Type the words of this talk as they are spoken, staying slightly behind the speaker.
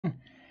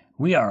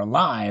We are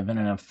live, and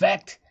in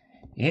effect,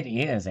 it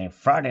is a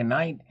Friday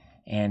night,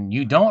 and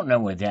you don't know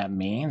what that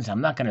means.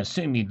 I'm not going to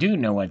assume you do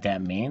know what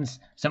that means,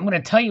 so I'm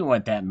going to tell you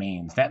what that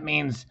means. That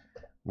means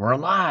we're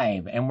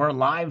live, and we're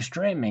live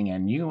streaming,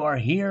 and you are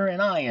here,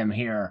 and I am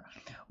here.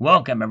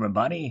 Welcome,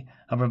 everybody.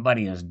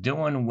 Everybody is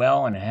doing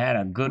well and had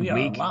a good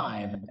week.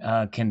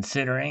 Live,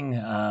 considering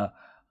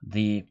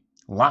the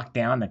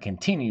lockdown that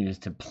continues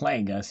to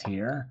plague us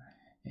here.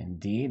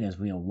 Indeed, as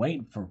we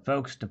await for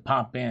folks to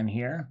pop in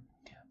here.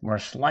 We're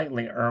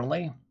slightly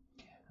early,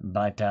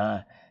 but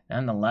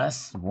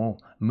nonetheless, we'll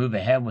move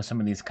ahead with some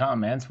of these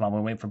comments while we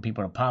wait for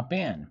people to pop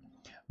in.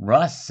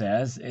 Russ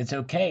says, it's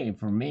okay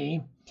for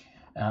me,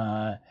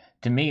 to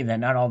me, that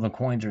not all the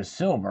coins are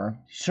silver.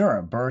 Sure,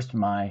 it burst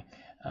my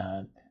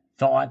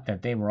thought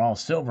that they were all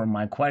silver.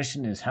 My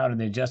question is, how do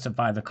they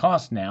justify the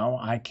cost now?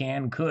 I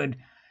could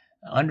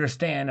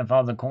understand if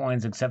all the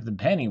coins except the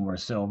penny were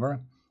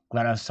silver.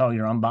 Glad I saw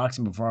your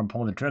unboxing before I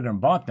pulled the trigger and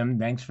bought them.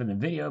 Thanks for the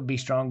video. Be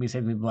strong, be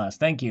safe, be blessed.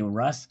 Thank you,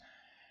 Russ.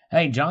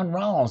 Hey, John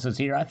Rawls is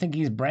here. I think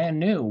he's brand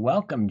new.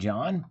 Welcome,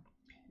 John.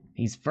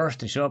 He's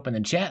first to show up in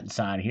the chat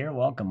side here.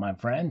 Welcome, my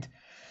friend.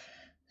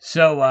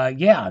 So,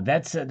 yeah,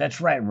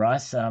 that's right,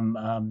 Russ.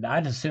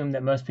 I'd assume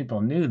that most people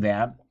knew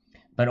that,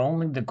 but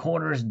only the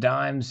quarters,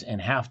 dimes,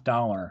 and half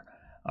dollar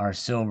are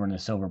silver in the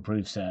silver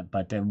proof set.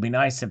 But it would be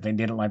nice if they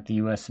did it like the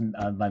U.S.,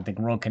 like the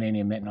Royal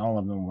Canadian Mint, and all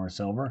of them were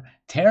silver.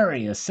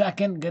 Terry is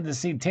second. Good to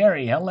see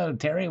Terry. Hello,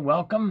 Terry.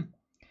 Welcome.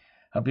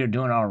 Hope you're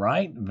doing all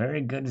right.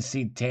 Very good to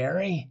see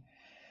Terry.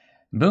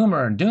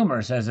 Boomer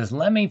Doomer says, is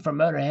Lemmy from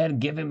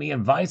Motorhead giving me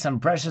advice on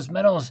precious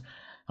metals?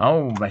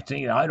 Oh,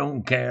 I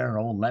don't care,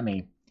 old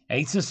Lemmy.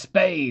 Ace of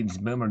Spades,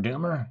 Boomer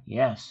Doomer.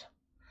 Yes.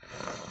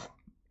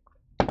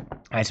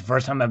 That's the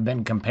first time I've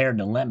been compared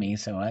to Lemmy,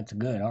 so that's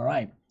good. All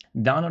right.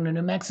 Donald in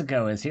New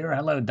Mexico is here.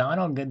 Hello,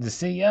 Donald. Good to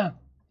see you.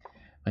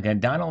 We got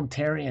Donald,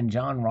 Terry, and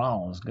John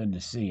Rawls. Good to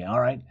see you. All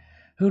right.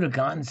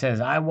 Hoodagon says,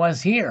 I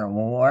was here.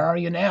 Well, where are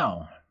you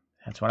now?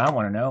 That's what I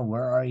want to know.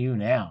 Where are you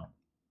now?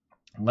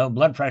 Low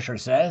blood pressure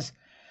says,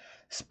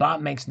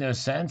 spot makes no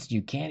sense.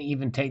 You can't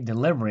even take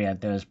delivery at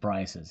those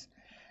prices.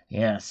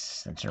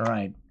 Yes, that's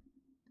right.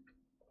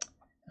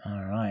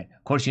 All right.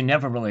 Of course, you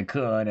never really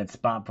could at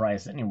spot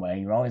price anyway.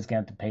 You're always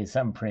going to have to pay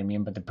some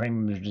premium, but the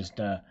premium is just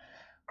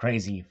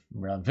crazy.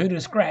 Voodoo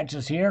Scratch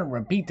is here.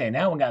 Repite.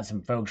 Now we got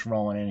some folks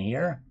rolling in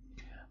here.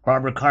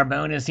 Barbara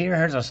Carbone is here.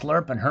 Here's a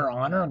slurp in her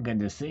honor. Good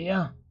to see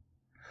you.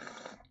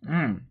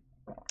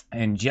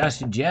 And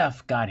Just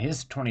Jeff got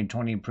his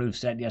 2020 proof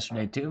set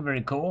yesterday too.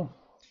 Very cool.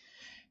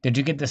 Did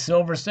you get the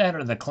silver set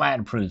or the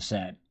clad proof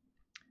set?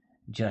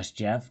 Just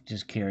Jeff.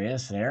 Just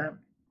curious there.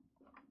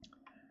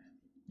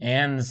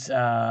 And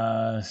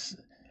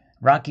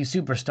Rocky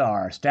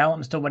Superstar.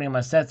 I'm still waiting on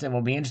my sets. It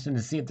will be interesting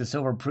to see if the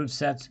silver proof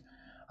sets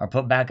are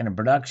put back into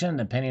production.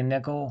 The penny and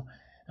nickel,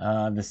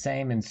 the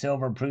same in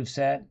silver proof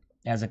set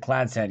as a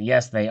clad set.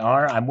 Yes, they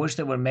are. I wish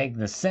they would make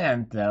the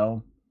cent,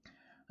 though.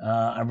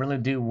 I really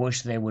do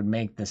wish they would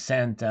make the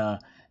cent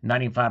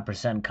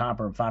 95%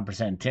 copper,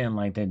 5% tin,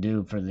 like they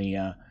do for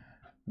the,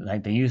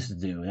 like they used to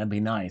do. That'd be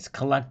nice.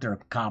 Collector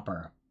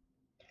copper.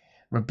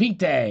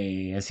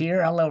 Repite is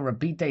here. Hello,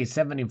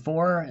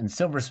 Repite74. And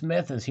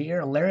Silversmith is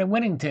here. Larry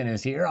Whittington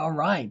is here. All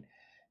right.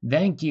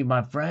 Thank you,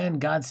 my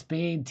friend.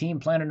 Godspeed. Team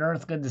Planet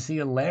Earth. Good to see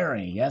you,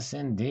 Larry. Yes,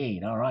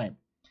 indeed. All right.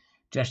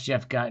 Just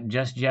Jeff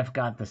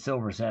got the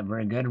silver set.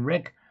 Very good.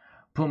 Rick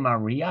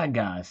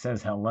Pumariaga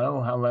says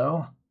hello.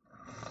 Hello.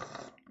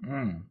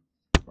 Another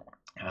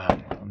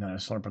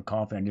slurp of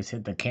coffee. I just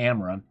hit the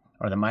camera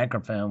or the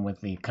microphone with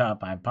the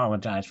cup. I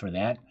apologize for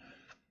that.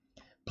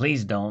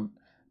 Please don't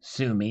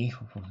sue me.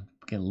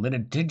 Get a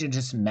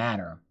litigious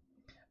matter.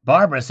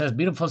 Barbara says,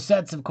 beautiful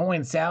sets of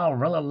coins, Sal.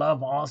 Really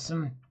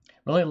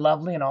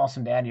lovely and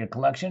awesome to add to your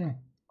collection.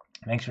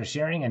 Thanks for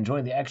sharing.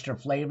 Enjoy the extra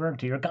flavor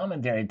to your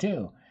commentary,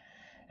 too.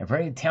 A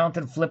very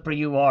talented flipper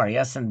you are.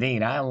 Yes,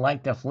 indeed. I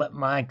like to flip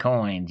my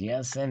coins.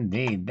 Yes,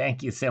 indeed.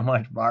 Thank you so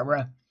much,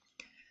 Barbara.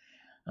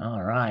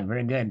 All right,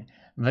 very good.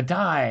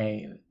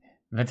 Vitai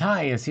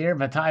is here.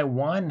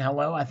 Vitai1,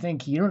 hello. I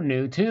think you're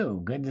new,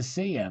 too. Good to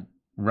see you.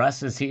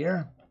 Russ is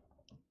here.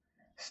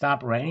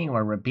 Stop Raining,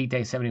 where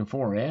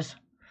Repite74 is.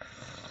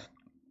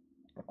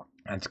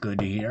 That's good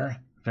to hear.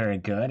 Very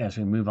good. As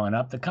we move on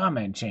up the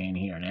comment chain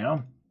here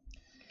now.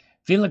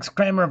 Felix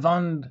Kramer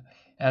von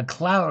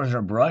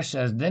Klauserbrush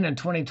says, then in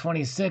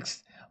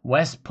 2026,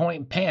 West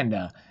Point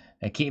Panda.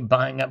 They keep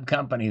buying up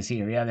companies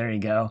here. Yeah, there you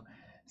go.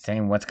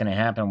 Saying what's going to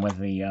happen with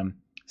the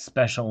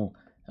special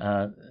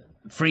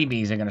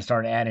freebies they're going to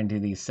start adding to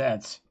these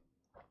sets.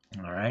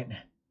 All right.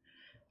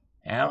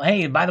 Now,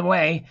 hey, by the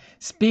way,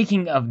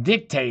 speaking of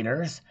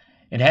dictators,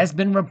 it has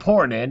been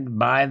reported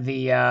by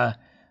the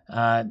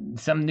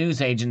some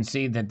news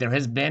agency that there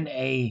has been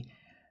a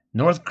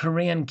North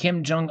Korean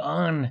Kim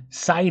Jong-un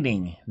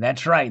sighting.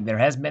 That's right, there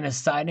has been a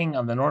sighting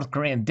of the North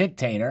Korean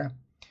dictator.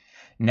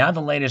 Now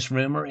the latest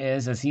rumor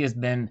is as he has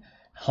been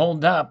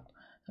holed up,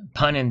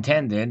 pun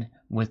intended,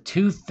 with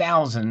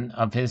 2,000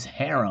 of his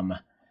harem.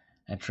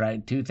 That's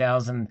right,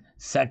 2,000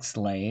 sex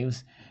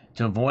slaves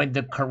to avoid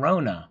the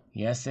corona.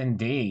 Yes,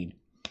 indeed.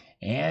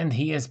 And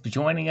he is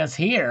joining us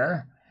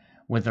here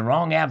with the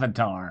wrong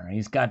avatar.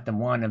 He's got the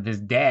one of his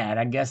dad.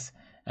 I guess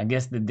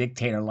the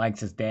dictator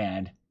likes his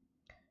dad.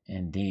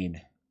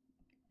 Indeed.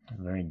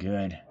 Very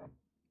good.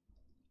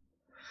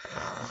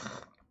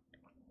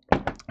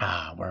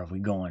 Where are we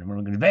going? We're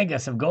going to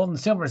Vegas of Gold and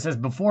Silver. It says,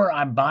 before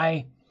I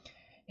buy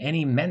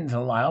any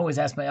mental, I always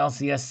ask my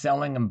LCS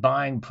selling and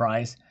buying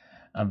price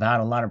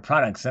about a lot of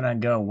products. Then I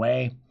go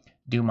away,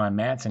 do my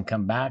maths, and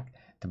come back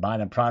to buy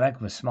the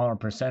product with smaller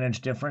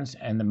percentage difference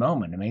and the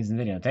moment. Amazing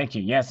video. Thank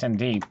you. Yes,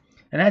 indeed.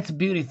 And that's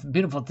the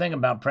beautiful thing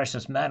about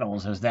precious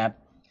metals is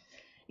that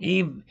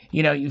you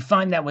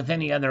find that with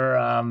any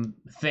other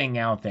thing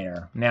out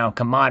there. Now,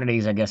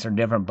 commodities, I guess, are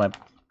different, but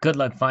good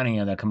luck finding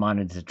other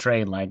commodities to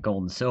trade like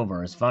gold and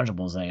silver, as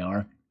fungible as they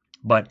are.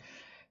 But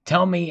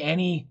tell me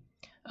any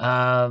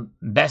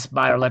Best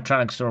Buy or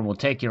electronics store will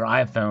take your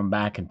iPhone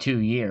back in 2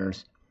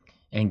 years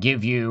and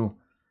give you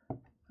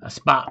a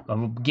spot, or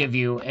will give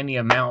you any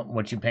amount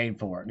what you paid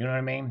for it. You know what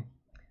I mean?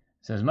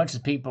 So as much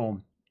as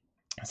people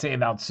say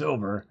about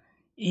silver,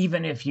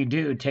 even if you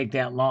do take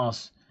that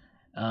loss,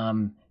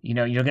 you're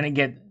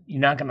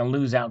not going to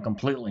lose out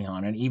completely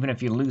on it. Even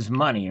if you lose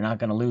money, you're not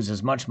going to lose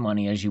as much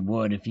money as you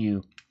would if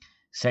you,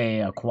 say,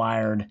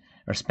 acquired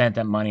or spent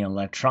that money on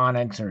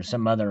electronics or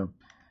some other,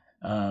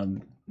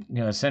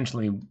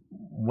 essentially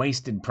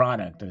wasted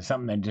product or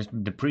something that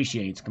just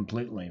depreciates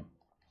completely.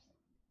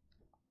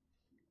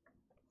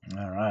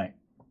 All right.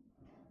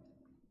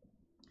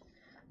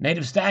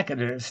 Native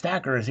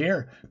Stacker is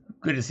here.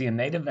 Good to see a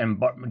native.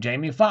 And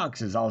Jamie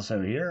Fox is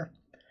also here.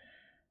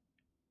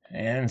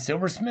 And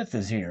Silversmith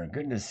is here.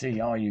 Good to see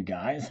all you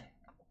guys.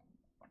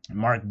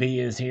 Mark B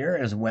is here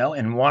as well.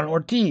 And Juan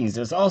Ortiz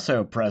is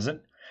also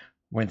present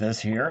with us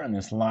here on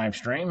this live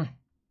stream.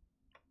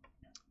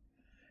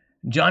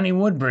 Johnny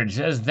Woodbridge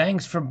says,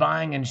 thanks for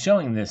buying and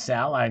showing this,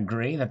 Sal. I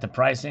agree that the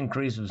price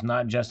increase was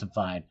not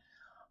justified.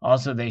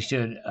 Also, they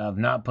should have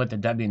not put the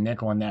W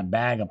nickel in that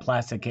bag. A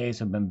plastic case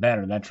would have been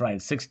better. That's right,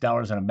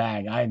 $6 in a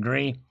bag. I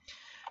agree,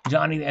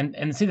 Johnny.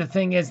 And see, the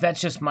thing is,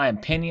 that's just my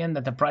opinion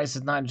that the price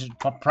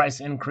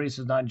increase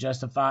is not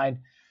justified.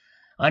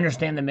 I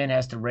understand the mint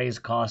has to raise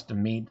costs to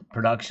meet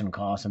production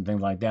costs and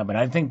things like that, but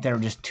I think they're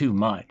just too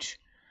much.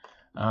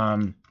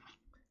 But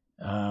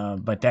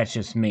that's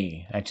just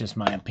me. That's just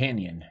my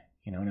opinion.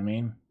 You know what I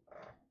mean?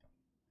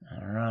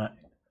 All right.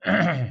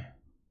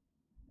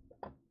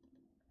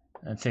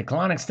 Let's see.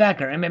 Colonic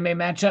Stacker, MMA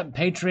matchup,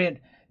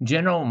 Patriot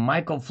General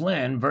Michael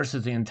Flynn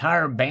versus the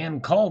entire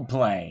band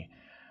Coldplay.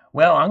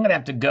 Well, I'm going to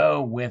have to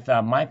go with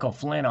Michael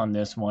Flynn on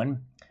this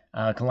one,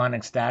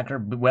 Colonic Stacker.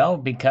 Well,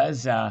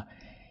 because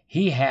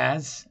he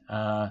has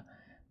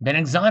been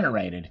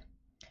exonerated.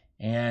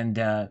 And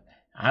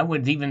I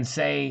would even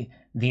say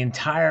the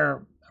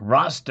entire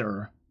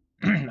roster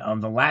of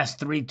the last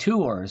 3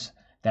 tours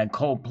that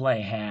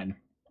Coldplay had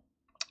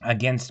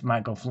against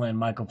Michael Flynn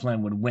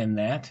would win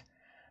that.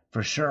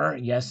 For sure,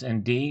 yes,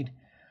 indeed.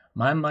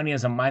 My money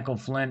is on Michael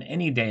Flynn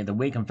any day of the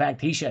week. In fact,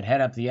 he should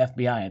head up the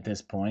FBI at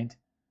this point.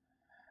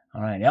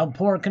 All right, El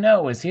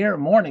Porcano is here.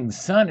 Morning, the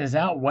sun is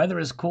out, weather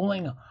is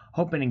cooling.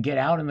 Hoping to get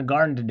out in the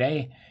garden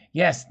today.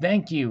 Yes,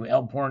 thank you,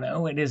 El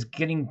Porcano. It is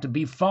getting to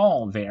be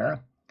fall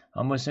there.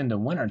 Almost into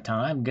winter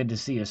time. Good to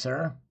see you,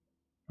 sir.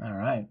 All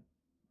right.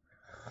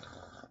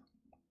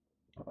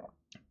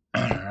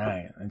 All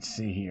right, let's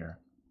see here.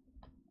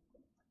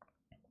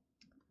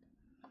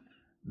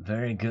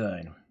 Very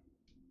good.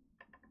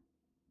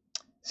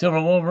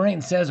 Silver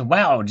Wolverine says,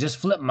 wow, just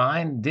flipped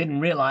mine. Didn't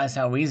realize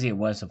how easy it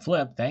was to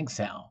flip. Thanks,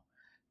 Sal.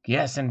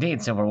 Yes,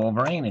 indeed, Silver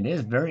Wolverine. It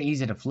is very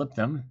easy to flip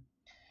them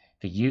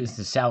if you use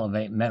the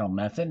Salivate Metal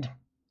method.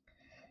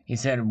 He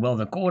said, will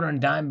the quarter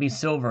and dime be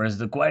silver is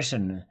the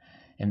question.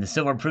 And the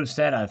silver proof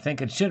said, I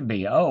think it should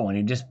be. Oh, and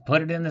he just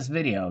put it in this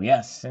video.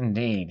 Yes,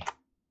 indeed.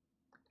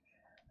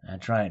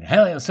 That's right.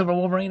 Hello, Silver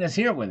Wolverine is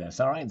here with us.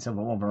 All right,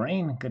 Silver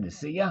Wolverine. Good to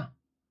see ya.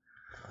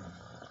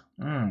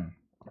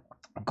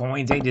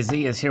 Coins A to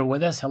Z is here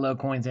with us. Hello,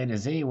 Coins A to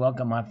Z.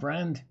 Welcome, my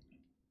friend.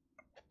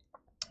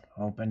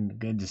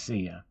 Good to see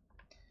you.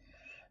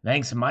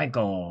 Thanks,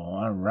 Michael.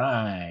 All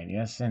right.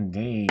 Yes,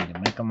 indeed.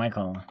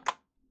 Michael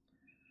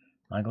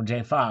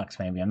J. Fox,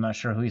 maybe. I'm not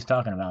sure who he's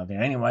talking about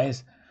there.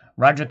 Anyways,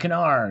 Roger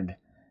Kennard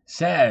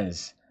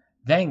says,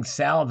 thanks,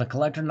 Sal. The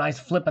collector, nice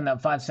flip on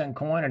that 5-cent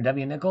coin or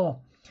W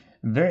nickel.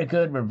 Very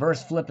good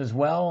reverse flip as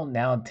well.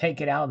 Now take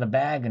it out of the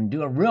bag and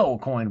do a real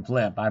coin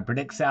flip. I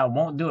predict Sal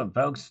won't do it,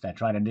 folks. That's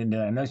right, I didn't do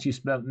it. I noticed you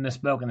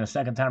misspoke in the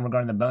second time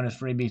regarding the bonus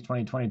freebies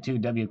 2022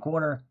 W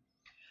quarter.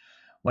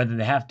 Whether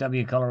the half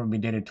W color will be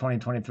dated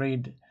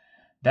 2023,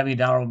 W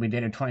dollar will be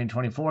dated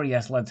 2024.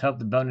 Yes, let's hope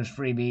the bonus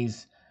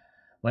freebies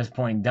West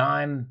Point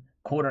dime,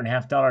 quarter and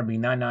half dollar will be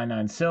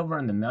 $9.99 silver,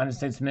 and the United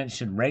States Mint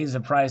should raise the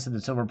price of the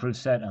silver proof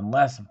set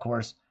unless, of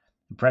course,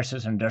 the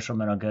precious industrial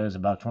metal goes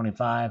above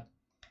 25.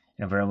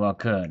 It very well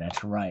could.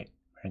 That's right.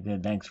 Very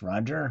good. Thanks,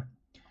 Roger.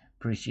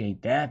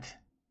 Appreciate that.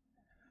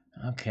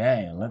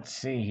 Okay, let's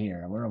see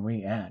here. Where are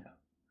we at?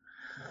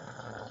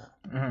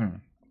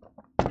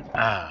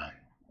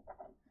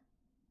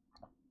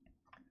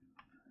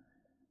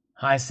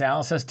 Hi,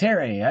 Sal, says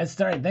Terry. That's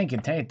Terry. Thank you,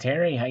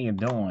 Terry. How you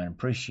doing?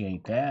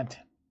 Appreciate that.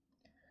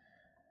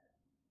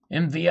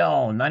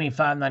 MVL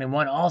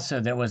 9591. Also,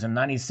 there was a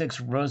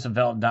 96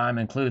 Roosevelt dime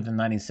included the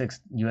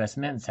 96 U.S.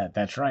 Mint set.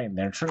 That's right.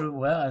 They're true.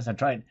 Well,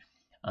 that's right.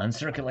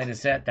 Uncirculated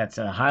set. That's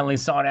a highly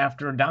sought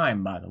after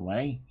dime, by the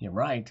way. You're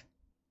right.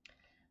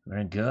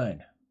 Very good.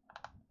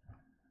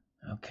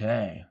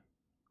 Okay.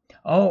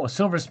 Oh,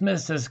 Silver Smith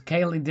says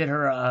Kaylee did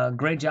her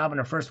great job in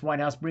her first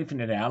White House briefing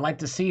today. I'd like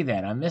to see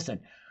that. I miss it.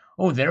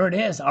 Oh, there it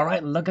is. All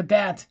right, look at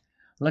that.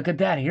 Look at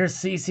that. Here's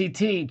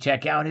CCT.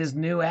 Check out his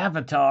new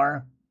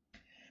avatar,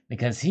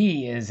 because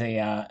he is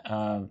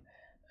a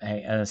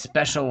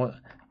special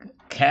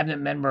cabinet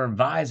member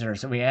advisor,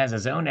 so he has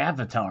his own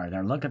avatar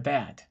there. Look at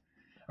that.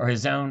 Or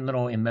his own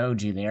little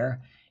emoji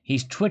there.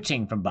 He's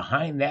twitching from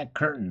behind that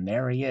curtain.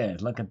 There he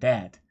is. Look at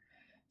that.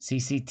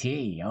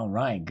 CCT. All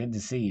right. Good to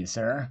see you,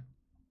 sir.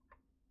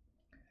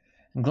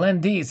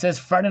 Glenn D says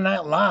Friday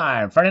Night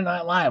Live. Friday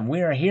Night Live.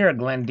 We are here,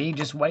 Glenn D.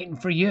 Just waiting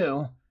for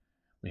you.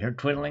 We're here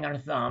twiddling our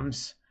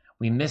thumbs.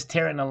 We missed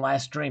Terry in the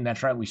last stream.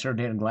 That's right. We sure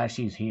did. I'm glad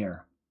she's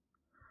here.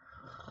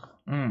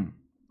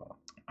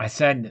 I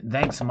said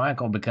thanks,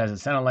 Michael, because it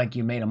sounded like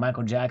you made a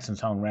Michael Jackson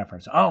song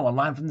reference. Oh, a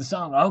line from the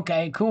song.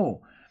 Okay,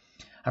 cool.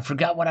 I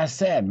forgot what I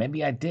said.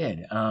 Maybe I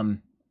did.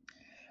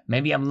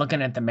 Maybe I'm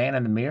looking at the man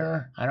in the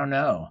mirror. I don't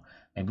know.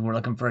 Maybe we're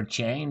looking for a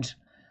change.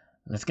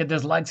 Let's get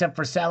those likes up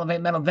for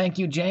Salivate Metal. Thank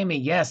you, Jamie.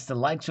 Yes, the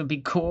likes would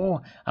be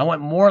cool. I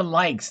want more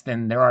likes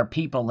than there are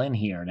people in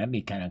here. That'd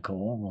be kind of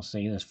cool. We'll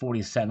see. There's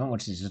 47,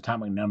 which is the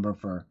atomic number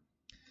for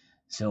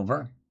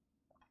silver.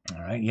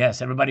 All right.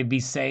 Yes, everybody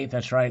be safe.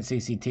 That's right,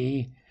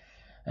 CCT.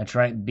 That's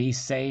right. Be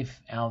safe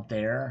out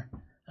there.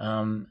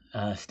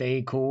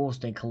 Stay cool.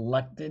 Stay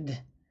collected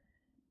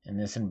in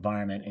this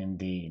environment,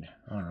 indeed.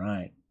 All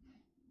right.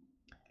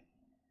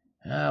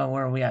 Oh,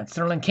 where are we at?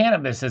 Sterling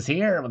Cannabis is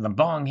here with a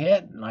bong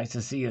hit. Nice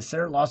to see you,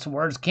 sir. Lots of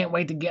words. Can't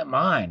wait to get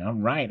mine. All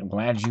right. I'm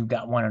glad you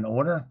got one in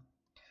order.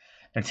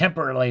 They're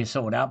temporarily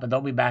sold out, but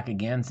they'll be back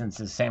again since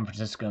the San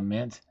Francisco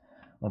Mint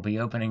will be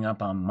opening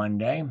up on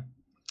Monday.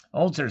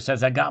 Olzer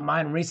says, I got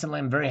mine recently.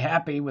 I'm very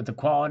happy with the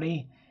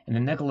quality, and the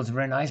nickel is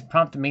very nice.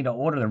 Prompted me to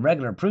order the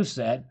regular proof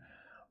set,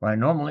 where I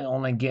normally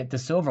only get the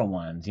silver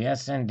ones.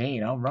 Yes,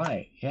 indeed. All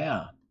right.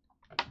 Yeah.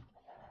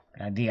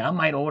 Good idea. I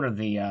might order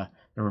the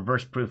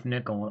reverse proof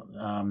nickel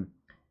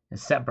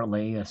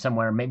separately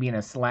somewhere, maybe in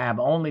a slab,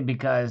 only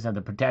because of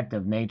the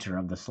protective nature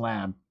of the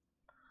slab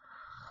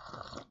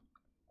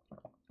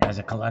as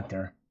a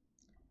collector.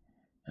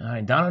 All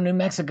right, Dono, New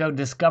Mexico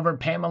discovered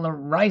Pamela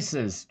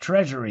Rice's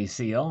treasury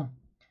seal.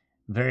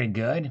 Very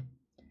good.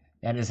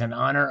 That is in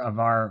honor of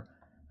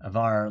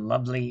our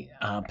lovely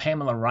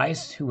Pamela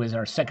Rice, who is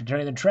our Secretary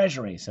of the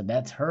Treasury. So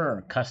that's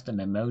her custom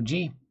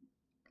emoji,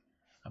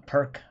 a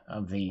perk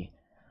of the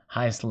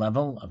highest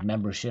level of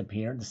membership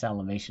here at the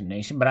Salvation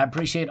Nation. But I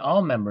appreciate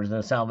all members of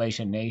the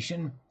Salvation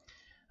Nation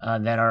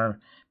that are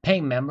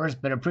paying members,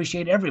 but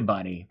appreciate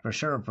everybody for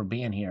sure for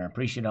being here. I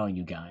appreciate all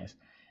you guys.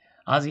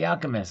 Ozzy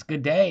Alchemist,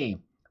 good day.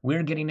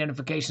 We're getting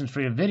notifications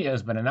for your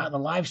videos, but not in the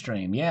live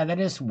stream. Yeah, that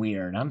is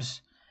weird.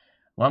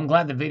 I'm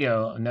glad the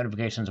video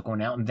notifications are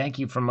going out, and thank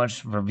you so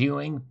much for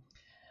viewing.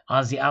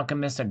 Ozzy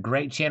Alchemist, a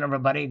great channel,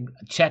 everybody.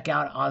 Check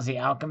out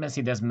Ozzy Alchemist.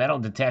 He does metal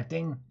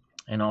detecting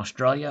in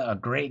Australia, a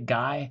great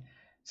guy.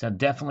 So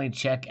definitely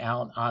check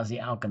out Ozzy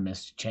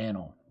Alchemist's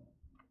channel.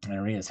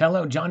 There he is.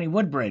 Hello, Johnny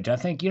Woodbridge. I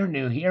think you're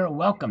new here.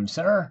 Welcome,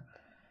 sir.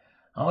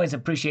 Always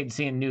appreciate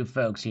seeing new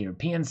folks here.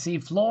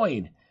 PNC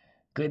Floyd.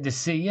 Good to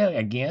see you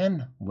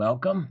again.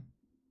 Welcome.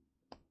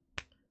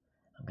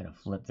 I'm going to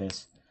flip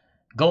this.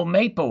 Gold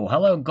Maple.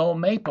 Hello,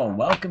 Gold Maple.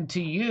 Welcome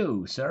to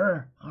you,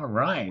 sir. All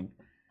right.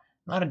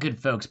 A lot of good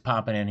folks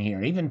popping in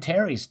here. Even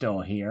Terry's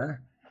still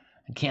here.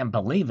 I can't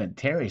believe it.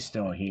 Terry's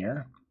still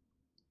here.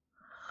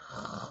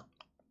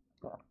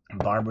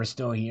 Barbara's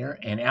still here.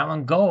 And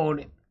Alan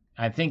Gold,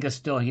 I think, is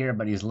still here,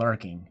 but he's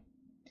lurking.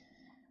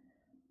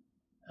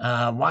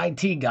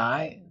 YT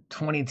Guy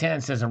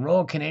 2010 says, a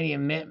Royal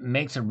Canadian Mint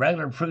makes a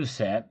regular proof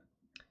set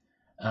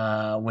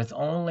with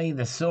only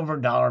the silver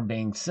dollar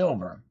being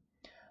silver.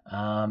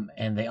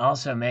 And they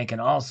also make an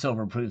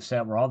all-silver proof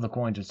set where all the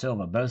coins are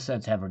silver. Both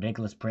sets have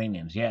ridiculous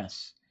premiums.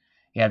 Yes.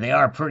 Yeah, they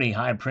are pretty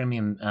high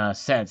premium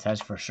sets,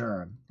 that's for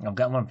sure. I've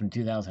got one from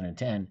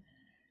 2010.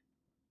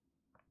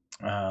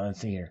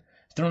 Let's see here.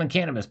 Sterling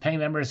Cannabis, pay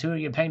members, who are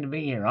you paying to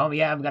be here? Oh,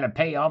 yeah, I've got to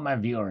pay all my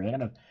viewers. I've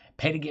got to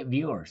pay to get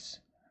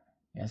viewers.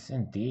 Yes,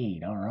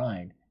 indeed. All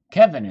right.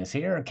 Kevin is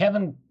here.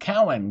 Kevin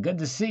Cowan. Good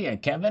to see you,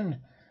 Kevin.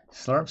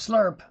 Slurp,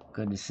 slurp.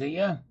 Good to see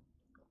you.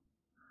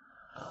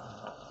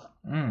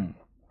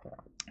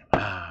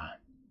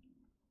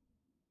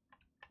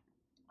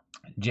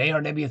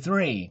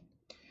 JRW3.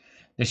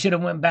 They should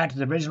have went back to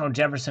the original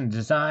Jefferson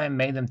design,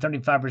 made them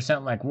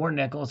 35% like war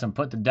nickels, and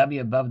put the W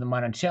above the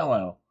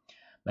Monticello.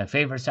 My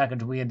favorite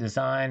Sacagawea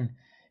design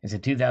is a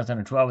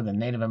 2012 with a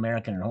Native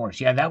American and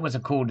horse. Yeah, that was a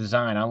cool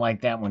design. I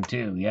like that one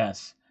too,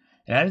 yes.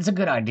 And that is a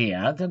good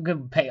idea. I think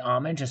good pay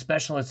homage,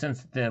 especially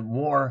since the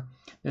war,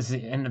 this is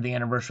the end of the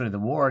anniversary of the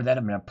war. That would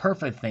have been a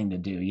perfect thing to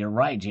do. You're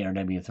right,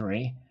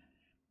 JRW3.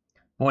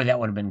 Boy, that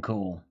would have been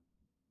cool.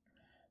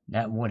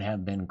 That would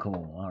have been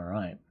cool. All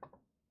right.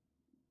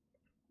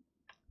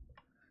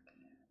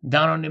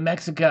 Donald, New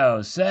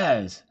Mexico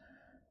says,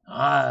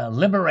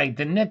 liberate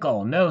the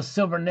nickel. No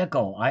silver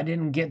nickel. I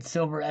didn't get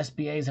silver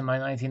SBAs in my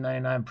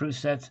 1999 proof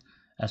sets.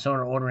 I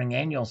started ordering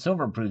annual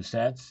silver proof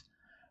sets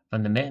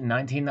from the Mint in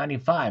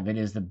 1995. It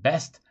is the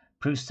best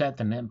proof set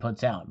the Mint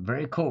puts out.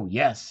 Very cool.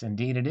 Yes,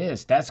 indeed it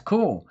is. That's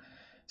cool.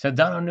 So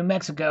Donald, New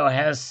Mexico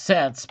has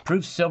sets,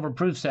 silver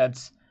proof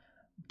sets,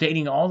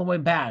 dating all the way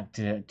back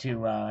to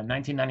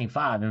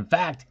 1995. In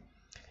fact,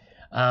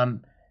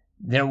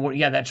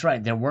 that's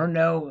right. There were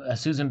no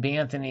Susan B.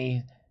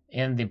 Anthony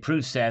in the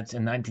proof sets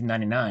in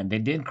 1999. They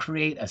did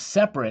create a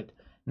separate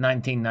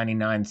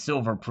 1999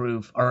 silver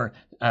proof, or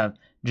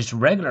just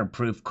regular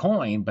proof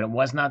coin, but it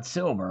was not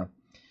silver.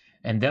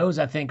 And those,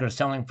 I think, are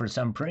selling for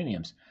some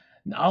premiums.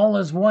 All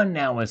is One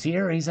now is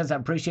here. He says, I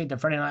appreciate the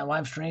Friday night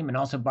live stream, and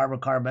also Barbara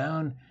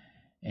Carbone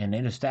and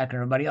Native Stack and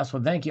everybody else.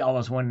 Well, thank you, All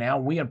is One now.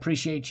 We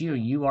appreciate you.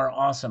 You are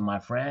awesome, my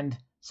friend.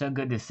 So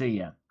good to see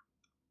you.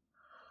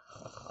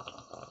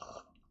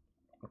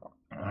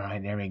 All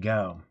right, there we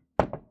go.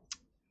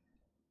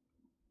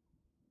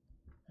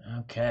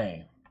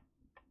 Okay.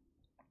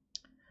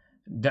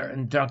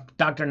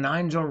 Dr.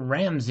 Nigel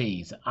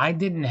Ramses. I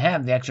didn't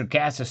have the extra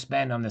cash to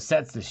spend on the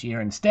sets this year.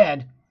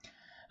 Instead,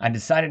 I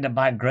decided to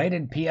buy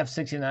graded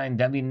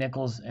PF69W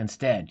nickels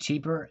instead.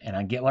 Cheaper, and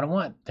I get what I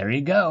want. There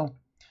you go.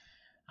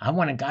 I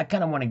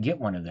kind of want to get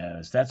one of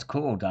those. That's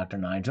cool, Dr.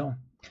 Nigel.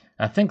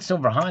 I think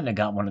Silver Honda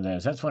got one of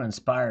those. That's what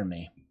inspired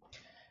me.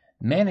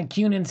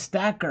 Manicunin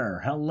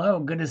Stacker. Hello.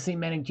 Good to see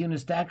Manicunin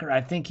Stacker.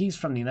 I think he's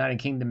from the United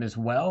Kingdom as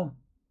well.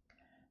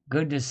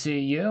 Good to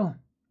see you.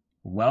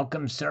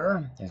 Welcome,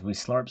 sir, as we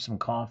slurp some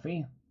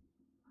coffee.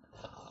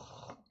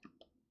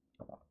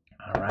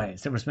 All right.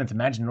 Silver Smith,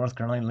 imagine North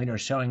Carolina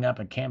leaders showing up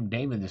at Camp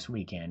David this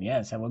weekend.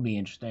 Yes, that would be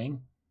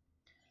interesting.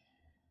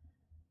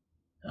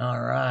 All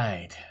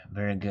right.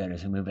 Very good.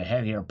 As we move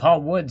ahead here,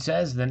 Paul Wood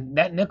says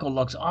that nickel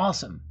looks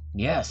awesome.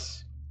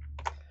 Yes.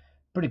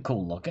 Pretty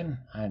cool looking.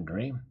 I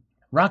agree.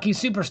 Rocky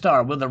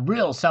Superstar, will the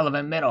real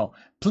Salivate Metal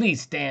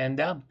please stand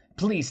up?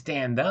 Please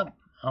stand up.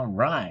 All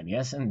right.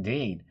 Yes,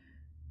 indeed.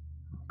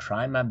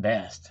 Try my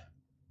best.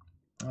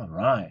 All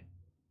right.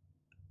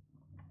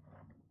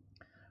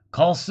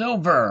 Call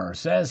Silver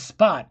says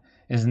spot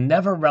is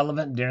never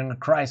relevant during a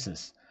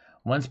crisis.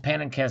 Once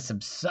panic has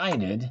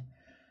subsided,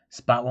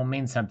 spot will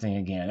mean something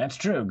again. That's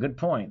true. Good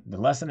point.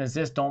 The lesson is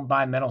this: don't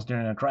buy metals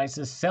during a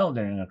crisis. Sell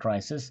during a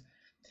crisis.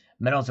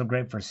 Metals are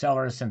great for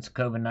sellers since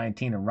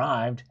COVID-19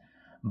 arrived.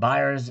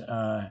 Buyers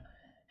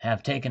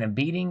have taken a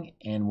beating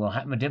and will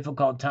have a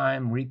difficult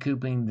time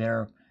recouping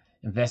their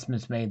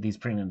investments made these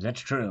premiums.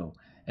 That's true.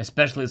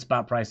 Especially if the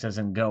spot price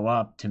doesn't go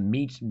up to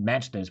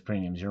match those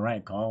premiums. You're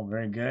right, Cole.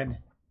 Very good.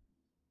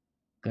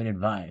 Good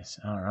advice.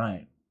 All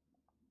right.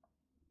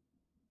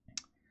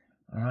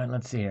 All right,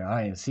 let's see here. All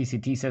right,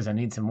 CCT says I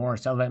need some more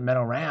Salivate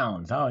Metal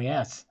rounds. Oh,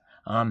 yes.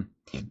 Yeah,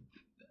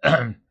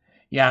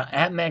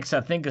 ATMEX, I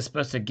think, is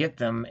supposed to get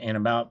them in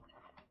about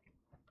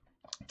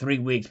 3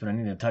 weeks, but I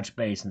need to touch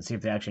base and see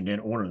if they actually did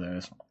order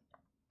those.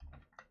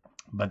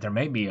 But there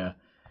may be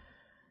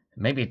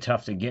maybe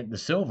tough to get the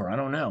silver. I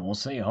don't know. We'll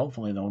see.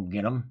 Hopefully they'll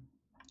get them.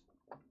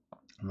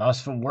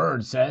 Lost for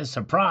Words says,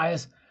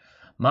 surprise.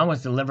 Mine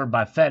was delivered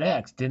by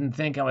FedEx. Didn't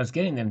think I was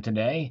getting them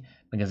today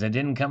because they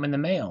didn't come in the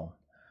mail.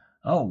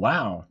 Oh,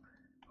 wow.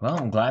 Well,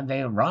 I'm glad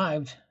they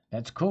arrived.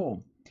 That's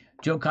cool.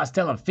 Joe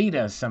Costello, feed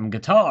us some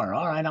guitar.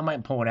 All right, I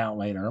might pull it out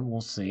later.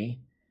 We'll see.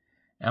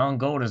 Alan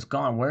Gold is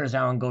gone. Where's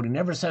Alan Gold? He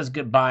never says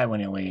goodbye when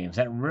he leaves.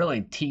 That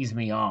really tees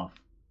me off.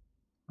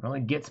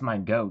 Really gets my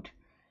goat.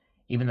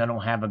 Even though I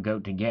don't have a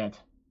goat to get.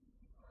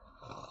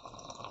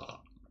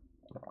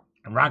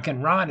 Rock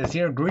and Rod is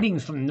here.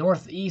 Greetings from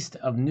northeast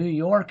of New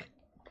York.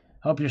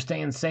 Hope you're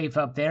staying safe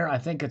up there. I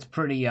think it's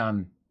pretty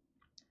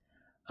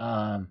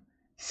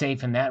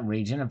safe in that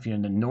region if you're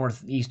in the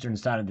northeastern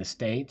side of the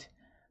state.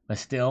 But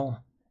still,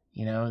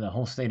 you know, the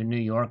whole state of New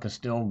York is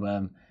still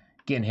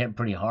getting hit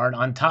pretty hard.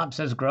 On top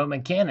says Grow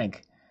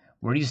Mechanic.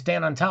 Where do you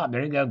stand on top?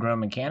 There you go, Grow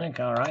Mechanic.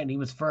 All right, he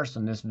was first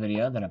in this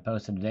video that I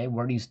posted today.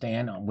 Where do you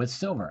stand with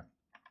silver?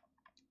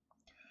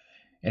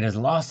 It has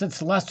lost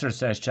its luster,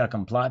 says Chuck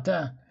and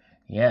Plata.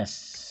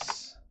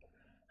 Yes.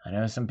 I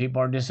know some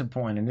people are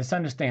disappointed. It's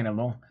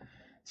understandable.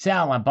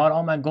 Sal, I bought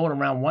all my gold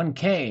around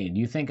 1K. Do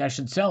you think I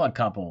should sell a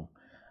couple?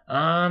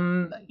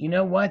 You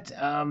know what?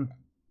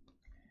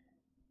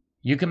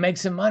 You can make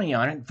some money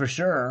on it for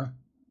sure.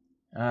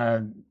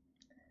 I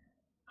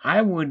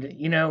would,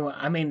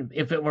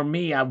 if it were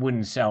me, I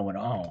wouldn't sell at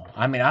all.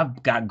 I mean,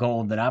 I've got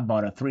gold that I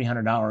bought at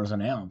 $300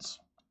 an ounce.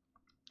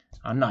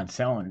 I'm not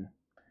selling.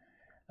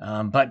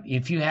 But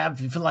if you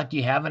feel like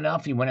you have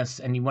enough, you want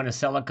to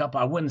sell a couple,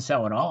 I wouldn't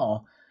sell it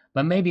all,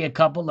 but maybe a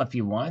couple if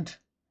you want.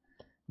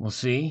 We'll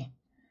see.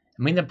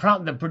 I mean, the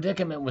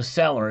predicament with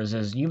sellers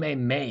is you may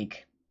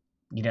make,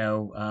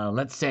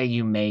 let's say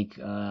you make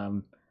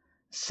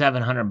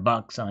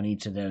 $700 on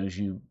each of those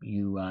you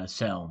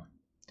sell,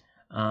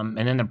 and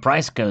then the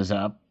price goes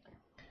up.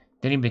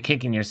 Then you'd be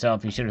kicking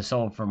yourself. You should have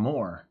sold for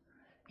more.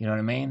 You know what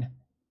I mean?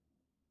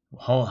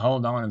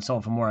 Hold on and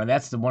sold for more.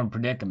 That's the one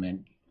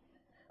predicament.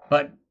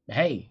 But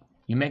hey,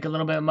 you make a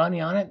little bit of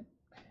money on it,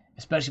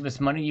 especially if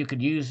it's money you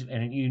could use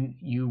and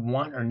you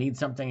want or need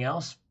something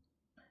else,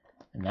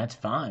 and that's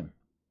fine.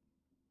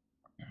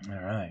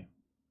 All right.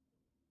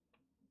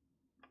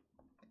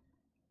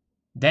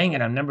 Dang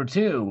it, I'm number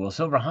 2. Well,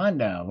 Silver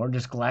Honda, we're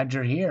just glad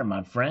you're here,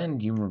 my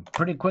friend. You were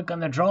pretty quick on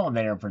the draw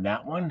there for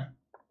that one.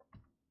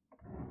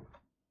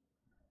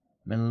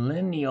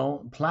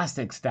 Millennial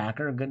Plastic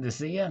Stacker, good to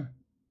see you.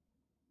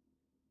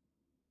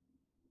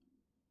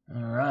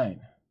 All right.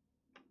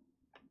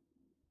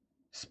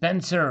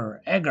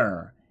 Spencer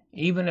Egger,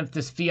 even if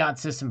this fiat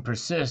system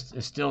persists,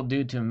 is still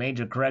due to a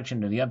major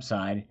correction to the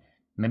upside.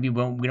 Maybe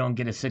we don't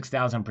get a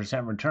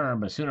 6,000% return,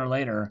 but sooner or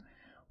later,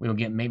 we'll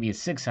get maybe a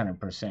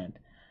 600%.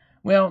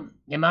 Well,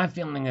 and my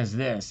feeling is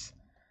this,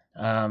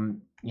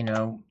 you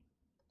know,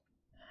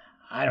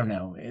 I don't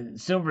know.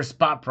 Silver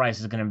spot price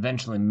is going to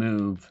eventually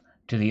move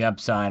to the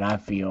upside, I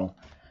feel.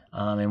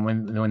 And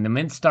when the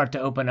mints start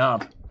to open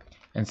up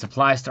and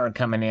supplies start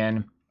coming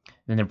in,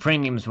 then the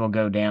premiums will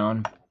go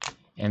down,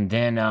 and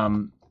then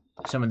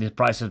some of these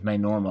prices may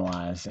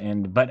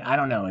normalize. But I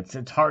don't know.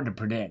 It's hard to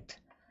predict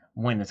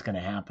when it's going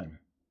to happen.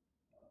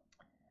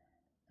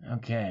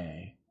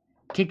 Okay.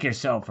 Kick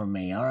yourself from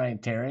me. All right,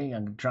 Terry.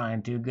 I'm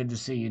trying to. Good to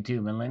see you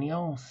too,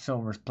 Millennial.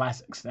 Silver's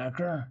Plastic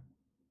Stacker.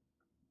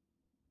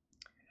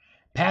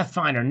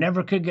 Pathfinder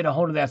never could get a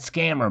hold of that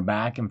scammer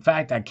back. In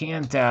fact, I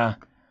can't.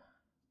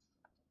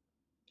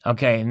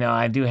 Okay, no,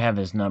 I do have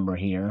his number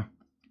here,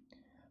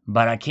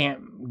 but I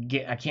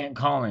can't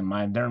call him.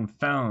 My darn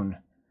phone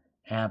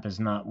app is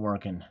not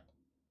working.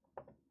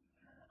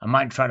 I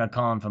might try to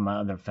call him from my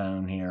other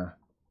phone here.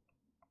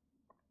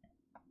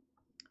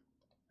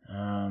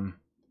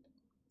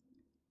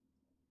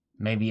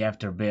 Maybe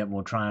after a bit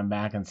we'll try him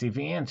back and see if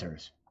he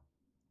answers.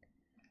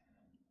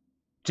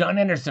 John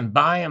Anderson,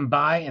 buy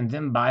and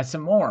then buy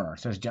some more,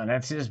 says John.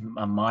 That's his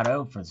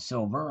motto for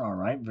silver. All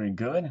right, very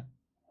good.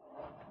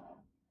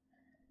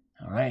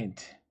 All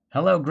right.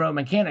 Hello, Grow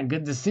Mechanic.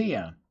 Good to see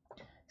you.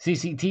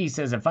 CCT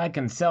says, if I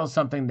can sell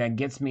something that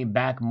gets me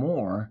back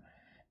more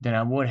than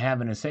I would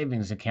have in a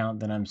savings account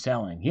that I'm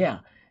selling.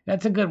 Yeah,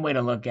 that's a good way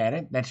to look at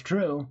it. That's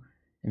true.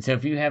 And so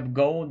if you have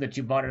gold that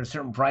you bought at a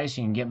certain price,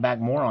 you can get back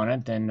more on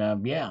it, then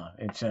yeah,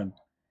 it's a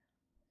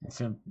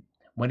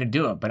way to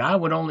do it. But I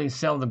would only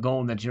sell the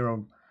gold that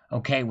you're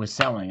okay with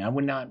selling. I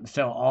would not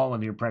sell all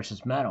of your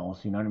precious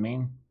metals. You know what I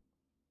mean?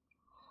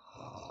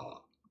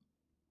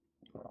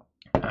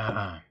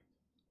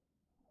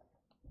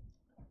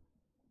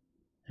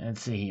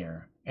 Let's see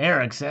here.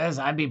 Eric says,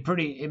 it'd be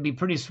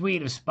pretty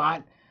sweet if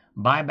spot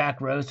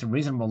buyback rose to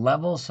reasonable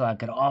levels so I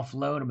could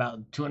offload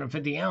about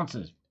 250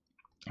 ounces.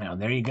 Now,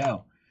 there you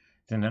go.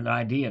 It's another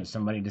idea of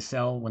somebody to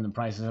sell when the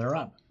prices are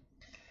up.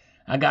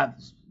 I got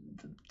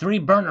 3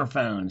 burner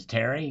phones,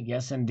 Terry.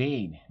 Yes,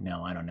 indeed.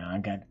 No, I don't know. I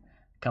got a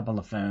couple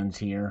of phones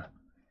here.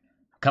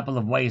 A couple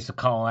of ways to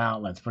call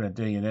out. Let's put it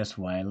to you this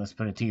way. Let's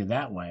put it to you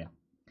that way.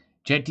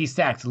 JT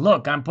Sachs,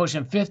 look, I'm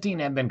pushing 50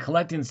 and have been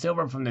collecting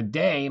silver from the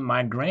day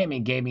my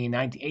Grammy gave me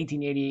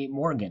 1888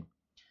 Morgan.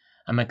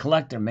 I'm a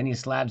collector, many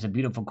slabs of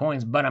beautiful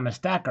coins, but I'm a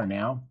stacker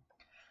now.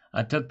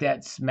 I took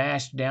that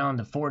smash down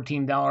to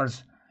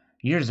 $14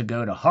 years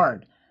ago to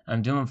heart.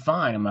 I'm doing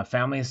fine and my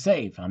family is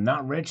safe. I'm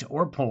not rich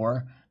or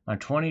poor. My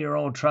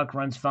 20-year-old truck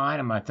runs fine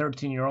and my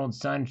 13-year-old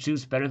son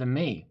shoots better than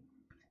me.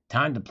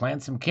 Time to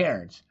plant some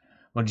carrots.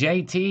 Well,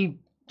 JT,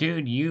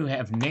 dude, you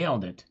have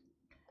nailed it.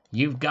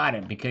 You've got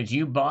it because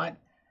you bought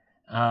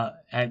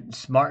at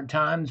smart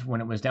times when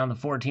it was down to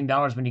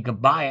 $14 when you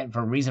could buy it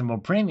for reasonable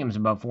premiums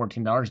above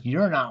 $14.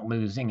 You're not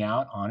losing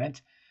out on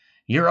it.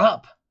 You're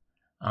up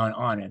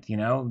on it, you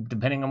know,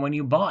 depending on when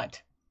you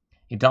bought.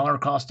 A dollar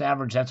cost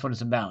average, that's what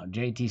it's about.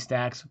 JT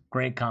Stacks,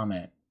 great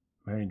comment.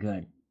 Very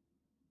good.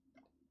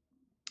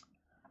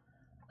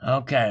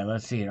 Okay,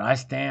 let's see here. I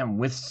stand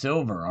with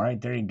silver. All right,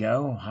 there you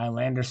go.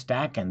 Highlander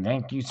stacking.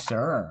 Thank you,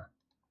 sir.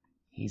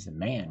 He's the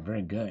man.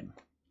 Very good.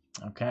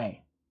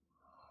 Okay.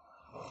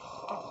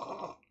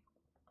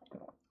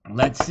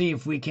 Let's see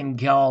if we can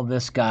call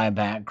this guy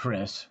back,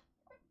 Chris,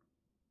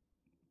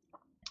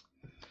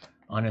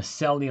 on a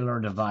cellular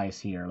device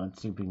here.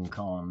 Let's see if we can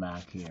call him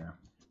back here.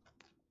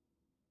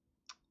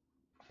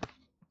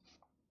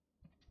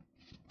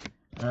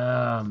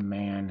 Oh,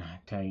 man. I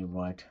tell you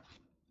what.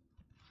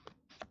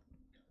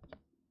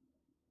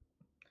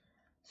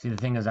 See, the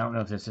thing is, I don't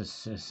know if this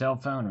is a cell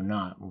phone or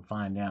not. We'll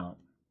find out.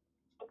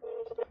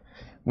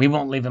 We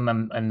won't leave him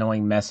an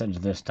annoying message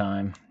this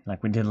time,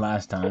 like we did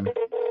last time.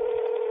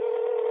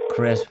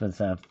 Chris with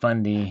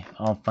Fundy,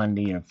 all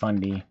Fundy or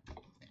Fundy,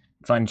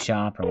 Fun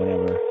Shop or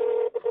whatever.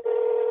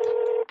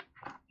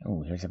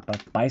 Oh, here's a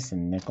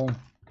Bison nickel.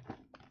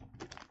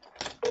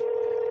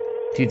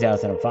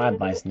 2005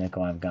 Bison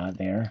nickel I've got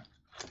there.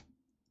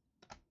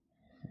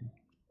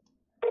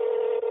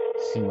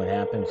 See what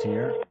happens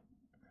here.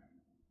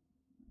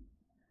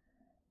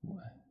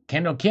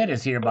 Kendall Kidd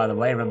is here, by the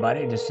way,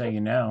 everybody, just so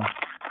you know.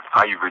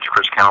 Hi, you've reached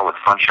Chris Kendall with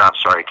Fun Shop.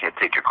 Sorry I can't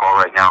take your call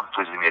right now.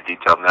 Please leave me a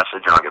detailed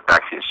message and I'll get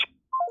back to you soon.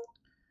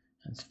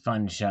 It's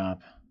Fun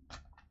Shop.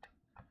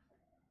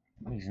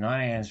 He's not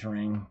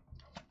answering.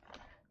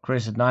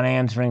 Chris is not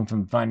answering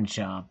from Fun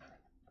Shop.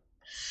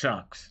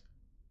 Shucks.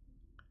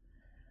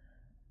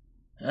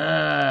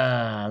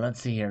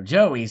 Let's see here.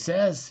 Joey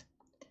says,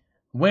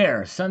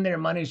 where, Sunday or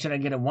Monday, should I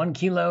get a 1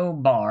 kilo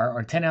bar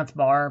or 10-ounce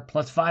bar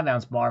plus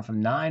 5-ounce bar from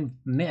 9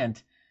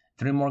 Mint,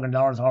 $3 Morgan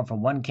all for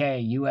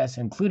 $1K US,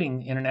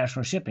 including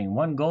international shipping?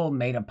 One Gold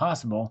made it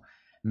possible.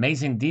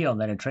 Amazing deal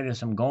that had traded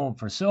some gold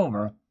for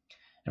silver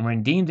and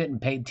redeemed it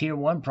and paid tier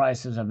 1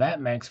 prices of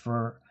ATMEX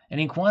for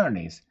any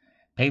quantities.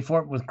 Pay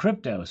for it with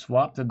crypto.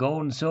 Swap the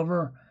gold and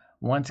silver.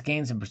 Once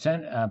gains a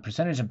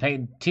percentage of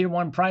paid tier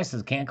 1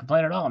 prices. Can't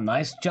complain at all.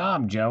 Nice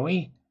job,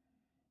 Joey.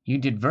 You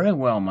did very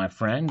well, my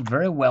friend.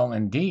 Very well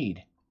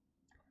indeed.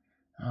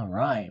 All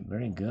right.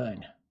 Very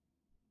good.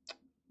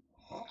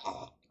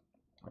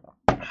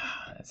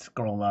 Let's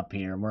scroll up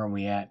here. Where are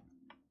we at?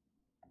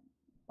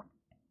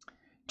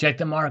 Check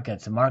the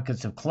markets. The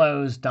markets have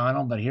closed,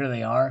 Donald, but here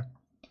they are.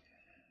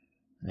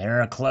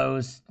 They're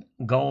closed.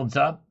 Gold's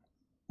up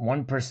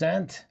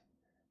 1%.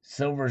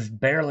 Silver's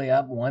barely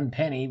up 1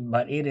 penny,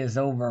 but it is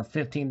over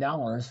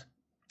 $15.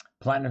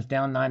 Platinum's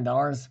down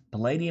 $9.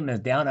 Palladium is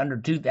down under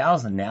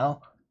 2,000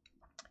 now.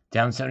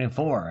 Down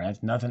 74.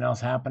 That's nothing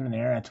else happening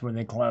there. That's where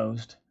they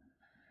closed.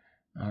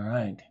 All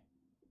right.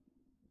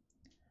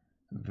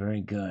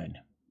 Very good.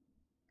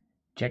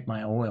 Check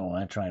my oil.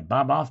 That's right.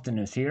 Bob Often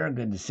is here.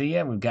 Good to see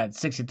you. We've got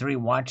 63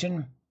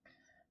 watching.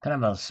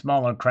 Kind of a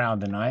smaller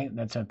crowd tonight.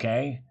 That's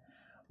okay.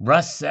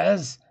 Russ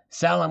says,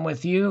 Sal, I'm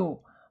with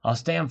you. I'll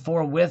stand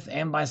for with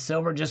and buy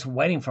silver, just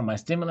waiting for my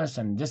stimulus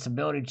and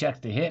disability checks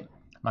to hit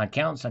my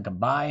account so I can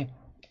buy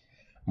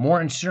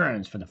more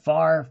insurance for the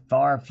far,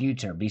 far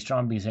future. Be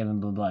strong, be safe,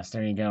 and be blessed.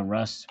 There you go,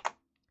 Russ.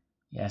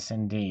 Yes,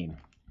 indeed.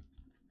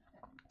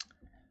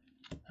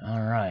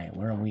 All right,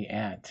 where are we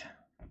at?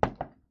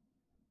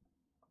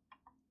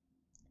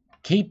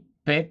 Keep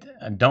it,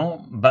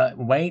 don't, but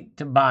wait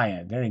to buy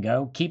it. There you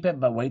go. Keep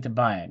it, but wait to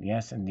buy it.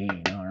 Yes,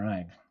 indeed. All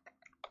right.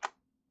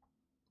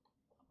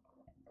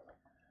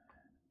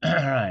 All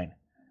right.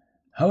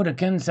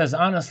 Hodekin says,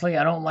 honestly,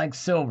 I don't like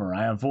silver.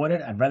 I avoid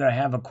it. I'd rather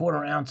have a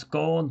 1/4 ounce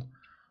gold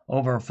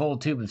over a full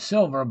tube of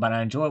silver, but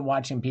I enjoy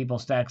watching people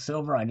stack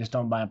silver. I just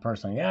don't buy it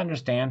personally. Yeah, I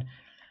understand.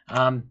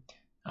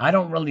 I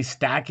don't really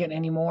stack it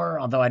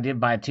anymore, although I did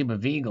buy a tube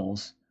of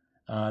Eagles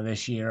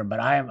this year, but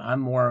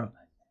I'm more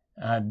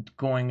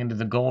going into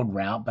the gold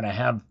route, but I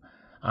have,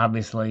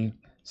 obviously,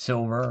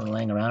 silver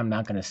laying around. I'm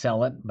not going to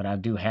sell it, but I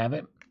do have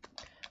it.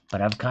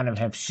 But I've kind of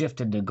have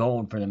shifted to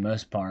gold for the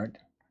most part.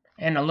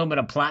 And a little bit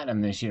of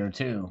platinum this year,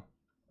 too.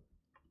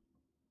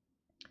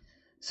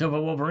 Silver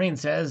Wolverine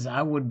says,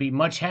 I would be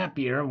much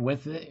happier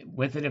with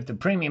it if the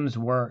premiums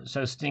were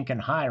so stinking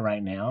high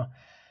right now.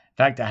 In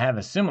fact, I have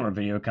a similar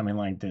video coming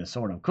like this,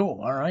 sort of.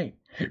 Cool, all right.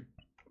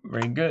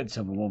 Very good,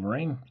 Silver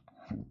Wolverine.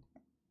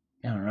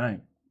 All right.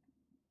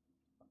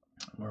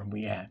 Where are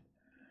we at?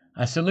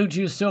 I salute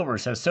you, Silver,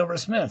 says Silver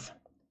Smith.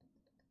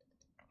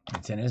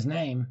 It's in his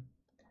name.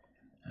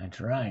 That's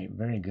right,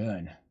 very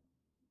good.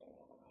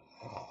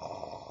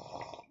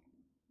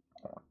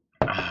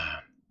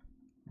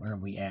 Where are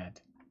we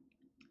at?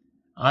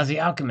 Aussie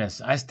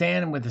Alchemist, I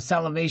stand with the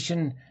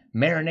salivation,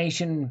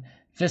 marination,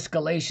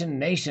 fiscalation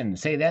nation.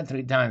 Say that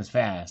 3 times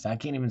fast. I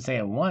can't even say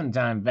it 1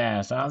 time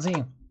fast,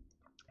 Aussie.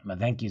 But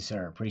thank you,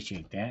 sir.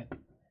 Appreciate that.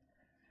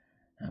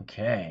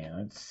 Okay,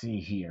 let's see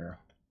here.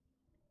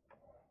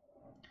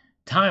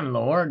 Time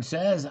Lord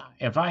says,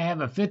 if I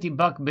have a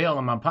 $50 bill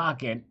in my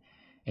pocket,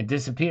 it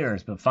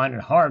disappears, but find it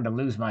hard to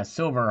lose my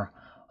silver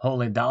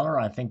holy dollar.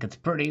 I think it's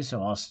pretty,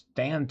 so I'll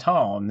stand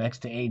tall next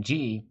to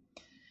AG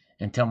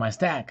until my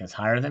stack is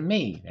higher than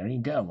me. There you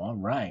go. All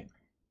right.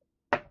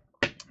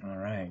 All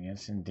right.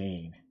 Yes,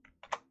 indeed.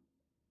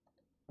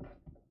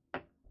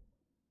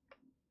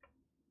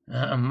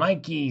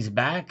 Mikey's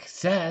back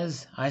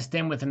says, I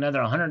stand with another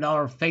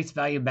 $100 face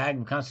value bag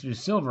of Constitutional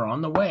silver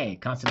on the way.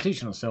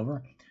 Constitutional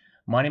silver.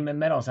 Monument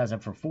Metals has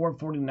it for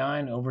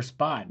 $4.49 over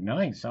spot.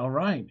 Nice. All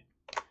right.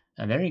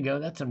 Now, there you go.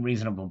 That's a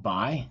reasonable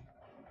buy.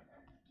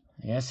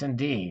 Yes,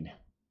 indeed.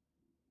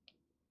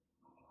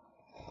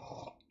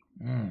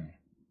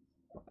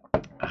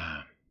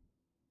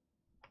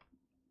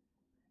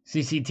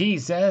 CCT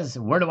says,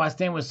 where do I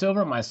stand with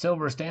silver? My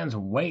silver stands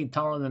way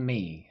taller than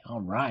me.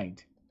 All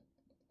right.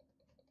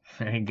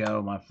 There you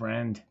go, my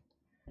friend.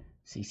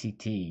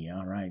 CCT.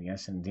 All right.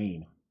 Yes,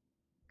 indeed.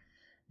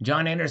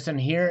 John Anderson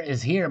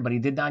is here, but he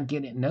did not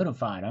get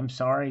notified. I'm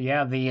sorry.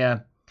 Yeah,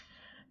 the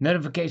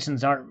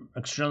notifications aren't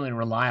extremely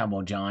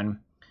reliable, John.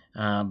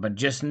 But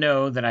just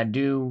know that I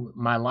do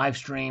my live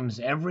streams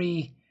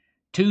every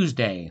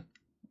Tuesday,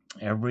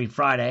 every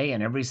Friday,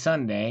 and every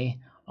Sunday,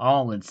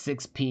 all at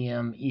 6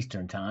 p.m.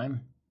 Eastern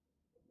Time.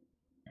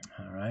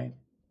 All right.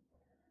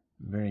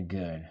 Very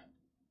good.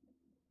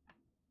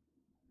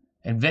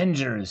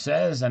 Avengers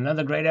says,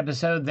 another great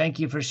episode. Thank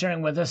you for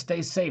sharing with us.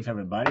 Stay safe,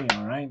 everybody.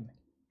 All right.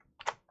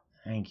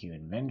 Thank you,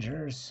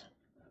 Avengers.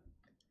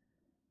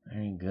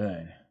 Very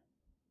good.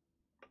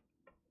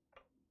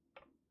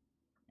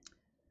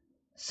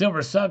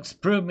 Silver sucks.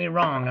 Prove me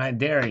wrong. I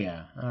dare you.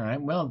 All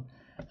right. Well,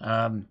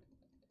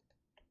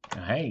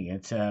 hey,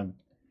 it's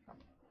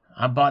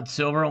I bought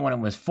silver when it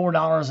was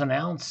 $4 an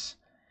ounce.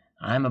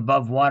 I'm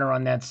above water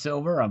on that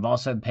silver. I've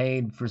also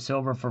paid for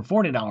silver for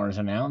 $40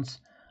 an ounce.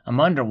 I'm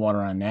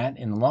underwater on that.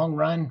 In the long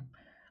run,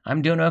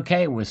 I'm doing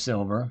okay with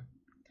silver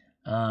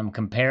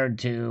compared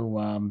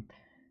to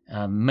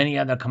many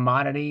other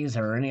commodities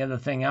or any other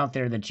thing out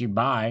there that you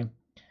buy.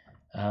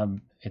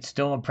 It's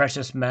still a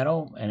precious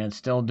metal, and it's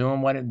still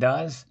doing what it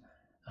does.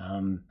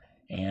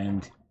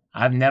 And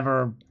I've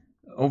never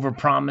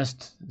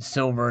overpromised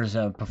silver's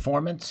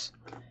performance.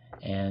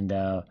 And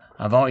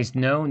I've always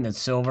known that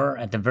silver,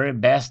 at the very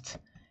best,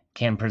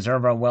 can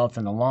preserve our wealth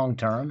in the long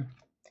term.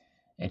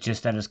 It's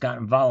just that it's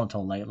gotten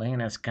volatile lately,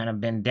 and it's kind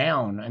of been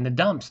down in the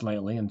dumps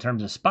lately in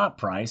terms of spot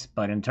price,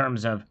 but in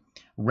terms of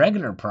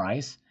regular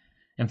price.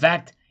 In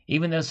fact,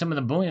 even though some of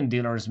the bullion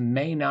dealers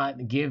may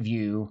not give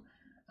you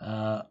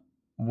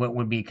what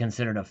would be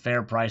considered a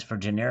fair price for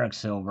generic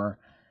silver,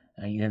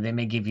 they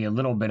may give you a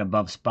little bit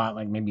above spot,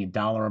 like maybe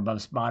 $1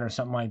 above spot or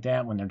something like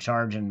that, when they're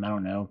charging, I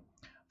don't know,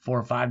 $4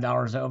 or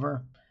 $5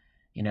 over.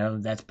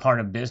 That's part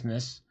of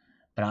business.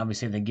 But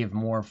obviously they give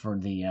more for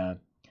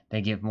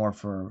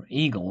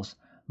Eagles.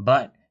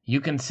 But you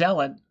can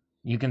sell it.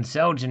 You can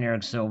sell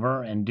generic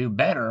silver and do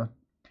better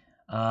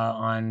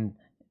on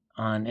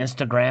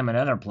Instagram and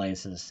other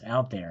places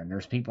out there.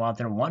 There's people out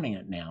there wanting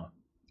it now.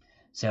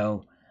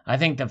 So I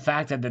think the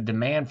fact that the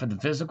demand for the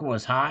physical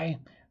is high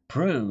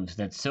proves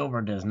that silver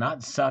does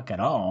not suck at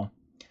all.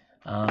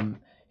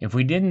 If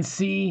we didn't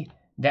see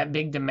that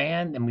big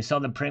demand and we saw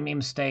the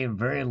premium stay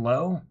very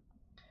low,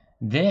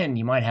 then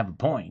you might have a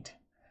point.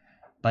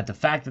 But the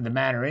fact of the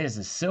matter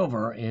is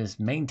silver is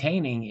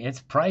maintaining its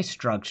price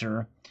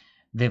structure.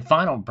 The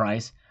final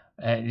price,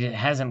 it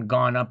hasn't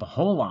gone up a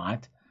whole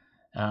lot,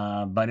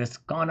 but it's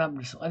gone up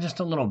just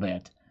a little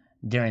bit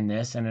during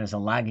this, and it's a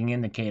lagging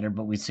indicator,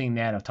 but we've seen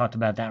that. I've talked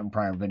about that in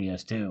prior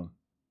videos too.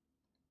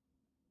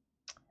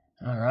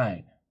 All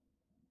right.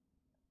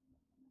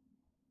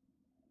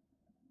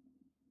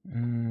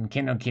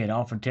 Kendall Kid,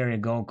 offer Terry a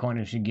gold coin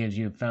if she gives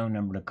you a phone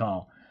number to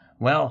call.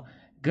 Well,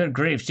 good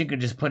grief, she could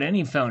just put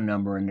any phone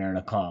number in there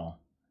to call.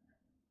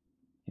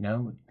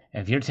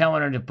 If you're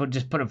telling her to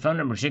just put a phone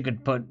number, she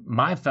could put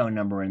my phone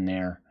number in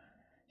there,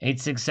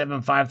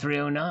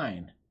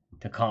 867-5309,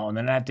 to call, and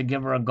then I have to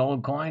give her a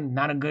gold coin.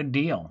 Not a good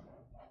deal.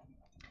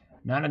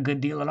 Not a good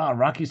deal at all.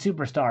 Rocky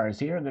Superstar is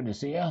here. Good to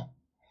see you.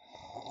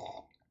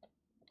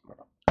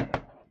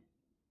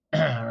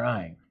 All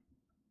right.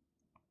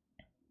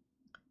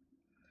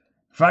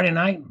 Friday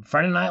night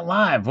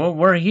live. Well,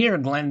 we're here,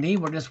 Glenn D.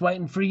 We're just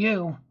waiting for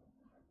you.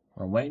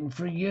 We're waiting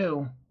for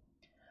you.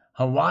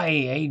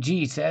 Hawaii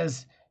AG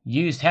says,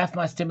 used half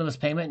my stimulus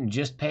payment and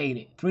just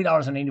paid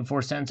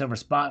 $3.84 over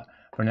spot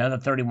for another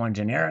 31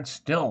 generics.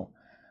 Still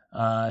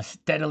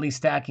steadily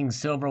stacking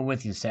silver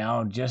with you,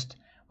 Sal, just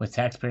with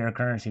taxpayer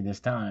currency this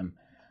time.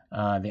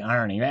 The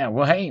irony. Yeah,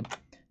 well, hey,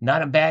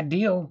 not a bad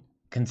deal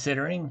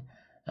considering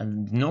a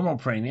normal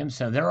premium.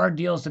 So there are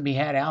deals to be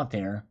had out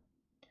there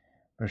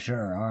for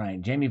sure. All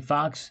right, Jamie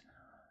Fox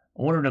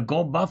ordered a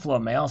gold buffalo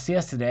at my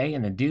LCS today,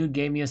 and the dude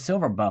gave me a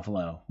silver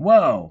buffalo.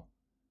 Whoa.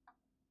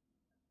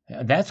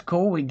 That's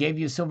cool. We gave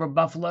you a silver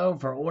buffalo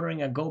for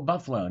ordering a gold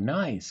buffalo.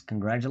 Nice.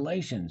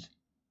 Congratulations.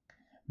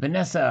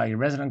 Vanessa, your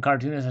resident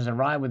cartoonist, has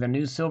arrived with a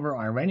new silver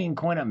Iranian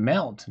coin at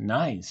Melt.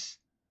 Nice.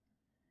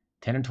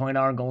 $10 and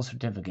 $20 gold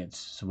certificates.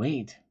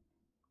 Sweet.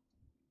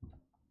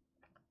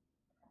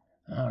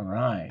 All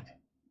right.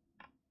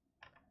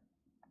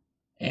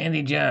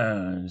 Andy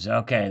Jones.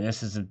 Okay,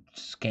 this is a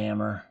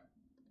scammer.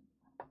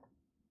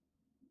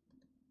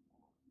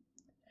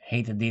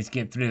 Hate that these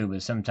get through,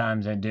 but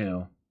sometimes I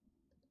do.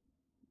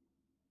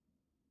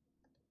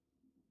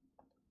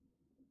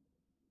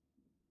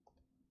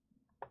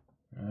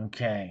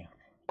 Okay.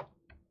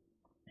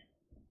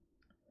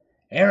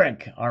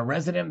 Eric, our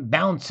resident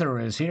bouncer,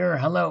 is here.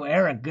 Hello,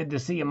 Eric. Good to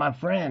see you, my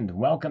friend.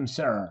 Welcome,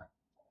 sir.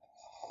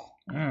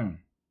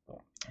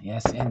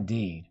 Yes,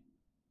 indeed.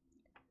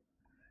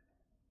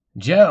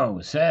 Joe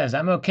says,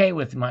 I'm okay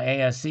with my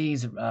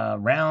ASC's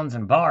rounds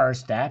and bars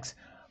stacks,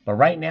 but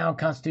right now,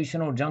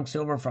 Constitutional Junk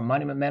Silver from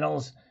Monument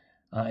Metals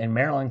in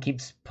Maryland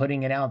keeps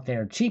putting it out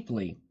there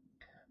cheaply.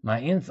 My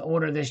nth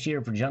order this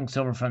year for junk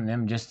silver from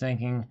them, just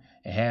thinking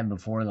ahead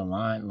before the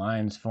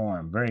lines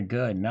form. Very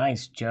good.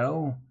 Nice,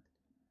 Joe.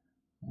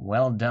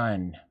 Well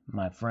done,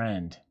 my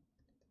friend.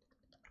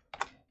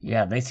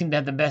 Yeah, they seem to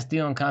have the best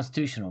deal in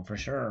Constitutional, for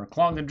sure.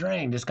 Clog the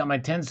Drain. Just got my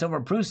 10 silver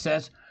proof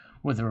sets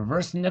with a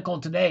reverse nickel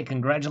today.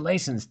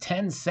 Congratulations.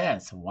 10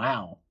 sets.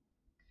 Wow.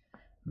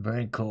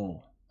 Very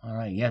cool. All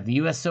right. Yeah, the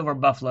U.S. Silver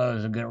Buffalo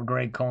is a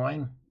great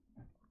coin.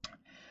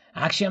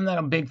 Actually, I'm not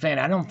a big fan.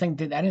 I didn't think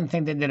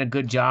they did a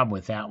good job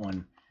with that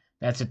one.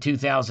 That's a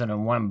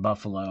 2001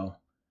 Buffalo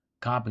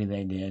copy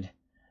they did.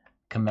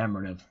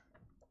 Commemorative.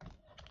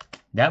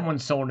 That one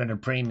sold at a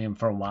premium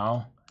for a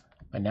while,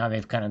 but now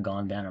they've kind of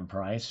gone down in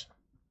price.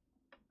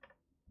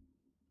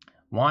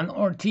 Juan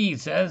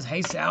Ortiz says,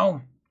 hey,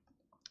 Sal.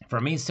 For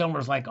me,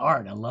 silver's like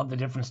art. I love the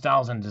different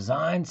styles and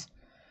designs.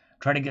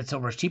 Try to get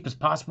silver as cheap as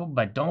possible,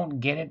 but don't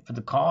get it for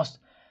the cost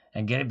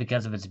and get it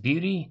because of its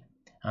beauty.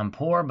 I'm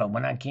poor, but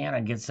when I can, I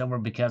get silver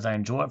because I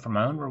enjoy it for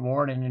my own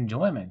reward and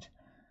enjoyment.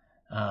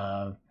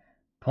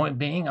 Point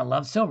being, I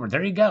love silver.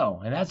 There you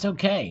go. And that's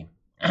okay.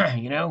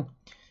 You know,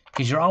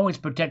 because you're always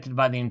protected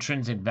by the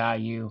intrinsic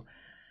value.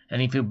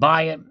 And if you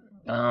buy it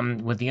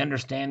with the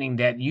understanding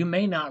that you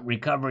may not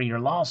recover your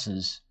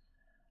losses,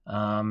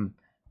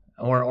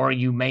 or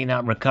you may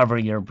not recover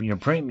your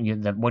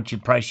premium,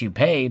 price you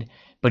paid,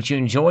 but you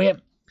enjoy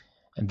it,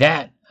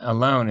 that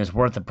alone is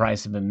worth the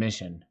price of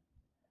admission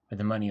for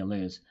the money you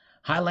lose.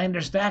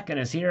 Highlander Stacking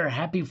is here.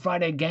 Happy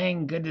Friday,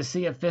 gang. Good to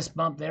see you. Fist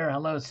bump there.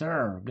 Hello,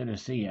 sir. Good to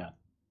see you.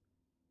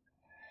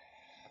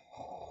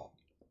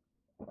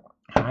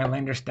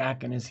 Highlander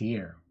Stacking is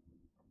here.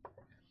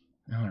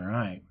 All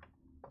right.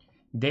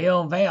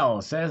 Dale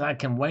Vale says, I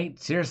can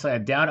wait. Seriously, I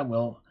doubt it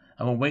will.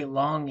 I will wait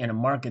long in a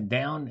market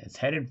down. It's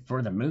headed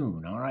for the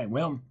moon. All right,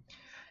 well,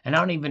 and I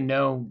don't even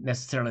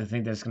necessarily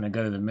think that's going to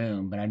go to the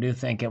moon, but I do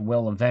think it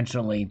will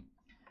eventually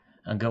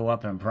go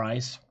up in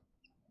price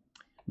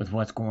with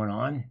what's going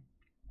on.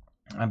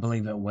 I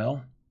believe it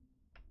will.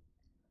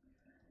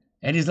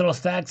 Eddie's Little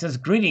Stack says,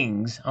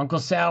 greetings. Uncle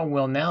Sal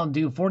will now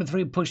do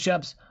 43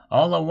 push-ups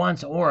all at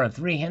once or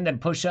 3-handed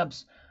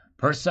push-ups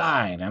per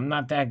side. I'm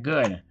not that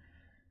good.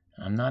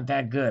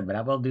 But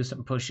I will do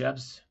some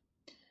push-ups.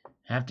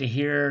 Have to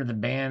hear the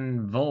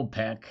band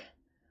Volpec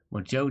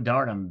with Joe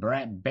Dart on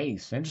Brat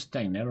Bass.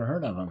 Interesting. Never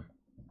heard of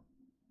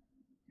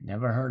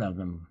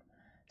them.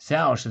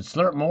 Sal should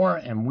slurp more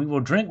and we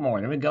will drink more.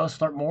 There we go.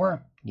 Slurp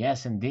more.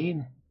 Yes,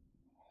 indeed.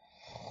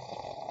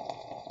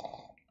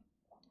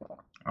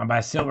 I'll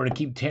buy silver to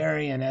keep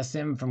Terry and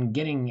SM from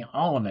getting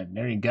all of it.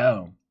 There you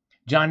go.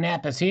 John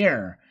Knapp is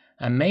here.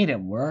 I made it.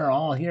 We're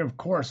all here. Of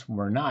course,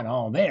 we're not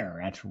all there.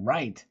 That's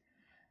right.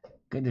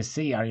 Good to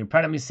see you. Are you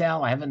proud of me,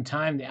 Sal? I haven't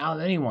timed out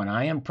anyone.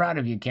 I am proud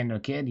of you, Kendall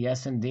Kid.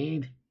 Yes,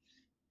 indeed.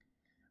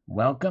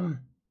 Welcome.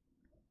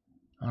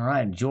 All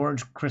right.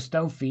 George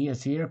Christofi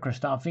is here.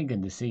 Christofi,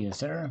 good to see you,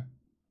 sir.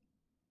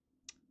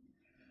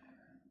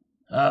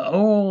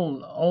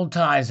 Old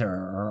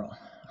Tizer,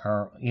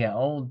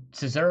 Old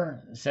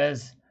Scissor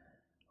says,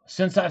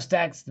 since I've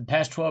stacked the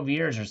past 12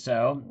 years or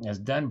so, has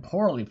done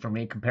poorly for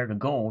me compared to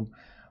gold,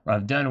 or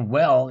I've done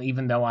well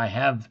even though I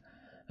have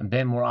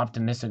been more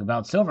optimistic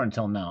about silver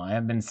until now. I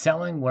have been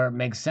selling where it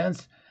makes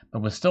sense,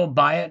 but will still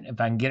buy it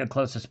if I can get a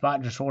closer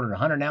spot. Just ordered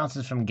 100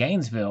 ounces from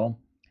Gainesville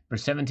for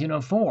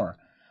 $17.04,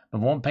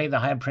 but won't pay the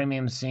high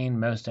premium seen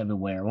most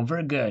everywhere. Well,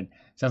 very good.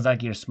 Sounds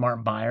like you're a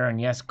smart buyer,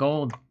 and yes,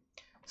 gold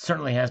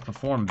certainly has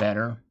performed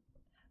better,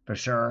 for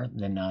sure,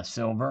 than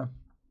silver.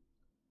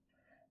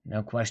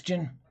 No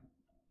question.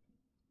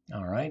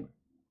 All right.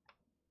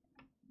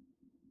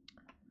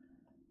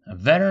 A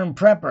veteran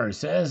prepper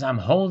says, I'm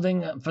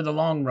holding for the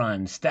long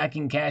run,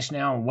 stacking cash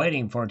now and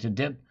waiting for it to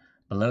dip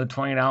below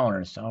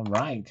 $20. All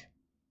right.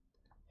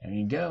 There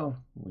you go.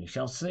 We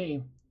shall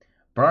see.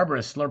 Barbara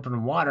is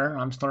slurping water.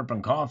 I'm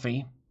slurping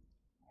coffee.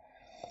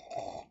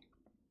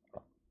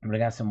 We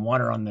got some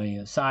water on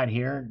the side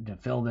here to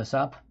fill this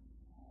up.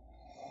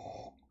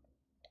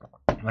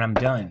 When I'm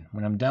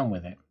done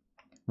with it.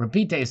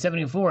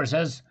 Repeat74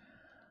 says,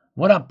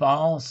 what up,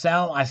 all?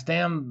 Sal, I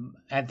stand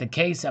at the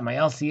case at my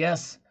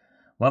LCS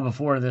well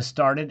before this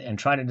started and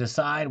try to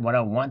decide what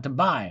I want to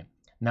buy.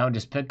 Now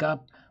just pick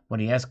up what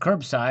he has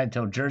curbside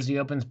till Jersey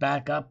opens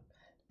back up.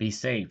 Be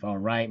safe. All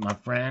right, my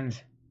friend.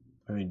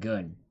 Very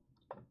good.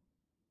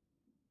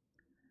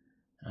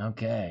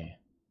 Okay.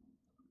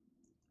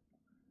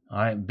 All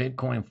right,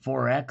 Bitcoin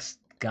 4X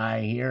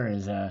guy here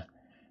is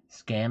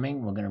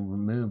scamming. We're going to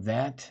remove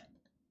that.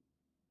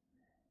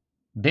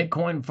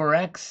 Bitcoin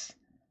 4X,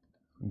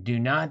 do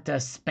not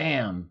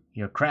spam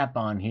your crap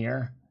on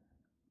here.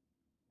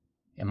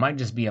 It might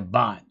just be a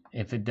bot.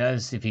 If he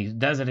does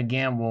it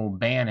again, we'll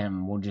ban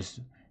him. We'll just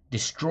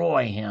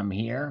destroy him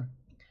here,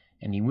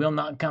 and he will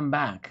not come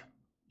back.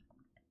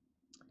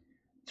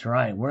 That's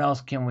right. Where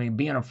else can we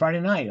be on a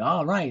Friday night?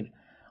 All right.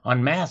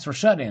 On Mass for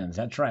Shut-ins.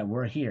 That's right.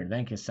 We're here.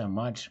 Thank you so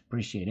much.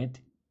 Appreciate it.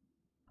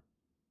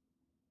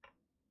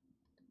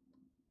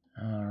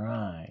 All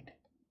right.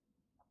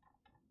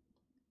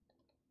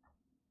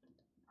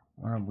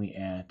 Where are we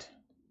at?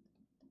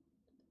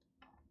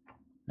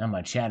 Now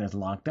my chat is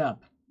locked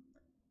up.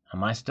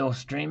 Am I still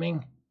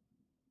streaming?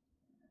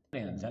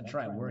 That's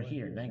right. We're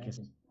here. Thank you.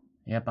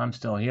 Yep, I'm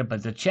still here,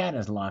 but the chat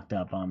is locked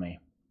up on me.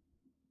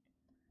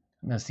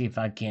 I'm going to see if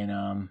I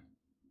can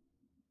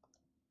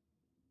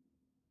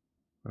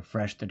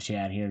refresh the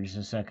chat here just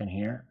a second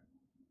here.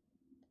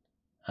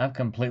 I've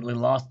completely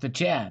lost the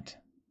chat.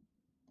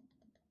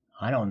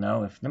 I don't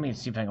know if... Let me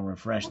see if I can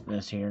refresh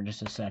this here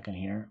just a second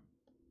here.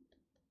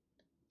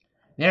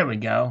 There we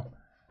go.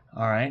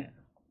 All right.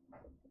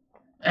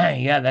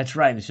 Yeah, that's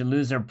right. They should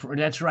lose their...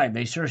 That's right.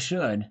 They sure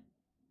should.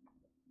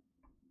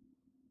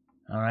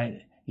 All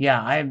right.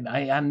 Yeah,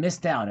 I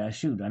missed out.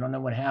 Shoot, I don't know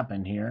what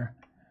happened here.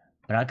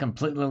 But I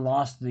completely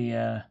lost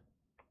the...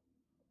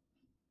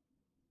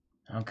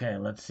 Okay,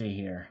 let's see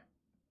here.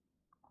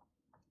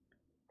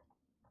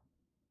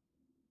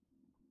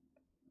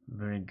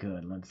 Very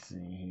good. Let's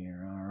see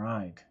here. All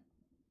right.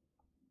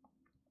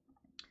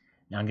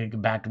 Now I'm going to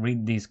go back to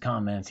read these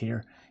comments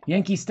here.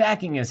 Yankee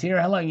Stacking is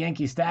here. Hello,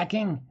 Yankee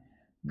Stacking.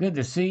 Good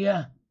to see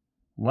you.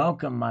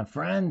 Welcome, my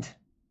friend.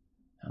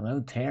 Hello,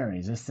 Terry.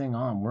 Is this thing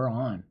on? We're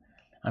on.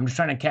 I'm just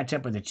trying to catch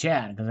up with the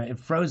chat because it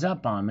froze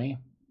up on me.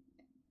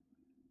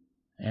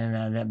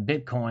 And that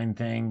Bitcoin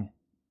thing,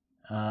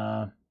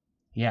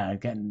 yeah,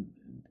 it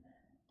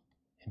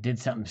did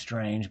something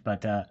strange.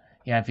 But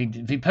yeah, if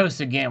he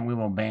posts again, we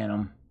will ban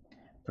him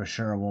for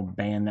sure. We'll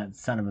ban that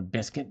son of a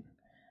biscuit.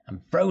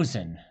 I'm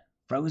frozen.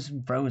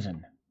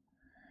 Frozen.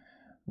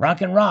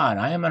 Rock and Rod,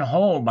 I am on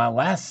hold. My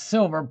last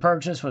silver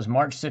purchase was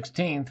March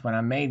 16th when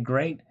I made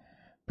great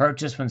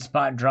purchase when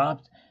spot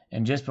dropped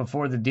and just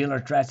before the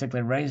dealers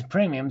drastically raised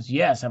premiums.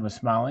 Yes, I was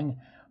smiling.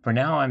 For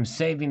now, I'm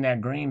saving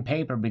that green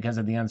paper because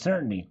of the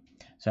uncertainty.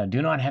 So I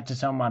do not have to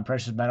sell my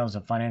precious metals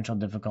if financial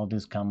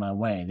difficulties come my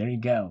way. There you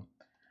go.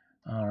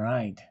 All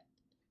right.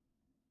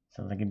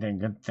 Sounds like you did a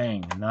good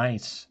thing.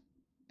 Nice.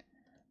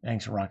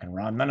 Thanks, Rock and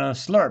Rod. None of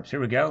those slurps.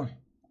 Here we go.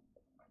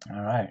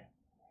 All right.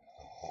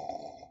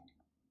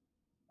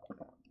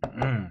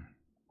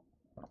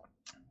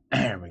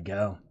 There we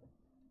go.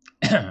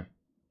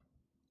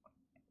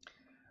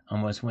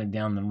 Almost went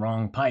down the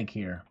wrong pike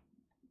here.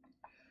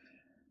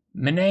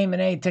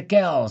 Mene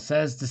Tekel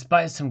says,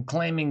 despite some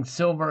claiming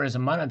silver is a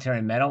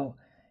monetary metal,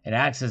 it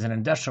acts as an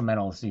industrial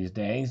metal these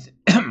days.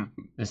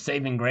 The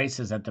saving grace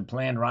is that the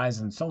planned rise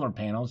in solar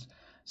panels,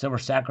 silver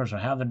stackers will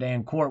have their day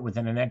in court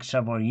within the next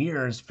several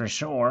years for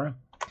sure.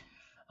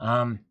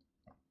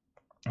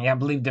 Yeah, I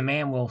believe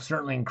demand will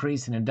certainly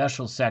increase in the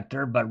industrial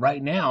sector, but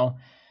right now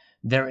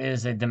there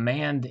is a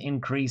demand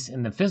increase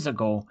in the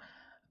physical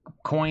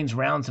coins,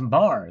 rounds, and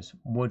bars,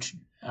 which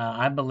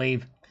I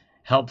believe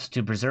helps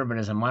to preserve it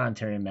as a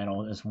monetary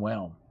metal as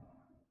well.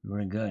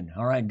 Very good.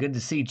 All right, good to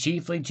see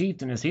Chiefly.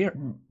 Chieftain is here.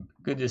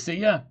 Good to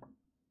see you.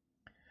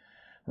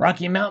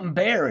 Rocky Mountain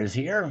Bear is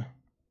here.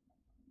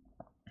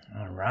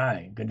 All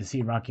right, good to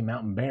see Rocky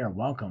Mountain Bear.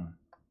 Welcome.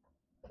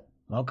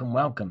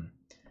 Welcome.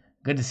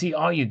 Good to see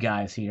all you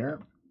guys here.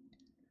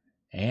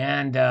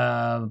 And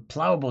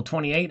Plowable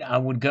 28, I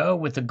would go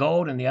with the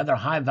gold and the other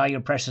high-value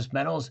precious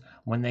metals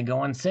when they go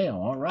on sale.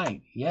 All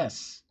right,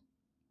 yes.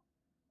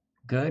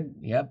 Good,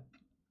 yep.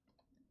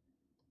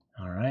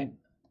 All right.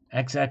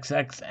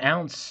 XXX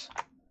ounce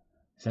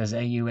says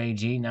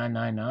AUAG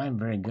 999.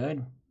 Very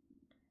good.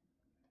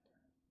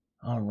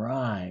 All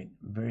right,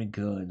 very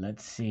good.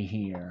 Let's see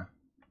here.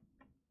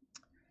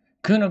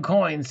 Kuna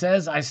Coin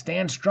says, I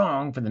stand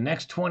strong for the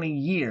next 20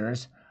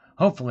 years.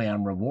 Hopefully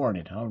I'm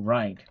rewarded. All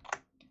right.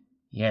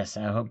 Yes,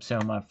 I hope so,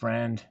 my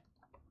friend.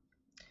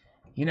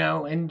 You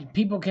know, and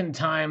people can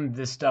time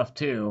this stuff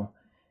too.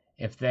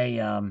 If they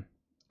want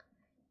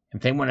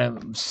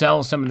to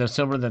sell some of the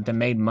silver that they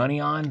made money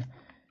on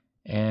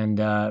and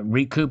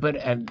recoup it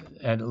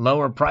at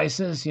lower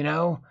prices, you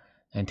know,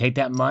 and take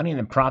that money and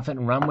then profit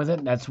and run with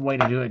it, that's the way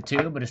to do it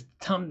too. But it's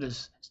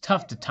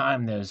tough to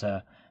time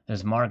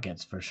those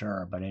markets for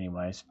sure. But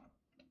anyways.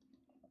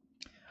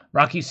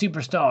 Rocky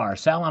Superstar.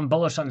 Sal, I'm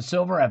bullish on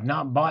silver. I've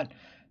not bought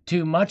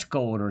too much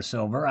gold or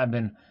silver. I've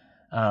been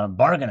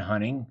bargain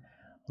hunting,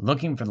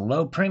 looking for the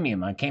low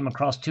premium. I came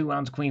across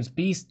 2-ounce Queen's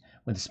Beast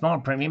with a small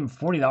premium,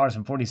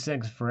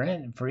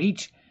 $40.46 for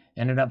each.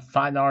 Ended up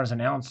 $5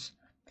 an ounce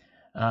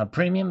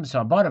premium, so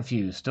I bought a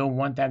few. Still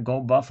want that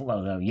gold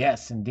buffalo, though.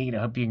 Yes, indeed. I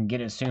hope you can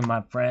get it soon,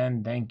 my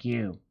friend. Thank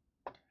you.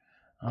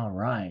 All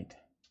right.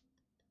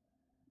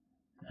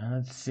 Now,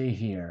 let's see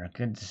here.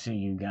 Good to see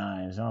you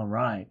guys. All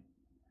right.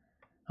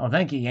 Oh,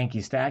 thank you,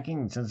 Yankee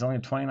Stacking. It says only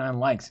 29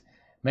 likes.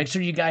 Make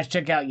sure you guys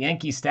check out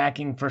Yankee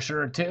Stacking for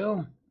sure,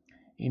 too.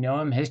 You know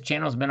him. His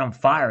channel's been on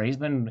fire. He's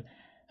been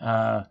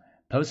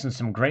posting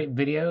some great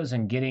videos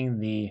and getting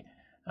the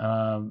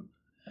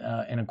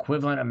an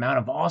equivalent amount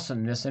of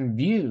awesomeness and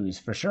views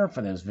for sure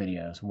for those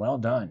videos. Well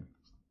done.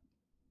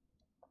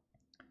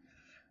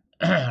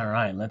 All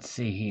right, let's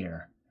see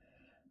here.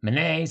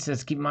 Mene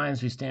says, keep in mind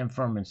as we stand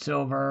firm in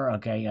silver.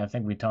 Okay, I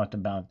think we talked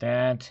about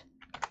that.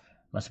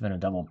 Must have been a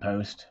double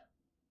post.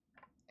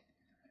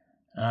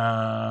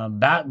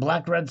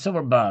 Black Red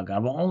Silver Bug. I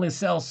will only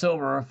sell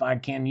silver if I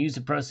can use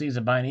the proceeds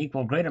to buy an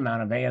equal great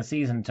amount of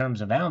ASEs in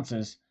terms of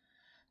ounces.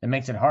 That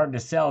makes it hard to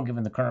sell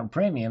given the current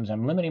premiums.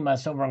 I'm limiting my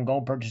silver and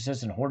gold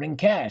purchases and hoarding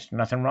cash.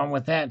 Nothing wrong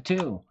with that,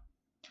 too.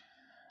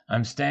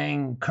 I'm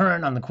staying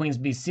current on the Queen's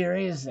Beast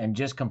series and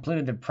just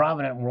completed the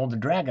Provident World of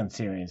Dragon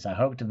series. I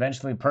hope to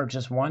eventually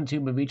purchase 1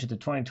 tube of each of the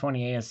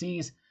 2020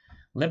 ASEs,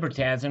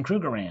 Libertads, and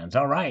Krugerrands.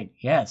 All right,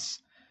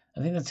 yes.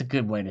 I think that's a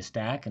good way to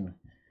stack, and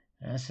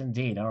yes,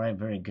 indeed. All right,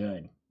 very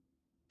good.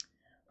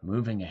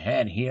 Moving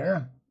ahead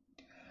here.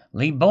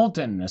 Lee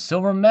Bolton, a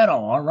silver medal.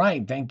 All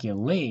right, thank you,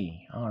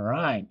 Lee. All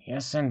right,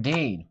 yes,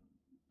 indeed.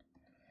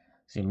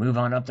 So move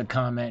on up the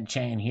comment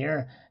chain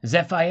here.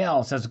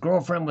 Zephiel says,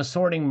 girlfriend was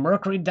sorting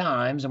Mercury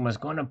dimes and was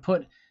going to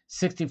put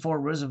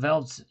 64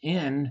 Roosevelts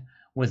in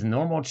with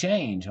normal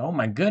change. Oh,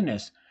 my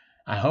goodness.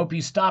 I hope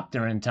you stopped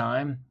there in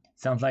time.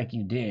 Sounds like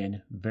you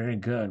did. Very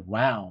good.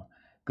 Wow.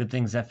 Good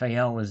thing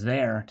Zephiel was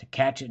there to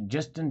catch it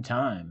just in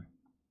time.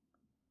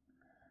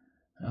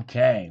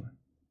 Okay.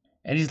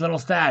 Eddie's Little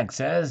Stag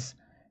says,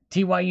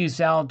 TYU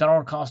Sal,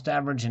 dollar cost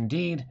average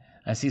indeed.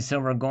 I see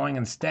silver going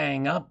and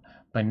staying up,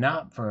 but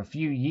not for a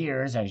few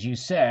years, as you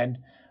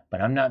said.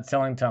 But I'm not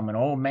selling till I'm an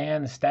old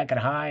man. Stack it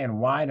high and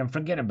wide and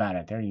forget about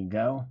it. There you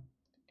go.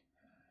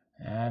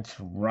 That's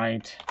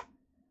right.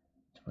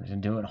 That's what to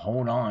do it.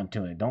 Hold on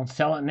to it. Don't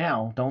sell it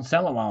now. Don't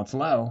sell it while it's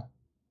low.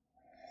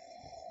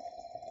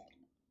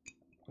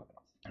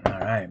 All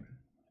right.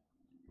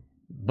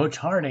 Butch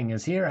Harding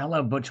is here.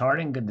 Hello, Butch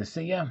Harding. Good to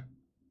see you.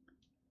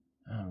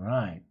 All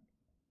right.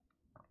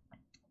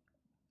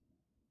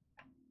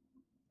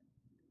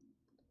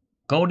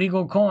 Gold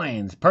Eagle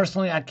coins.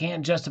 Personally, I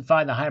can't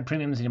justify the high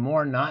premiums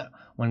anymore. Not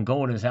when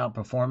gold is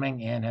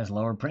outperforming and has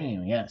lower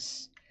premium.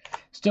 Yes.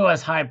 Still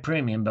has high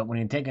premium, but when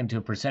you take into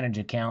a percentage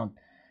account,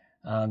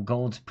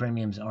 gold's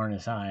premiums aren't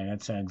as high.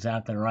 That's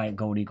exactly right,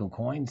 Gold Eagle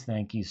coins.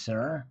 Thank you,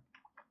 sir.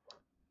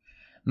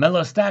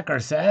 Mellow Stacker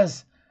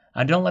says,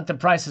 I don't let the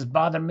prices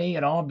bother me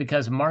at all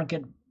because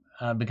market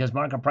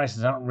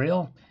prices aren't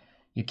real.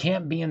 You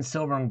can't be in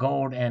silver and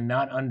gold and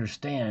not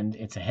understand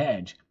it's a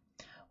hedge.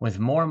 With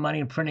more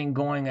money printing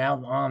going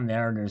out on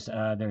there's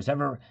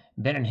ever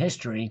been in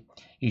history,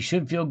 you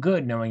should feel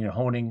good knowing you're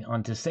holding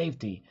onto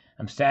safety.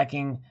 I'm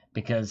stacking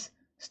because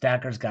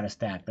stackers got to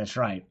stack. That's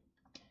right.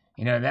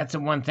 You know, that's the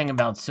one thing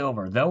about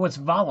silver. Though it's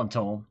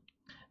volatile,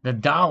 the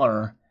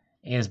dollar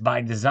is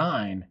by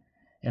design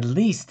at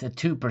least a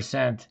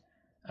 2%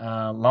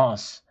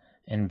 loss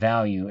in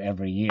value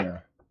every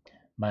year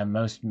by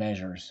most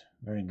measures.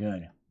 Very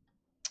good.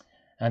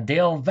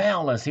 Dale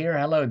Val is here.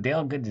 Hello,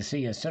 Dale. Good to see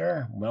you,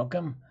 sir.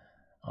 Welcome.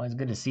 Always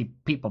good to see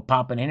people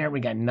popping in here. We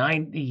got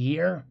 90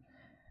 here,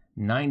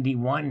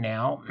 91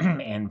 now,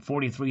 and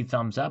 43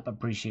 thumbs up.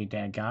 Appreciate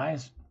that,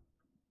 guys.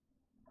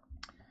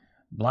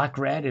 Black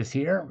Red is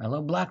here.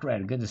 Hello, Black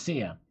Red. Good to see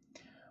you.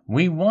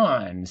 We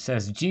won,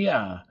 says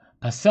Gia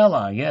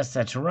Pasella. Yes,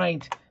 that's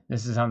right.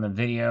 This is on the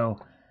video.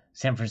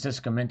 San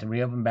Francisco Mint to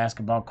reopen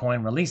basketball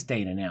coin release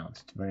date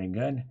announced. Very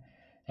good.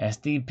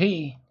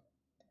 SDP.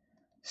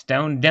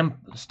 Stone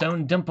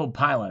Dimple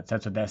Pilots.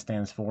 That's what that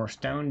stands for.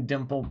 Stone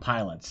Dimple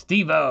Pilots.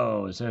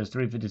 Steve-O says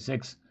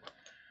 356.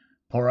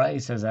 Poray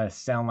says I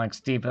sound like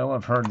Steve-O.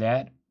 I've heard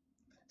that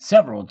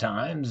several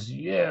times.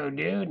 Yo,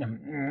 dude.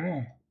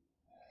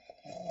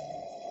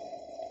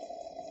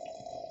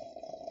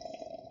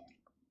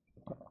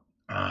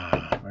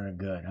 Very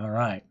good. All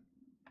right.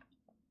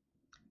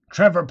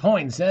 Trevor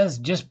Point says,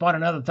 just bought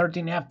another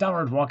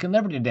 $13.50 Walking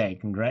Liberty today.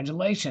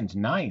 Congratulations.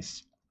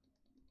 Nice.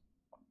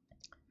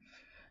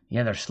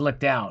 Yeah, they're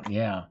slicked out.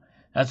 Yeah.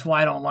 That's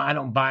why I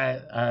don't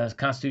buy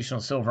Constitutional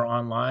Silver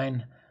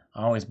online.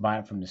 I always buy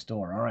it from the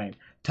store. All right.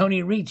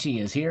 Tony Ricci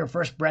is here.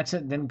 First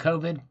Brexit, then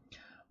COVID.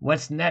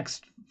 What's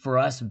next for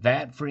us?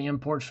 VAT-free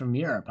imports from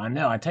Europe. I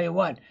know. I tell you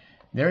what,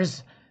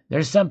 there's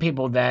some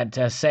people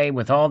that say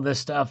with all this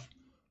stuff,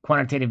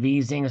 quantitative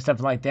easing and stuff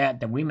like that,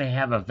 that we may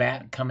have a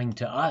VAT coming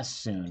to us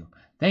soon.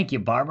 Thank you,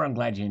 Barbara. I'm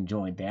glad you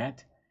enjoyed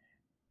that.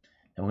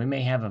 And we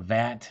may have a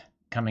VAT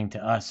coming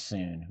to us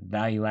soon.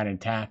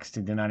 Value-added tax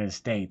to the United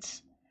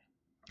States.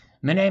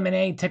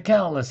 Mene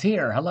Tekel is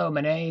here. Hello,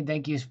 Mene.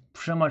 Thank you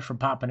so much for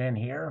popping in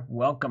here.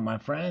 Welcome, my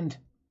friend.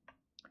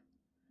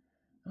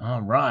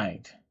 All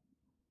right.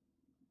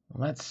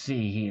 Let's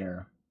see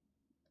here.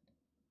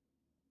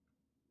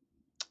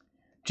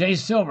 Jay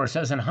Silver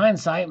says, in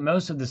hindsight,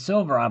 most of the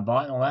silver I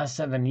bought in the last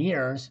 7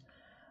 years,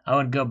 I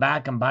would go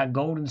back and buy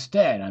gold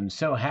instead. I'm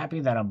so happy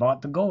that I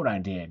bought the gold I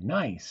did.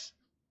 Nice.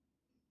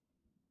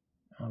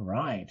 All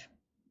right.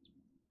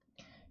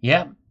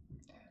 Yep.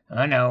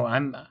 I know.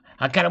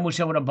 I kind of wish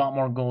I would have bought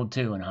more gold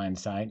too in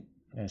hindsight.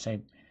 I'm going to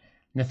say,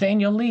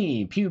 Nathaniel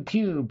Lee, pew,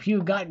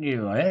 got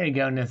you. There you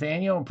go,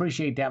 Nathaniel.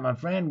 Appreciate that, my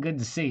friend. Good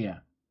to see you.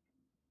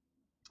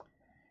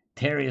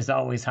 Terry is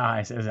always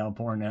high, says El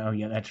Porno.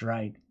 Yeah, that's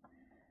right.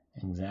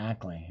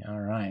 Exactly. All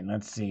right,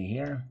 let's see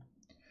here.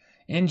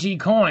 NG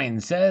Coin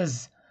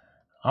says,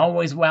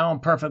 always wow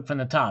and perfect from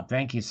the top.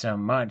 Thank you so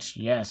much.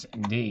 Yes,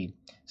 indeed.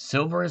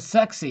 Silver is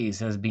sexy,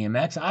 says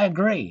BMX. I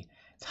agree.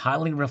 It's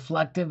highly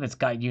reflective. It's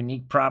got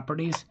unique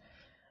properties.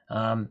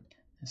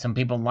 Some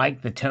people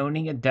like the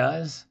toning it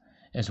does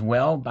as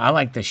well. I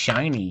like the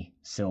shiny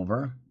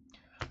silver.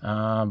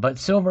 But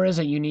silver is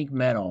a unique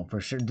metal for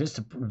sure. Just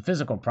the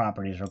physical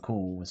properties are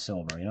cool with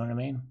silver. You know what I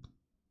mean?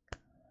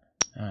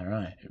 All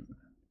right.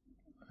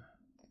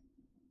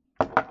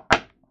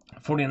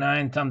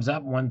 49 thumbs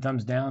up, 1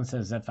 thumbs down,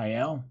 says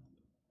FIL.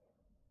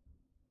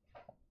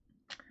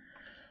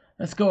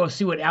 Let's go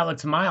see what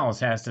Alex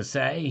Miles has to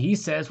say. He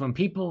says, when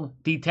people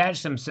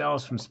detach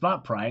themselves from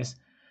spot price,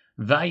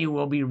 value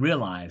will be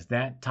realized.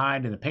 That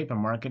tied to the paper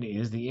market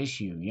is the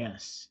issue.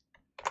 Yes.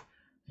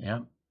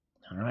 Yep.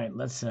 All right,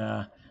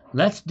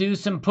 let's do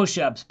some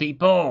push-ups,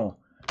 people.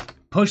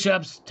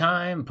 Push-ups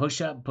time,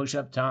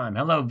 push-up time.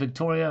 Hello,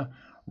 Victoria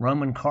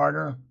Roman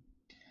Carter.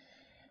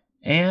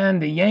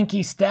 And the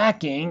Yankee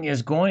stacking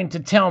is going to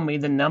tell me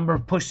the number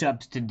of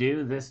push-ups to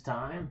do this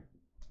time.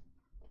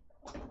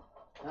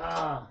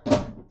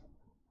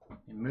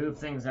 Move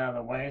things out of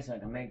the way so I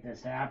can make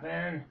this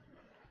happen.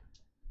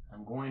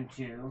 I'm going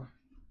to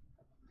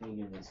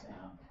figure this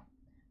out.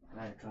 I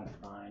gotta try to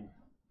find.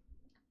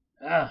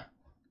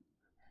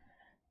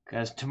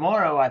 Because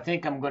tomorrow I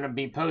think I'm going to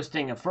be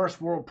posting a first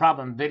world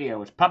problem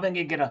video. It's probably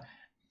going to get a...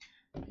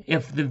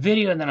 If the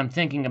video that I'm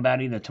thinking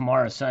about either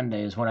tomorrow or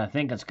Sunday is what I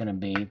think it's going to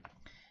be,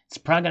 it's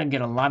probably going to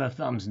get a lot of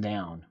thumbs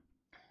down.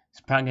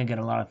 It's probably going to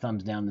get a lot of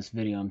thumbs down, this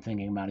video I'm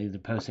thinking about either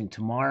posting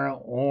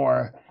tomorrow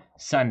or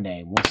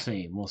Sunday. We'll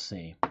see. We'll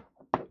see.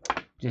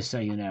 Just so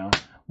you know.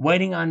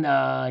 Waiting on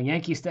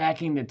Yankee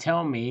Stacking to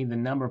tell me the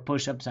number of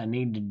push-ups I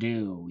need to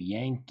do.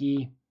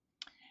 Yankee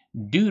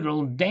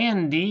Doodle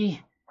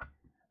Dandy.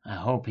 I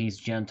hope he's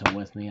gentle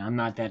with me. I'm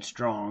not that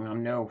strong.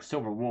 I'm no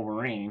Silver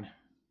Wolverine.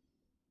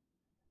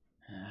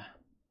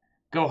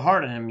 Go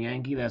hard on him,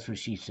 Yankee. That's what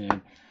she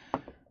said.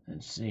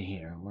 Let's see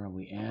here. Where are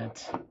we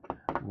at?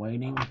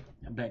 Waiting.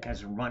 I bet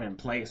guys will run in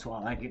place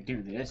while I can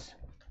do this.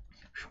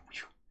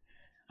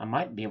 I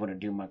might be able to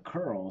do my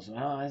curls.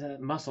 Oh,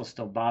 that muscle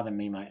still bothering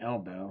me, my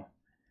elbow.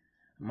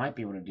 I might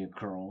be able to do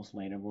curls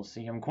later. We'll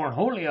see. I'm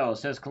Cornholio,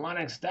 says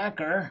Colonic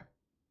Stacker.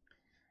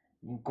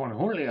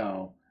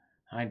 Cornholio.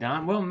 Hi,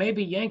 Don. Well,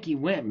 maybe Yankee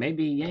went.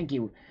 Maybe Yankee...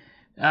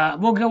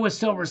 we'll go with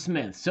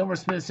Silversmith.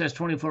 Silversmith says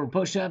 24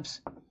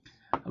 push-ups.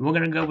 We're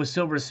going to go with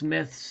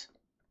Silversmith's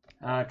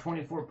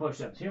 24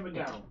 push-ups. Here we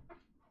go.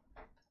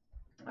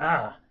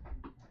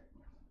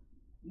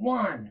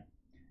 1,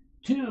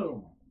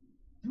 2,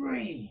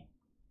 3,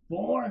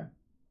 4,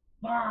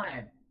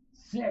 5,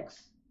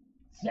 6,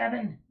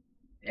 7,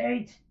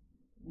 8,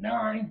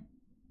 9,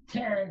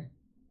 10,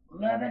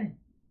 11,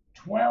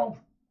 12,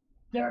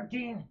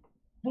 13,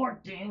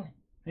 14,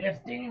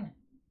 15,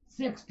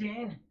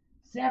 16,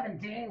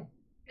 17,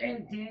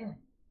 18,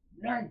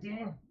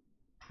 19,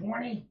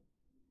 20,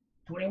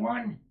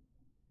 21,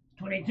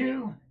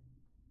 22,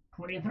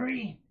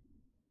 23,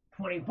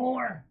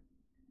 24,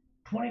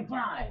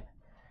 25.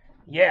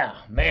 Yeah,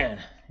 man.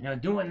 You know,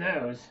 doing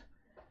those,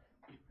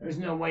 there's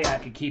no way I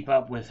could keep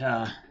up with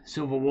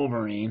Silver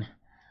Wolverine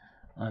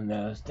on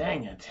those.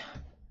 Dang it.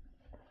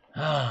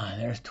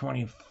 There's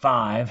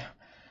 25.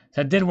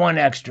 So I did one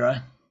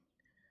extra.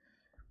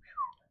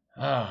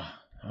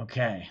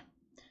 Okay.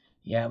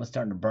 Yeah, it was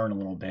starting to burn a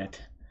little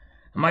bit.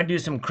 I might do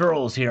some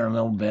curls here a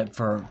little bit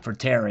for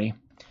Terry.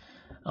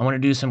 I want to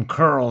do some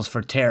curls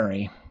for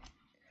Terry.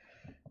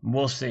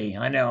 We'll see.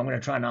 I know, I'm going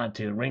to try not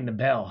to. Ring the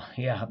bell.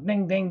 Yeah,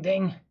 ding, ding,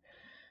 ding.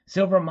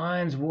 Silver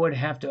mines would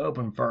have to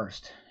open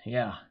first.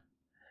 Yeah.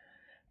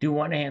 Do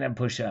one-handed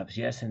push-ups.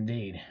 Yes,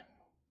 indeed.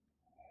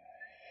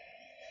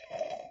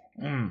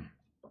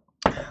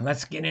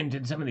 Let's get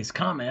into some of these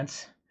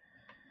comments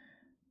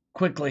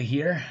quickly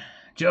here.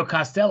 Joe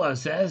Costello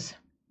says,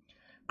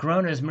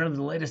 Corona is merely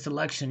the latest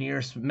election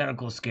year's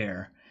medical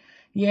scare.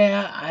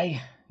 Yeah,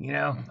 I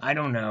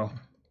don't know.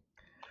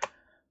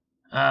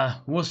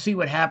 We'll see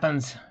what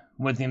happens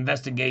with the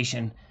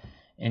investigation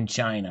in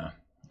China.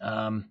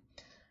 Not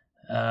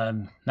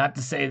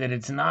to say that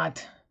it's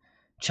not.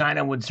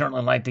 China would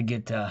certainly like to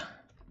get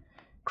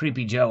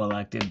Creepy Joe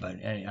elected,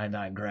 but I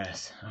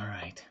digress. All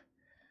right.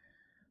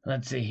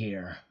 Let's see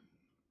here.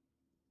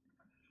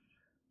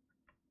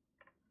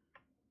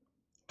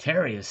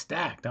 Terry is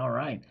stacked. All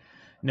right.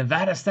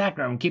 Nevada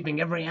Stacker. I'm keeping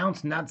every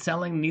ounce, not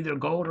selling neither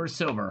gold or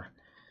silver.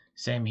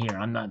 Same here.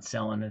 I'm not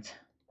selling it.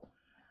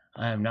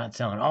 I am not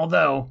selling.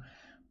 Although,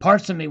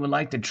 parts of me would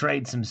like to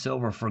trade some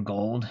silver for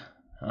gold.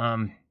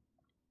 So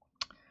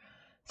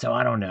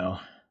I don't know.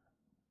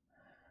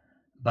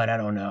 But I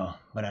don't know.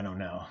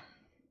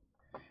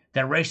 If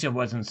that ratio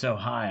wasn't so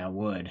high, I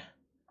would.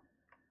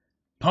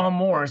 Paul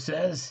Moore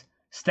says,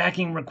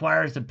 stacking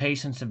requires the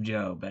patience of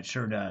Job. That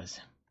sure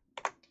does.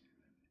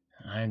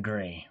 I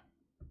agree.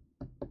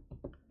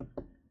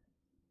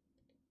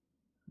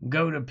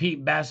 Go to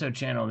Pete Basso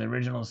channel, the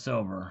original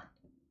silver.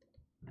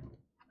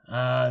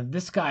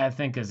 This guy I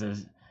think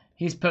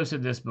he's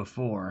posted this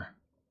before.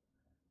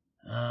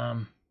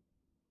 I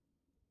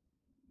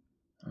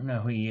don't know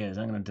who he is.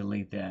 I'm going to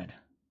delete that.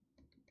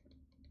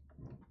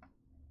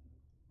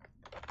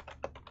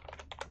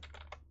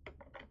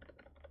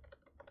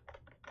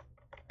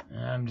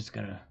 I'm just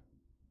going to...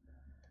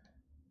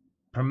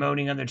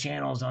 Promoting other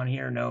channels on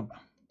here? Nope.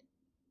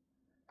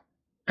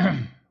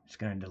 Just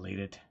going to delete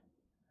it.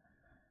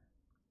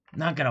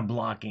 Not going to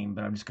block him,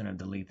 but I'm just going to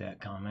delete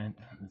that comment.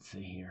 Let's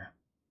see here.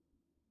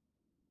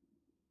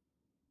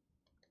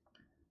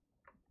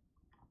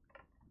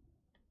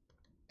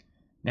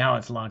 Now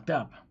it's locked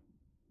up.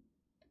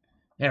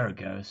 There it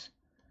goes.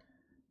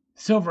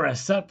 Silver has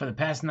sucked for the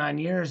past 9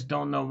 years.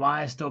 Don't know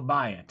why I still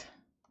buy it.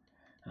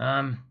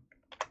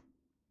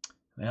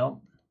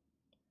 Well,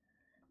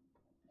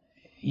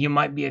 you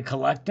might be a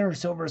collector,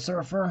 Silver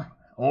Surfer,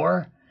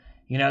 or,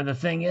 you know, the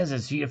thing is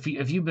if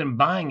you've been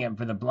buying it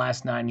for the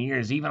last 9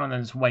 years, even on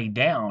its way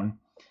down,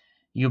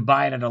 you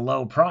buy it at a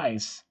low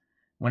price.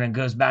 When it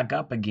goes back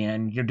up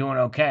again, you're doing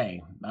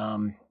okay.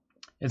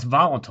 It's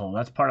volatile.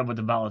 That's part of what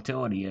the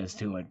volatility is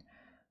to it.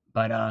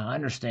 But I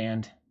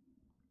understand.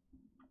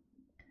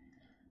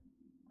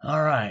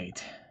 All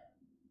right.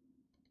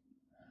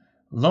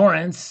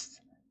 Lawrence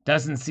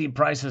doesn't see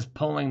prices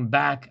pulling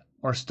back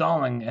or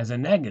stalling as a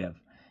negative.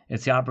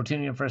 It's the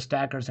opportunity for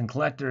stackers and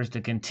collectors to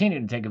continue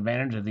to take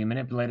advantage of the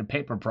manipulated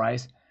paper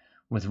price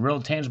with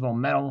real tangible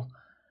metal,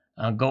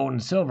 gold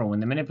and silver. When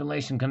the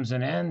manipulation comes to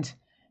an end,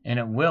 and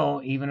it will,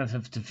 even if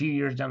it's a few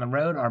years down the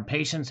road, our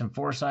patience and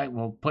foresight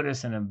will put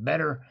us in a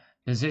better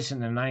position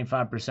than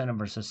 95% of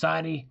our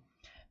society.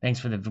 Thanks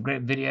for the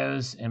great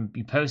videos. And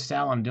you post,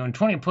 Sal, I'm doing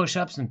 20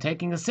 push-ups and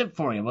taking a sip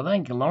for you. Well,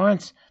 thank you,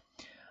 Lawrence.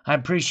 I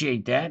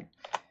appreciate that.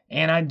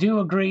 And I do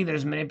agree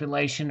there's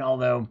manipulation,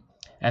 although,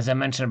 as I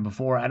mentioned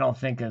before, I don't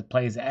think it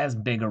plays as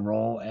big a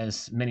role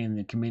as many in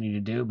the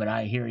community do, but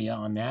I hear you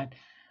on that.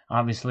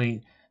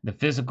 Obviously, the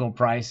physical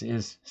price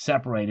is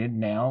separated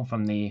now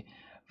from the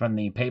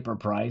paper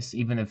price.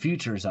 Even the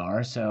futures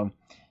are, so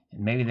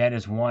maybe that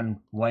is one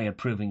way of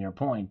proving your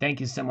point.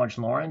 Thank you so much,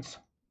 Lawrence.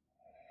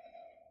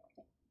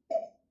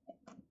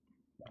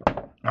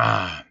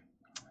 I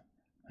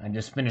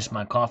just finished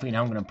my coffee.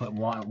 Now I'm going to put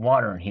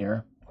water in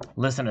here.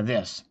 Listen to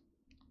this.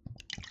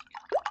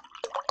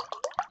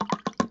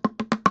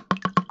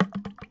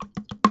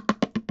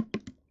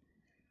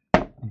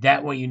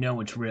 That way you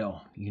know it's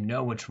real. You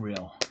know it's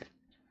real.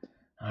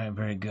 All right,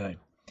 very good.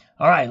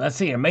 All right, let's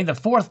see here. May the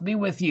 4th be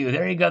with you.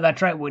 There you go.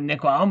 That's right, Wood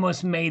Nickel. I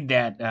almost made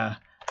that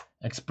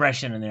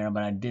expression in there,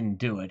 but I didn't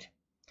do it.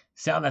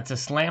 Sal, that's a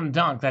slam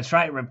dunk. That's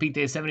right,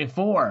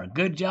 Repeat74.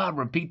 Good job,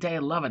 Repeat. I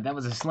love it. That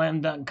was a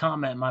slam dunk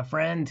comment, my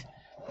friend.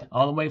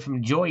 All the way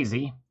from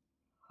Jersey.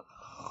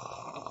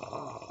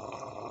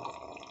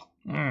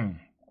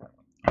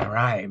 All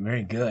right,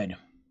 very good.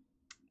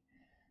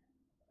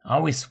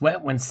 Always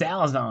sweat when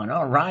Sal's on.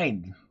 All right,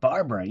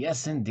 Barbara.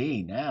 Yes,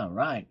 indeed. All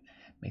right.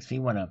 Makes me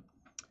want to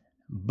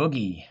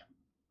boogie.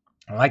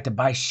 I like to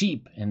buy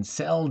sheep and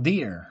sell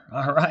deer.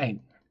 All right.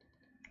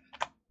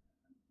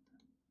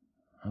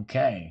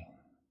 Okay.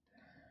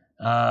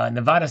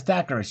 Nevada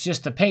Stacker, it's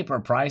just the paper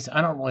price.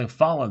 I don't really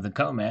follow the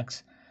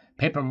COMEX.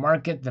 Paper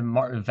market,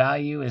 the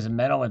value is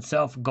metal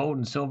itself. Gold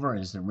and silver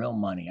is the real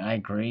money. I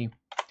agree.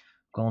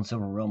 Gold and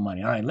silver, real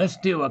money. All right, let's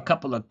do a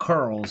couple of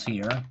curls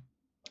here.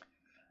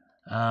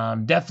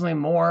 Definitely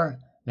more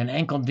than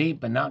ankle deep,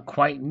 but not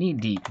quite knee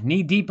deep.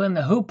 Knee deep in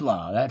the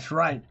hoopla. That's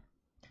right.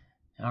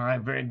 All right,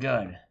 very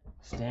good.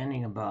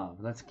 Standing above.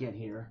 Let's get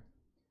here.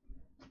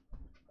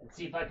 Let's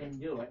see if I can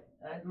do it.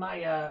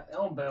 My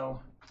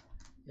elbow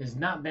has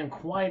not been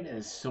quite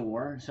as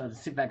sore, so let's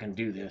see if I can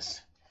do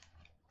this.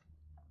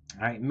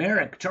 All right,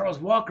 Merrick, Charles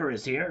Walker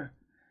is here.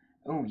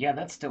 Oh, yeah,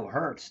 that still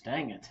hurts.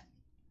 Dang it.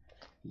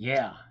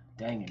 Yeah,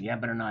 dang it. Yeah, I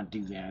better not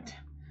do that.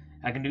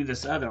 I can do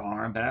this other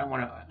arm, but I don't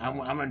want to. I'm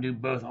going to do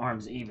both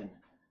arms even.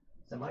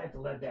 So I might have to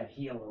let that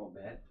heal a little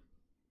bit.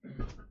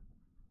 I'm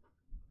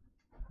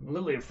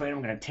literally afraid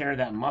I'm going to tear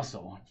that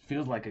muscle. It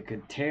feels like it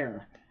could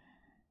tear.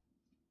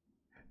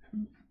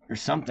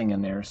 There's something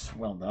in there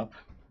swelled up.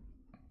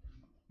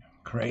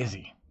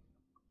 Crazy.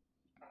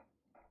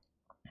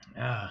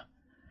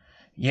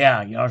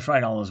 Yeah, I'll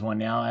try all those one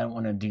now. I don't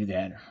want to do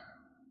that.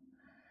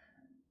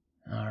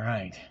 All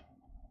right.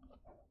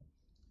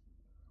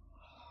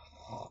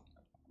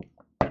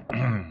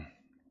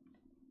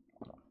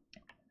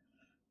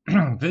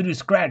 Voodoo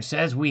Scratch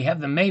says we have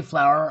the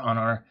Mayflower on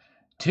our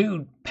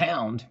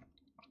 2-pound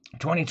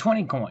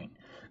 2020 coin.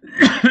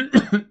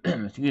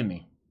 Excuse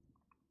me.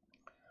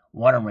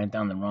 Water went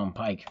down the wrong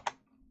pike.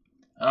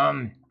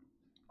 I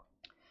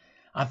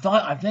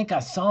think I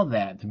saw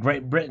that. The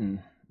Great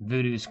Britain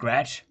Voodoo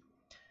Scratch.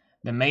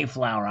 The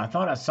Mayflower. I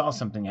thought I saw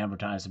something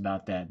advertised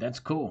about that. That's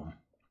cool.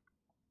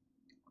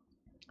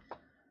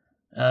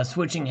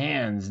 Switching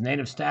hands.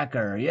 Native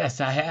Stacker.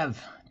 Yes, I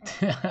have.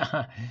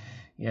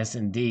 Yes,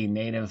 indeed.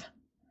 Native.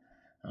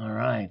 All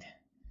right.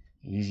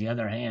 Use the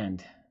other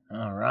hand.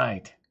 All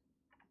right.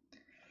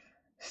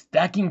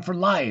 Stacking for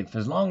life.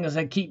 As long as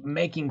I keep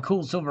making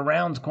cool silver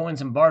rounds,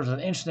 coins, and bars with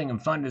interesting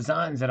and fun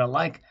designs that I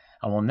like,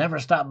 I will never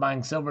stop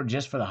buying silver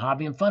just for the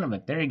hobby and fun of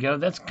it. There you go.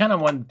 That's kind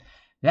of one.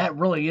 That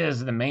really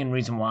is the main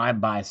reason why I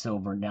buy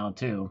silver now,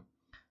 too.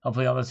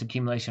 Hopefully all this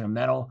accumulation of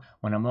metal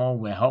when I'm old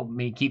will help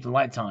me keep the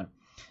lights on.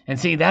 And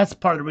see, that's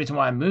part of the reason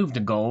why I moved to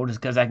gold is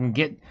because I can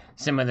get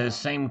some of those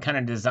same kind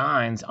of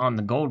designs on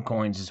the gold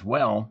coins as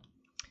well.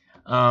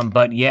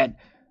 But yet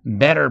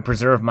better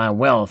preserve my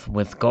wealth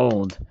with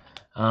gold.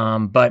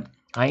 But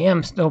I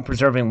am still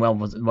preserving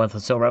wealth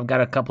with silver. I've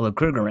got a couple of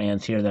Kruger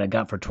ants here that I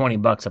got for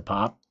 $20 a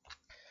pop.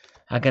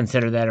 I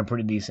consider that a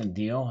pretty decent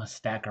deal.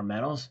 Stacker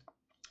metals.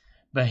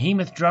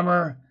 Behemoth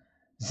drummer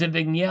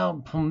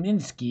Zbigniew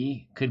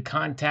Pominski could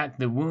contract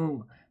the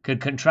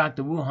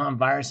Wuhan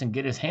virus and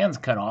get his hands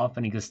cut off,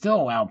 and he could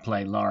still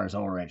outplay Lars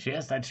Ulrich.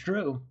 Yes, that's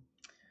true.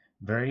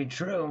 Very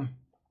true.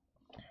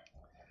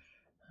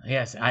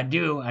 Yes, I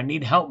do. I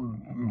need help,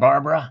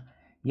 Barbara.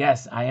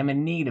 Yes, I am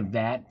in need of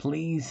that.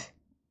 Please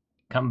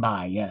come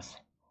by. Yes.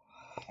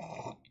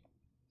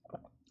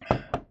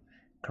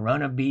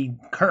 Corona be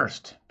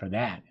cursed for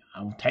that.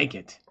 I'll take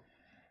it.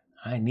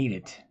 I need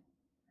it.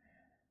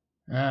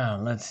 Oh,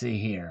 let's see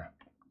here.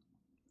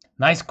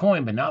 Nice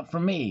coin, but not for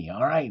me.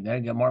 All right, there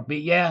you go, Mark B.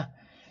 Yeah,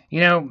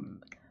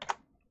 I'm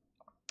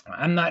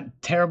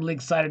not terribly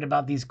excited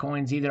about these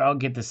coins either. I'll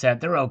get the set.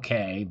 They're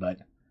okay, but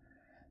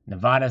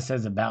Nevada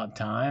says about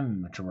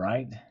time. That's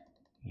right.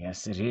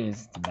 Yes, it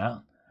is. It's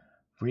about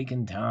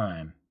freaking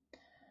time.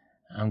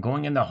 I'm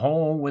going in the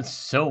hole with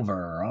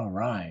silver. All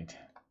right.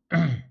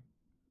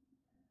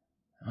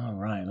 All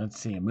right, let's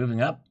see.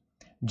 Moving up.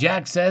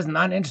 Jack says,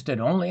 not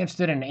interested. Only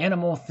interested in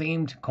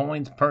animal-themed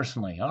coins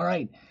personally. All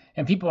right.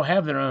 And people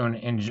have their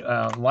own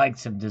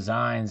likes of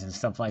designs and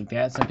stuff like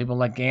that. Some people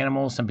like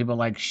animals. Some people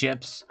like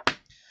ships.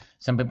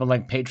 Some people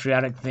like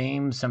patriotic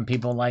themes. Some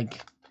people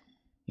like,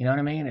 you know what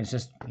I mean? It's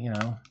just,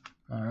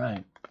 all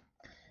right.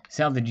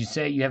 Sal, did you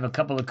say you have a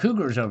couple of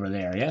cougars over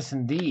there? Yes,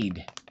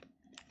 indeed.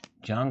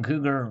 John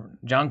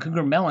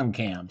Cougar melon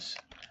camps,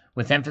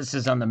 with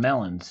emphasis on the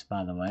melons,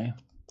 by the way.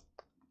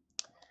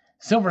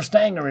 Silver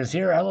Stanger is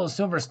here. Hello,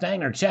 Silver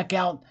Stanger. Check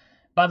out,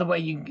 by the way,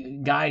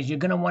 you guys, you're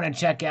going to want to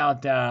check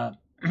out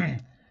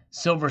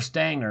Silver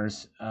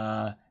Stanger's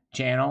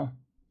channel.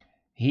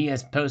 He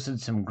has posted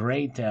some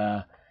great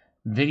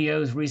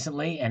videos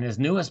recently, and his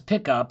newest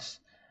pickups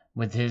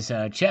with his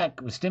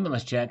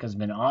stimulus check has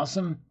been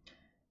awesome.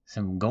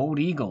 Some gold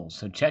eagles.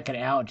 So check it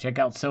out. Check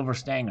out Silver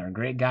Stanger.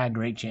 Great guy,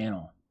 great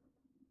channel.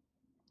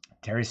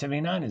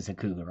 Terry79 is a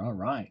cougar. All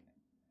right.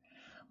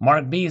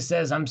 Mark B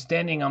says, I'm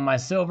standing on my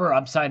silver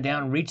upside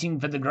down, reaching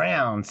for the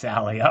ground,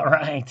 Sally. All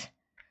right.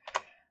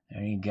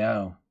 There you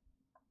go.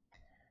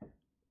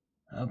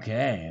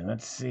 Okay,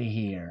 let's see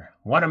here.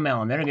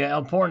 Watermelon. There we go.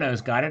 El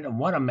Porno's got it. A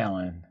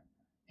watermelon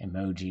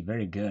emoji.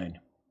 Very good.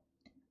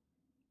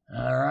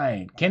 All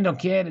right. Kendall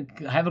Kid,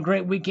 have a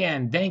great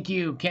weekend. Thank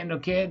you, Kendall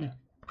Kid.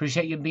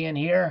 Appreciate you being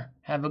here.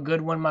 Have a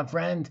good one, my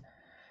friend.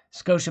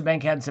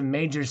 Scotiabank had some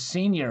major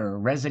senior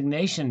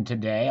resignation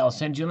today. I'll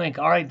send you a link.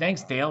 All right,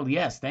 thanks, Dale.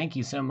 Yes, thank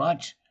you so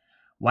much.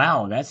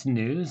 Wow, that's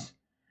news.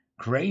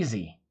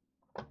 Crazy.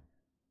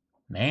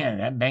 Man,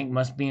 that bank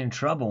must be in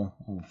trouble.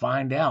 We'll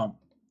find out.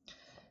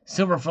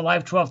 Silver for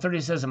Life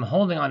 1230 says, I'm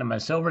holding on to my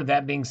silver.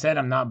 That being said,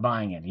 I'm not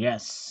buying it.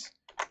 Yes.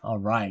 All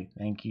right.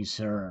 Thank you,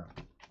 sir.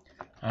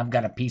 I've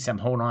got a piece I'm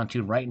holding on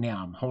to right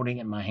now. I'm holding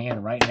it in my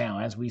hand right now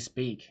as we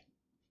speak.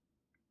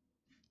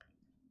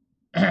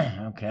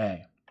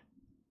 Okay.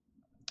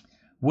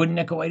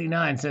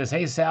 Woodnickel89 says,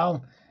 hey,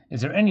 Sal,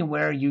 is there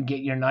anywhere you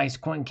get your nice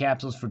coin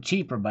capsules for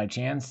cheaper by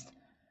chance?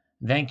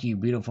 Thank you,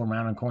 beautiful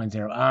round of coins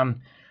there.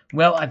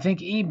 Well, I think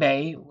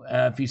eBay,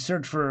 if you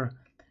search for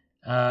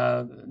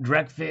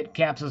direct fit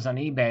capsules on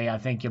eBay, I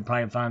think you'll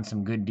probably find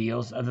some good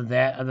deals. Other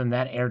than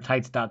that,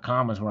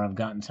 airtights.com is where I've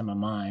gotten some of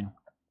mine.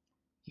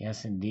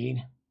 Yes,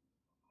 indeed.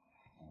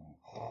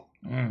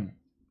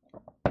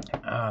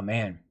 Oh,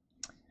 man.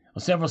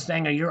 Well, Silver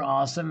Stanger, you're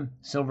awesome.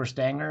 Silver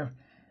Stanger,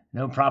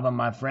 no problem,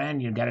 my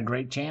friend. You've got a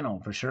great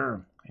channel, for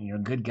sure. And you're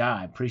a good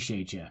guy.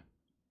 Appreciate you.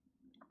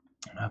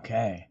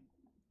 Okay.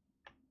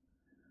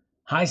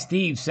 Hi,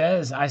 Steve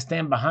says, I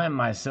stand behind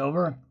my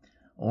silver,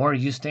 or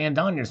you stand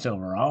on your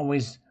silver.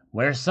 Always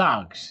wear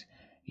socks.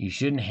 You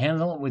shouldn't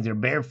handle it with your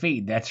bare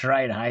feet. That's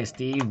right. Hi,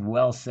 Steve.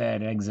 Well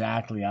said.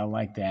 Exactly. I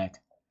like that.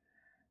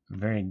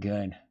 Very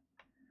good.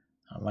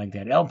 I like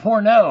that. El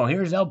Porno.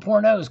 Here's El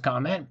Porno's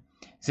comment.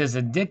 It says,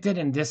 addicted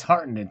and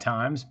disheartened at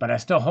times, but I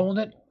still hold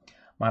it.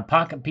 My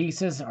pocket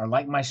pieces are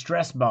like my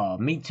stress ball.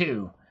 Me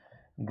too.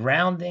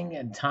 Grounding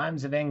in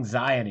times of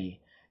anxiety.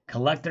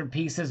 Collector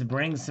pieces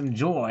bring some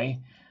joy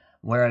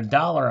where a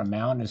dollar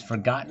amount is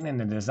forgotten and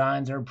the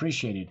designs are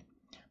appreciated.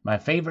 My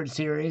favorite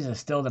series is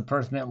still the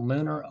Perth Mint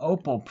Lunar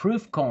Opal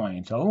Proof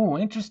Coins. Oh,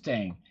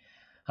 interesting.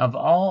 Of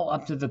all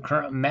up to the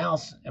current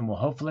mouse, and will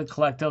hopefully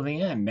collect till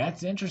the end.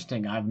 That's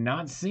interesting. I've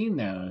not seen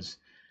those.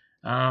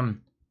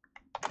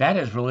 That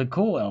is really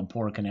cool, El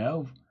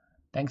Porcano.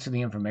 Thanks for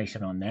the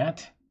information on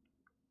that.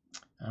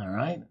 All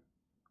right.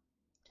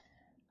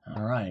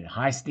 All right.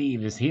 Hi,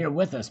 Steve is here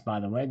with us, by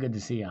the way. Good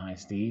to see you. Hi,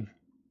 Steve.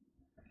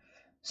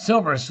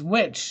 Silver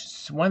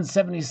Switch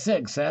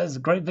 176 says,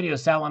 great video,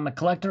 Sal. I'm a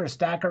collector, a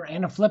stacker,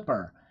 and a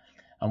flipper.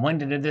 I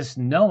went into this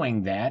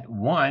knowing that,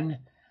 1,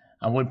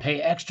 I would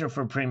pay extra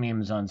for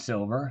premiums on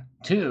silver.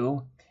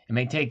 2, it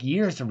may take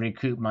years to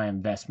recoup my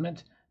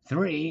investment.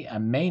 3, I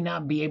may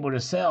not be able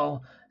to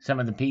sell some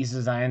of the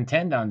pieces I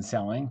intend on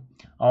selling.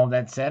 All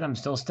that said, I'm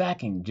still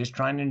stacking, just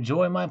trying to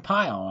enjoy my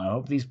pile. I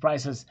hope these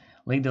prices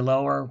lead to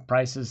lower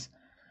prices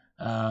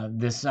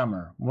this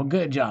summer. Well,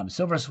 good job.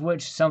 Silver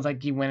Switch, sounds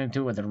like you went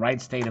into it with the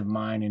right state of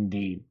mind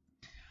indeed.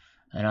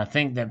 And I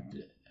think that,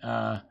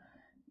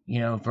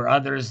 for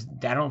others,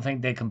 I don't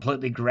think they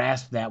completely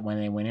grasped that when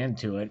they went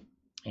into it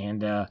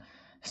and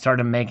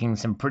started making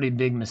some pretty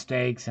big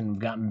mistakes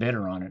and gotten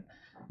bitter on it.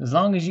 As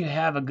long as you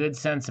have a good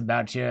sense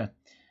about you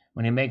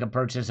when you make a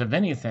purchase of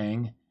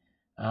anything,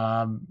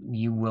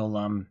 you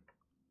will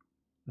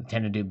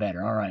tend to do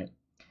better. All right.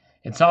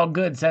 It's all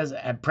good. It says,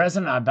 at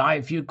present, I buy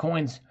a few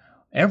coins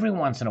every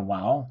once in a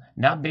while.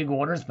 Not big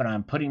orders, but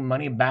I'm putting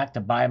money back to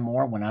buy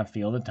more when I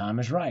feel the time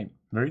is right.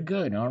 Very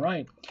good. All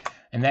right.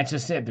 And that's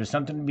just it. There's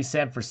something to be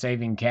said for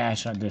saving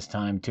cash at this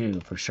time,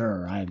 too, for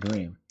sure. I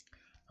agree.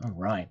 All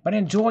right. But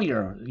enjoy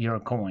your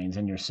coins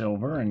and your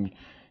silver, and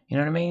you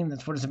know what I mean?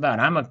 That's what it's about.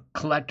 I'm a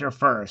collector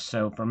first.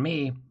 So for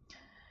me,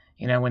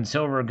 when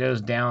silver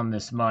goes down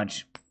this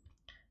much,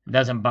 it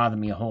doesn't bother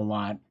me a whole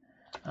lot.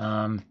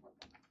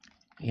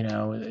 You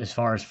know, as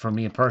far as for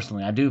me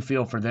personally, I do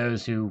feel for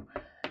those who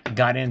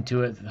got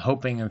into it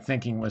hoping and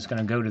thinking it was going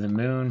to go to the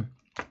moon.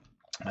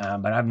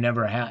 But I've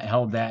never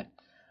held that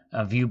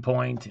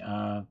viewpoint.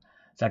 So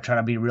I try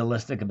to be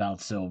realistic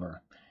about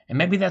silver. And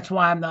maybe that's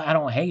why I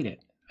don't hate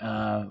it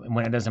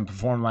when it doesn't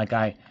perform like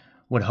I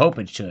would hope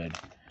it should.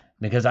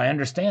 Because I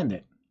understand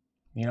it.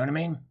 You know what I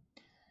mean?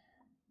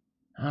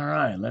 All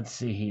right, let's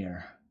see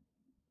here.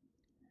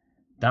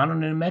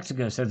 Donald in New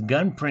Mexico says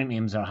gun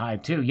premiums are high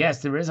too.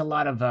 Yes, there is a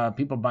lot of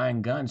people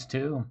buying guns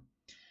too.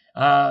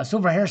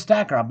 Silver Hair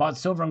Stacker. I bought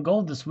silver and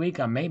gold this week.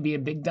 I may be a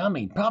big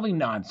dummy. Probably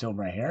not,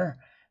 Silver Hair.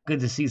 Good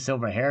to see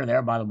Silver Hair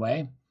there, by the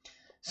way.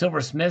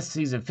 Silver Smith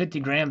sees a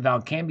 50-gram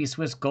Valcambi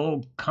Swiss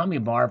Gold Commie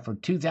Bar for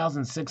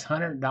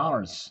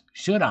 $2,600.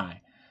 Should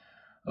I?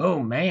 Oh,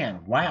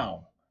 man.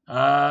 Wow.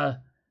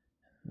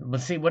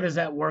 Let's see. What does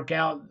that work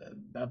out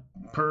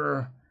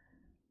per...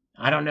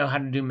 I don't know how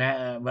to do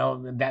math,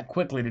 that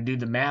quickly to do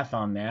the math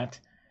on that.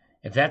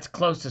 If that's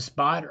close to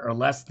spot or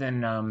less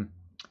than,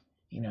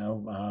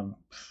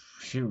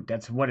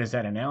 shoot, what is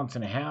that, an ounce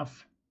and a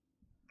half?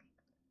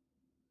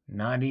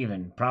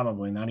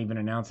 Probably not even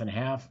an ounce and a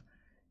half.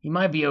 You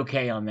might be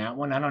okay on that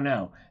one, I don't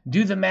know.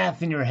 Do the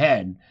math in your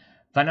head.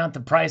 Find out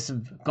the price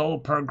of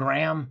gold per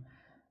gram,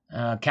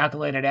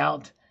 calculate it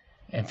out.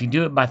 If you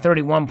do it by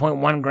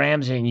 31.1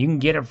 grams and you can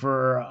get it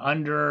for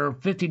under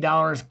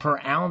 $50 per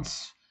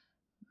ounce,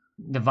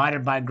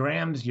 divided by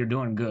grams, you're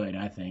doing good,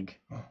 I think.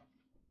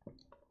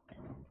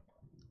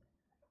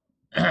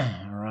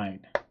 All right.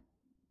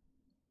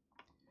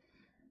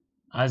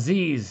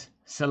 Aziz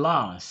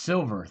Salah,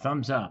 silver,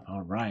 thumbs up.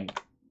 All right.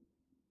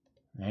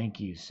 Thank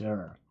you,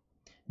 sir.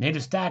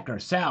 Native Stacker,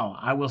 Sal,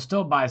 I will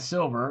still buy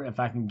silver if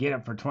I can get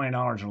it for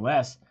 $20 or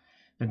less.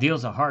 The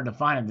deals are hard to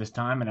find at this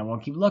time, and I will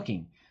keep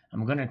looking.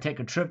 I'm going to take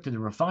a trip to the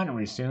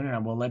refinery soon, and I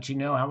will let you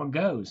know how it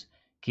goes.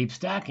 Keep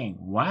stacking.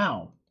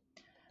 Wow.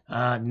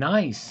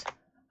 Nice.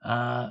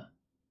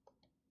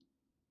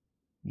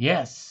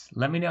 Yes,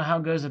 let me know how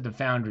it goes at the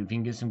foundry if you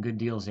can get some good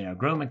deals there.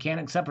 Grow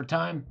Mechanic, supper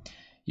time.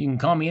 You can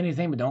call me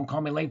anything, but don't call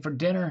me late for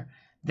dinner.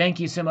 Thank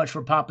you so much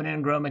for popping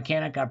in, Grow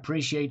Mechanic. I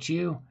appreciate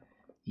you.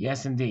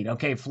 Yes, indeed.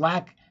 Okay,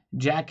 Flak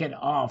Jacket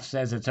Off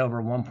says it's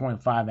over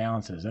 1.5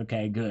 ounces.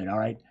 Okay, good. All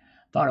right.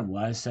 Thought it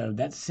was. So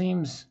that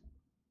seems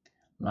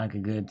like a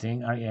good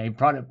thing. Yeah, he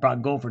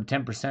brought gold for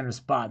 10% of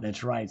spot.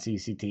 That's right,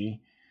 CCT.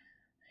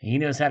 He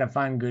knows how to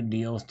find good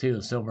deals,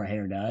 too. Silver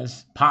Hair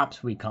does.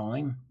 Pops, we call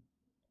him.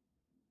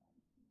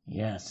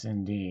 Yes,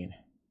 indeed.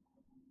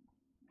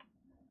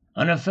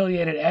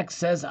 Unaffiliated X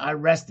says, I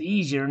rest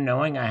easier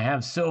knowing I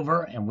have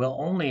silver and will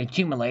only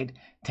accumulate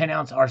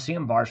 10-ounce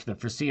RCM bars for the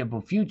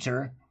foreseeable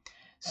future.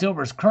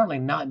 Silver is currently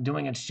not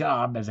doing its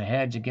job as a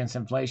hedge against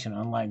inflation,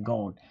 unlike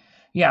gold.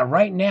 Yeah,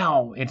 right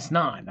now, it's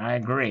not. I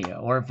agree.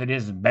 Or if it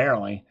is,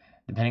 barely,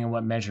 depending on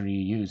what measure you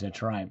use.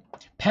 That's right.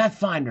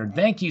 Pathfinder,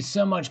 thank you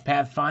so much,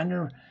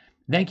 Pathfinder.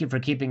 Thank you for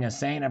keeping us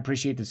sane. I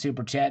appreciate the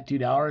super chat,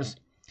 $2.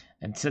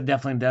 It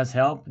definitely does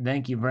help.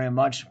 Thank you very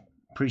much.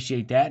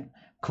 Appreciate that.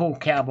 Cool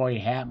cowboy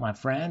hat, my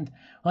friend.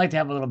 I like to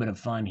have a little bit of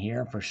fun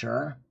here, for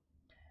sure.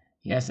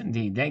 Yes,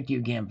 indeed. Thank you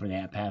again for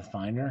that,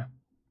 Pathfinder.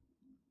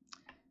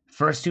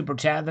 First super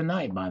chat of the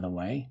night, by the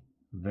way.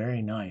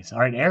 Very nice. All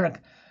right,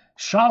 Eric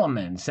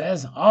Solomon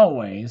says,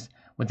 always,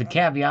 with the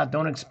caveat,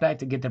 don't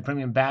expect to get the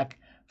premium back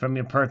from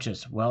your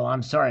purchase. Well,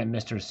 I'm sorry,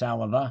 Mr.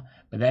 Saliva,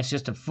 but that's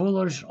just a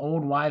foolish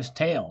old wives'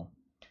 tale.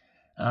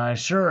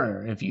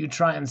 Sure, if you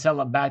try and sell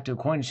it back to a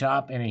coin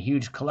shop in a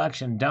huge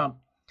collection dump,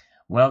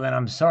 well, then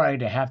I'm sorry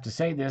to have to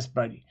say this,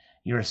 but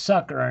you're a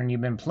sucker and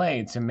you've been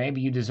played, so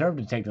maybe you deserve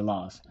to take the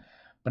loss.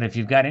 But if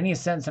you've got any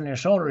sense on your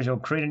shoulders, you'll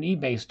create an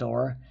eBay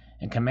store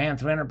and command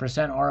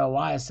 300%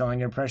 ROI selling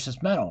your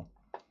precious metal.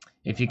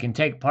 If you can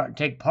take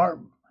part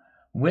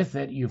with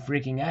it, you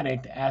freaking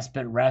addict,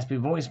 aspect raspy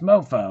voice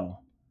mofo.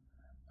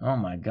 Oh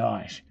my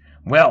gosh.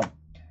 Well,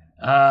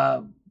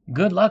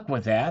 good luck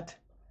with that.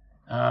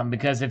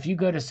 Because if you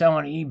go to sell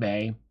on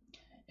eBay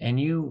and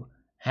you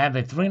have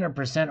a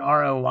 300%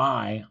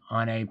 ROI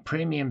on a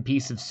premium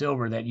piece of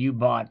silver that you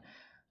bought,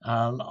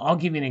 I'll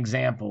give you an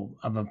example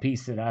of a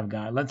piece that I've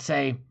got. Let's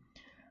say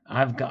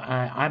I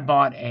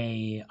bought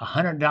a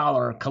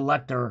 $100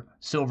 collector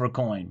silver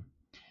coin.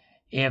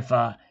 If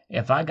I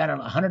got a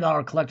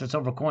 $100 collector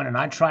silver coin and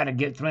I try to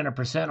get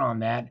 300% on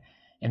that,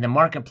 and the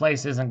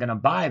marketplace isn't going to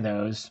buy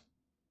those,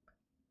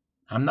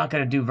 I'm not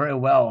going to do very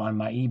well on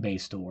my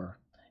eBay store,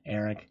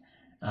 Eric.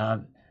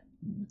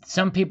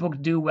 Some people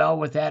do well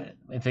with that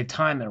if they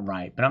time it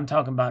right, but I'm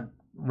talking about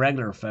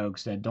regular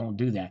folks that don't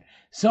do that.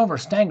 Silver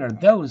Stanger,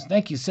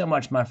 thank you so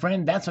much, my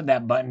friend. That's what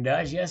that button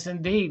does. Yes,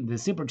 indeed, the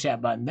super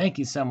chat button. Thank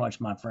you so much,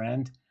 my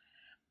friend.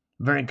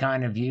 Very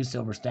kind of you,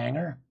 Silver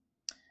Stanger.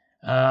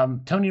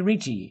 Tony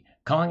Ricci,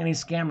 calling any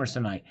scammers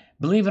tonight.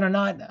 Believe it or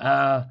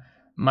not,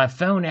 my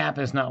phone app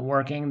is not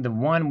working. The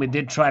one we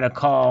did try to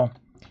call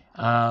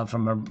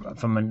from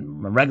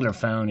a regular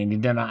phone, and he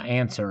did not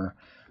answer.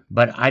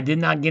 But I did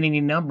not get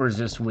any numbers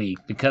this week.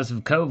 Because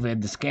of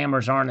COVID, the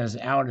scammers aren't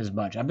out as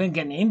much. I've been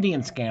getting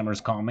Indian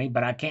scammers call me,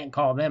 but I can't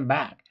call them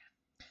back.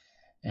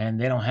 And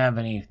they don't have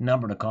any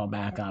number to call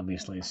back,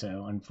 obviously,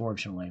 so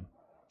unfortunately.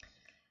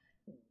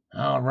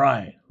 All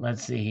right,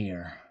 let's see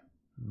here.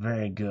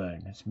 Very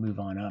good. Let's move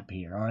on up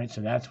here. All right,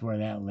 so that's where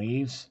that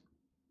leaves.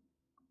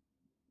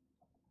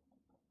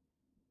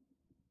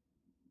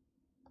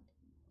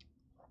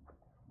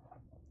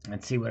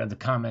 Let's see what other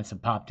comments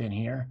have popped in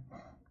here.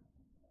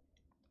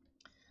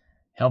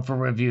 Helpful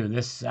review.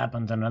 This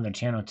happens on another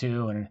channel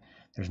too, and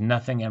there's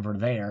nothing ever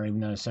there,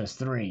 even though it says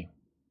 3.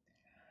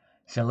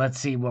 So let's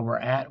see where we're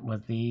at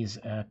with these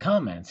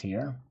comments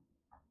here.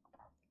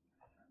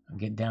 I'll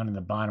get down to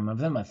the bottom of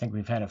them. I think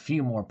we've had a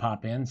few more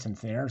pop in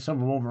since there.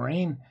 Silver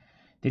Wolverine,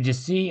 did you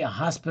see a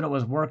hospital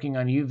was working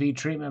on UV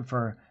treatment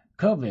for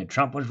COVID?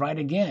 Trump was right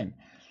again.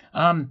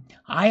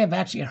 I have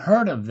actually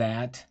heard of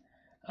that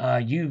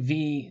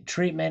UV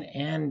treatment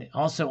and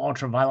also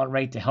ultraviolet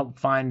rate to help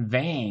find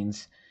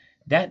veins.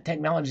 That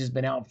technology has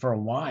been out for a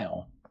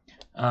while,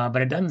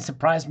 but it doesn't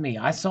surprise me.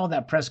 I saw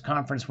that press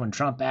conference when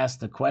Trump asked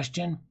the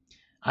question.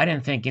 I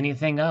didn't think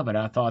anything of it.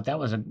 I thought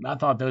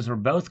those were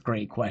both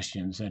great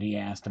questions that he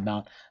asked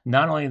about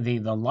not only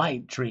the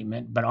light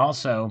treatment, but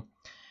also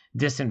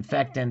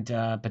disinfectant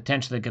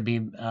potentially could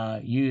be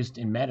used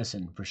in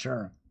medicine for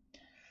sure.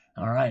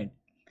 All right.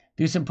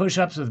 Do some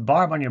push-ups with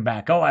Barb on your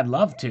back. Oh, I'd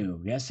love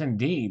to. Yes,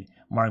 indeed.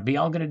 Mark B.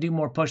 I'm going to do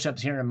more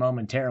push-ups here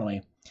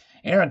momentarily.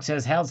 Eric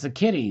says, how's the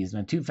kitties?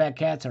 The 2 fat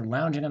cats are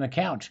lounging on the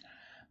couch.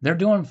 They're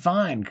doing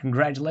fine.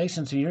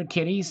 Congratulations to your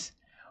kitties.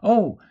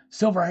 Oh,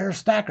 Silver Hair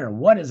Stacker,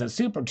 what is a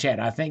super chat?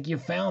 I think you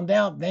found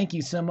out. Thank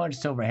you so much,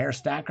 Silver Hair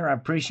Stacker. I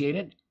appreciate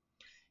it.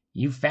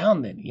 You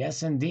found it.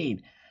 Yes,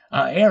 indeed.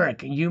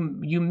 Eric, you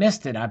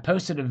missed it. I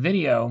posted a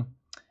video.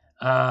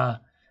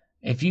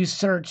 If you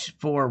search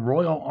for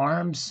Royal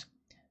Arms,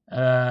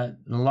 the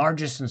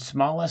largest and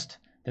smallest,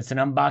 that's an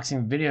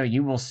unboxing video,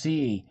 you will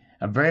see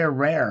a very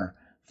rare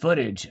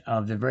footage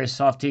of the very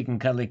soft teak and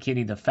cuddly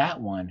kitty, the fat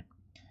one.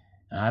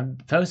 I've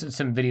posted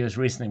some videos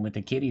recently with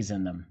the kitties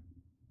in them.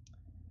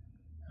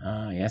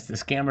 Yes, the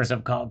scammers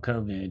have caught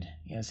COVID.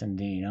 Yes,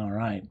 indeed. All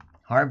right.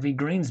 Harvey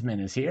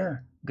Greensman is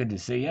here. Good to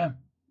see you.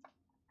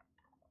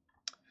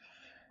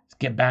 Let's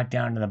get back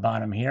down to the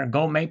bottom here.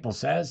 Gold Maple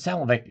says,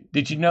 Salivate,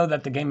 did you know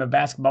that the game of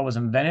basketball was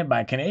invented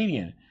by a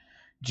Canadian?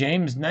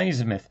 James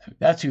Naismith.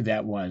 That's who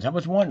that was. I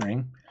was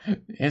wondering.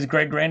 His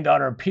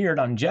great-granddaughter appeared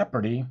on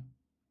Jeopardy,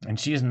 and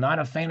she is not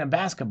a fan of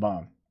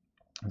basketball.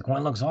 The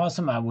coin looks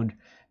awesome. I would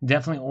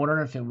definitely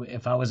order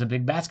if I was a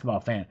big basketball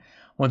fan.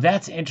 Well,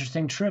 that's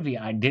interesting trivia.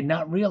 I did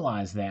not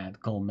realize that,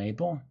 Gold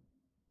Maple.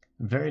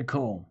 Very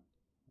cool.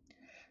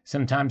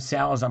 Sometimes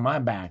Sal is on my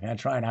back.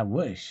 That's right, I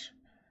wish.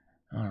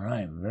 All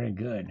right, very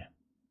good.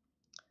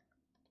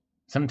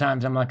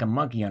 Sometimes I'm like a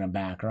monkey on a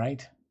back,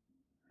 right?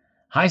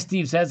 Hi,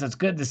 Steve says, it's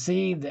good to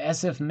see the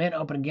SF Mint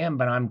open again,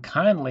 but I'm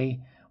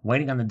kindly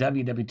waiting on the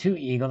WW2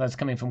 Eagle that's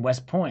coming from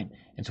West Point.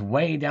 It's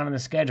way down on the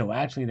schedule.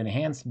 Actually, the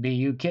Enhanced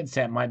BU kit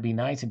set might be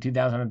nice. In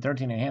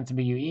 2013, Enhanced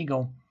BU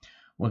Eagle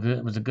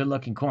was a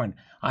good-looking coin.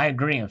 I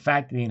agree. In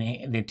fact,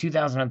 the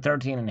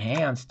 2013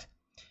 Enhanced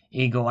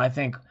Eagle, I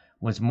think,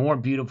 was more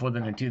beautiful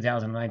than the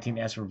 2019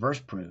 S Reverse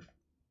Proof.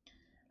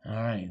 All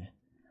right.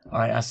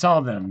 I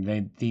saw them.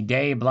 The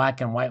day black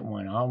and white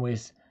one. I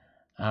always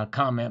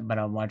comment, but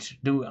I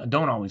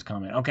don't always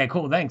comment. Okay,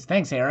 cool.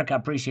 Thanks, Eric. I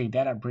appreciate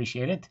that. I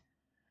appreciate it.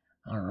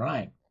 All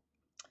right.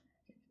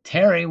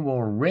 Terry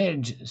will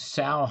ridge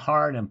Sal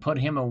hard and put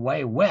him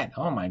away wet.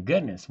 Oh, my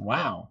goodness.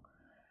 Wow.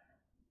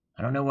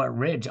 I don't know what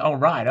ridge. Oh,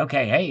 right.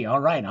 Okay. Hey, all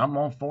right. I'm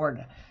all for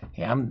it.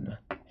 Yeah,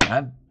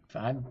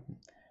 I'm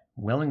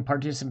willing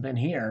participant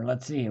here.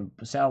 Let's see.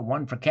 Sal,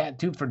 1 for cat,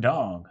 2 for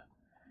dog.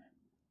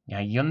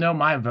 Yeah, you'll know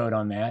my vote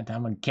on that.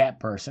 I'm a cat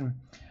person.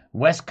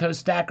 West Coast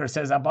Stacker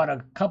says, I bought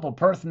a couple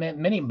Perth Mint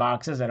mini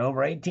boxes at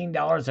over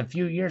 $18 a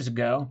few years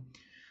ago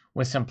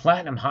with some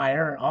platinum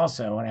higher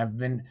also,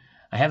 and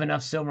I have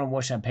enough silver and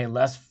wish I pay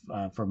less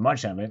for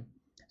much of it.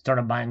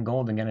 Started buying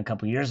gold again a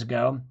couple years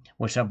ago.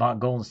 Wish I bought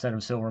gold instead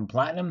of silver and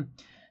platinum.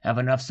 Have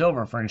enough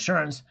silver for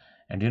insurance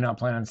and do not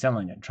plan on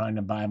selling it. Trying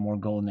to buy more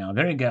gold now.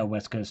 There you go,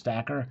 West Coast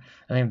Stacker.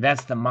 I think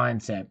that's the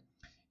mindset.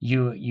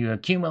 You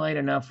accumulate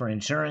enough for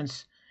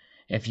insurance.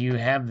 If you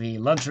have the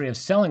luxury of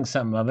selling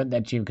some of it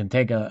that you can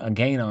take a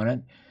gain on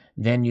it,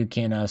 then you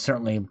can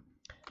certainly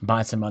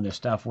buy some other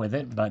stuff with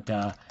it. But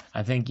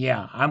I think,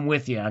 yeah, I'm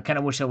with you. I kind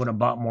of wish I would have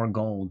bought more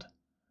gold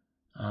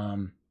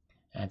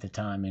at the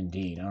time,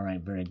 indeed. All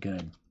right, very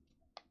good.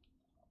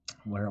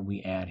 Where are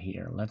we at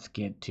here? Let's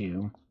get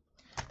to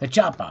the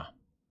Choppa.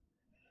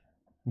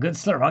 Good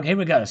slurp. Okay, here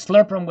we go.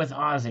 Slurp them with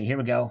Ozzy. Here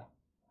we go.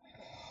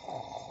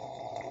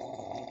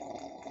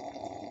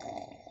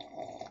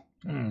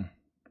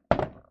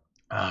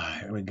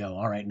 Here we go.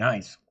 All right,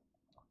 nice.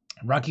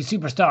 Rocky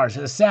Superstar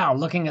says, Sal,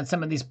 looking at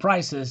some of these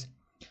prices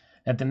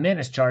that the Mint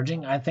is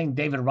charging, I think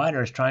David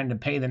Ryder is trying to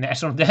pay the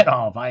national debt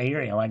off. I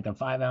hear you, like the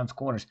 5-ounce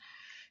quarters.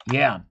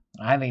 Yeah,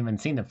 I haven't even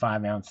seen the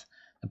 5-ounce,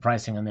 the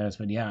pricing on those,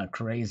 but yeah,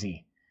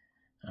 crazy.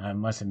 I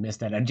must have missed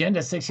that.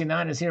 Agenda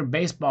 69 is here.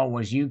 Baseball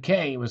was UK.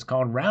 It was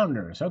called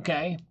Rounders.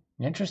 Okay,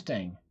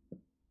 interesting.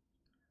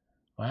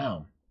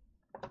 Wow.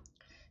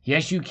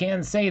 Yes, you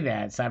can say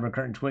that,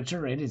 Cybercurtain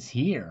Twitcher. It is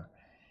here.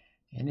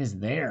 It is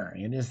there.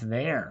 It is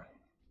there.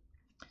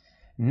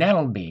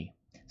 Nettleby.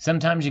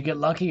 Sometimes you get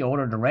lucky.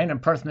 Ordered a random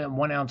Perth Mint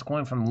 1 ounce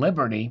coin from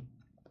Liberty.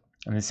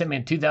 And they sent me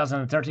a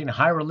 2013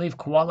 High Relief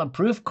Koala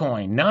Proof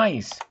coin.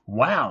 Nice.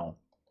 Wow.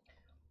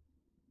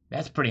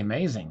 That's pretty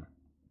amazing.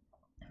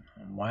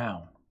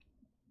 Wow.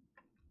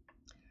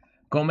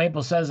 Gold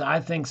Maple says, I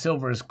think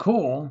silver is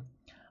cool.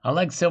 I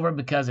like silver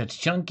because it's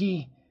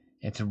chunky.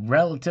 It's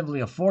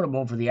relatively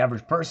affordable for the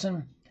average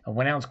person. A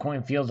 1 ounce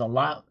coin feels a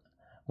lot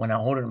when I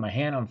hold it in my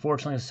hand.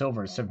 Unfortunately,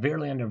 silver is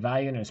severely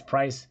undervalued and its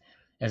price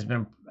has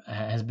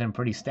been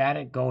pretty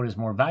static. Gold is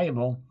more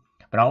valuable,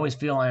 but I always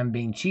feel I am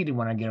being cheated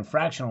when I get a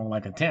fractional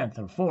like a tenth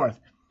or fourth,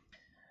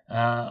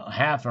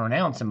 half or an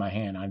ounce in my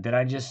hand. Did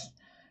I just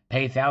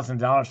pay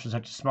 $1,000 for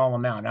such a small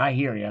amount? I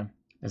hear you.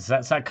 It's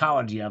that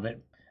psychology of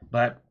it,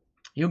 but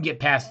you'll get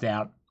past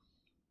that.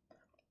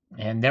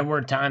 And there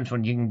were times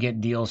when you can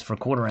get deals for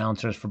quarter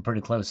ounces for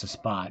pretty close to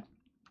spot.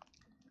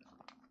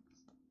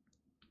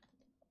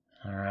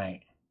 All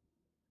right.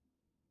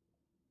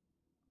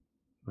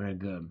 Very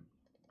good.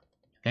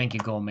 Thank you,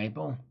 Gold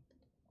Maple.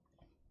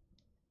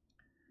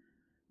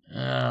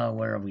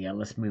 Where are we at?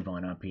 Let's move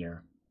on up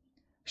here.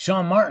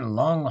 Sean Martin,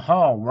 long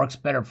haul works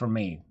better for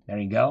me. There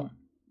you go.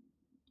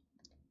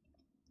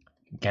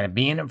 Got to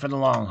be in it for the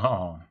long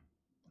haul.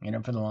 In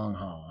it for the long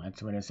haul.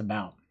 That's what it's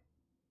about.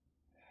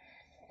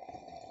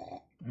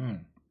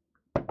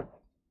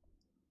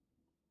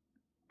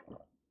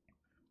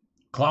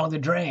 Clog the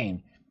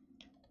drain.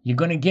 You're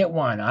going to get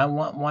one. I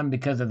want one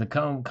because of the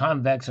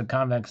convex or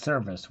convex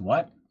surface.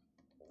 What?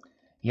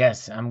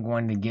 Yes, I'm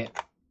going to get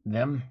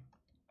them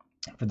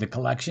for the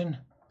collection.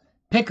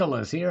 Pickle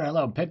is here.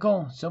 Hello,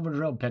 Pickle. Silver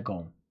Drill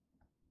Pickle.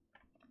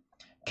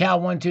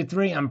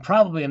 Cal123. I'm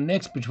probably a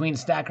mix between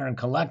stacker and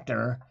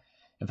collector.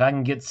 If I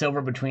can get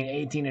silver between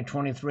 $18 and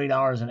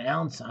 $23 an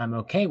ounce, I'm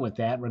okay with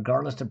that,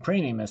 regardless of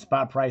premium. A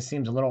spot price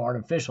seems a little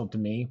artificial to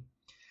me.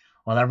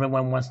 While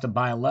everyone wants to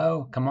buy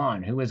low, come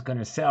on, who is going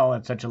to sell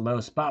at such a low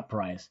spot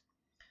price?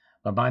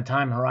 But my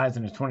time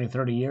horizon is 20,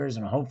 30 years,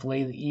 and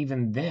hopefully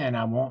even then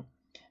I won't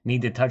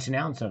need to touch an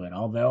ounce of it,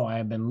 although I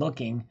have been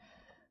looking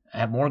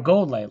at more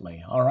gold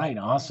lately. All right,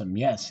 awesome.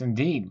 Yes,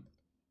 indeed.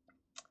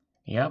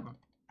 Yep.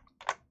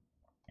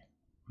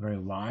 Very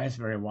wise,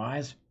 very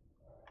wise.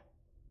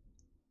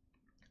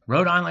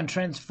 Rhode Island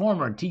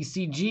Transformer,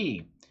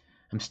 TCG.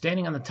 I'm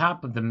standing on the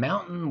top of the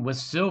mountain with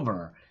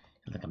silver.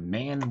 Like a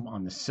man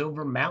on the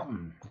silver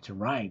mountain. That's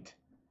right.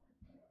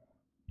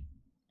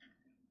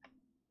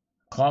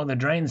 Clog the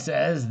Drain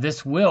says,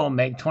 this will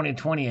make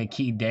 2020 a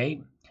key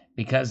date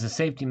because the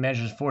safety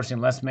measures forcing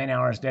less man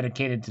hours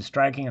dedicated to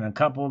striking, and a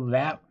couple of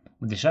that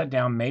with the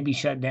shutdown, maybe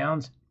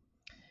shutdowns,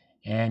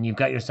 and you've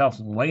got yourself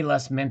way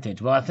less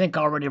mintage. Well, I think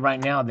already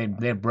right now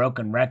they've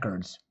broken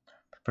records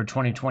for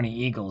 2020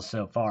 Eagles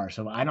so far,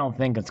 so I don't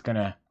think it's going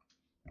to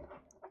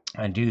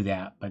do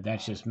that, but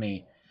that's just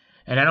me.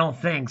 And I don't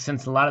think,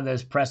 since a lot of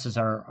those presses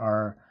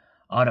are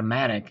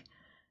automatic,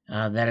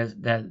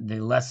 that the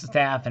less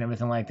staff and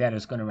everything like that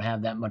is going to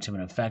have that much of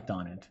an effect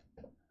on it.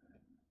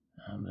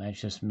 That's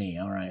just me.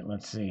 All right,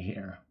 let's see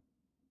here.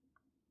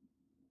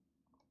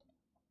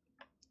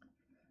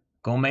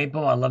 Gold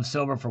Maple, I love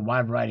silver for a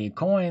wide variety of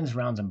coins,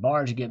 rounds and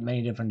bars. You get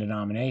many different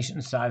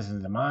denominations, sizes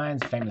of the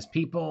mines, famous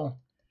people,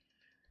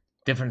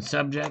 different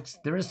subjects.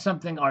 There is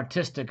something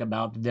artistic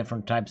about the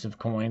different types of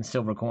coins,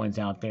 silver coins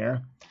out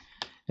there.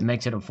 It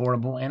makes it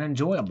affordable and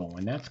enjoyable,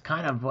 and that's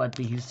kind of what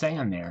he's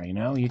saying there. You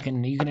know, you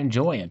can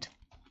enjoy it,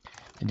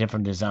 the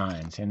different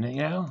designs, and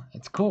you know,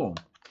 it's cool.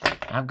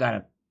 I've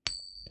got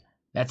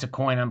that's a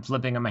coin I'm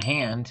flipping in my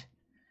hand,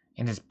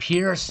 and it's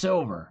pure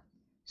silver.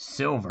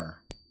 Silver.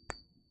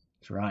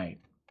 That's right.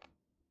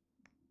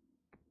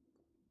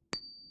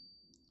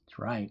 That's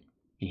right.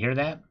 You hear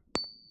that?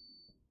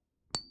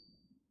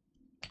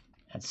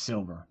 That's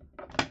silver.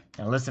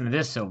 Now listen to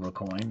this silver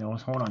coin.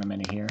 Hold on a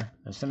minute here.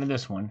 Listen to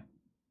this one.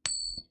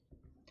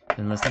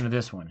 Then listen to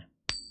this one.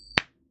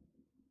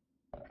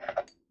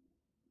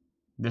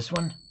 This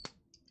one.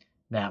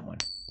 That one.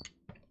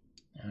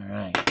 All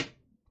right.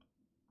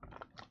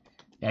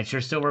 That's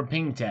your silver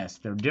ping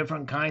test. They're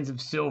different kinds of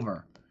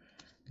silver.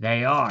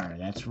 They are.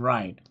 That's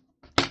right.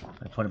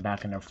 I put it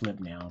back in their flip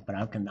now, but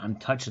I'm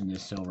touching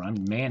this silver.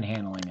 I'm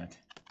manhandling it.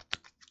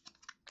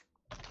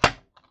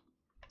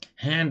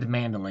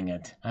 Hand-mandling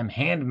it. I'm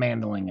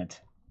hand-mandling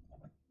it.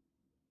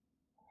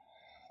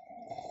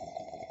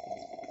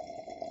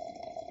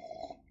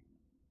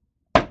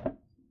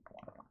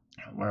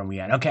 Where are we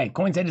at? Okay,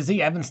 Coins A to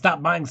Z. I haven't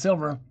stopped buying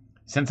silver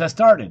since I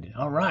started.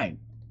 All right.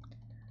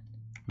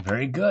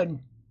 Very good.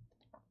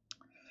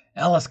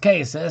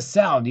 LSK says,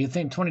 Sal, do you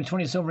think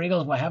 2020 Silver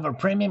Eagles will have a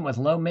premium with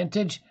low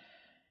mintage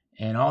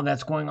and all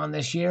that's going on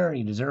this year?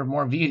 You deserve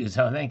more views.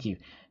 Oh, thank you.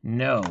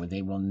 No,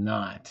 they will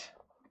not.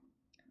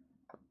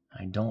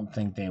 I don't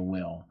think they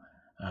will.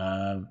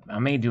 I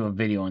may do a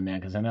video on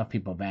that because enough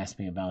people have asked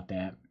me about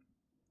that.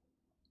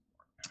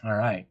 All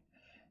right.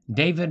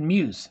 David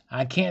Muse.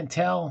 I can't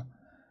tell.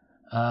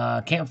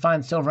 Can't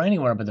find silver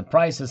anywhere, but the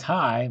price is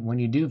high when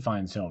you do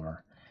find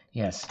silver.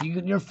 Yes,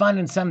 you're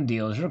finding some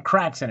deals. There are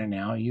cracks in it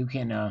now. You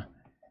can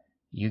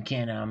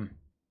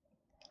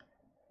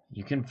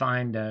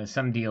find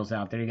some deals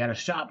out there. You got to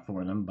shop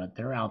for them, but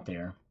they're out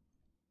there.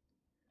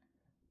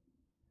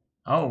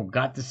 Oh,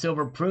 got the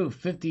silver proof,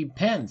 50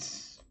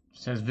 pence.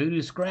 Says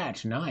Voodoo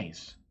Scratch,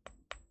 nice.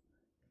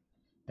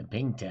 The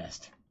ping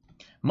test.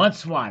 Mud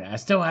SWAT, I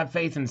still have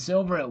faith in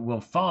silver. It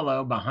will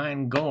follow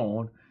behind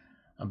gold,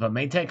 but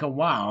may take a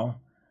while.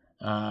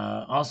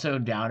 Also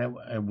doubt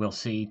it will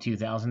see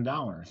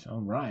 $2,000.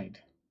 All right.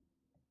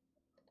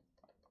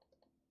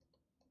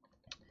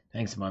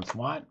 Thanks, Mud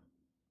SWAT.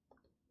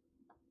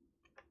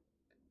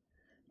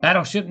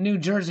 Battleship New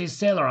Jersey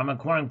Sailor. I'm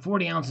acquiring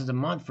 40 ounces a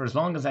month for as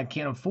long as I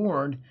can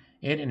afford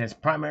it, and it's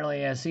primarily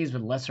ASCs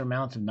with lesser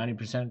amounts of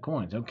 90%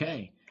 coins.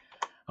 Okay.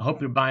 I hope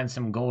you're buying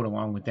some gold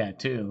along with that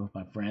too,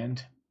 my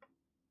friend.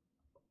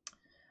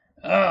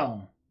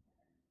 Oh.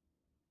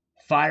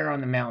 Fire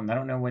on the Mountain. I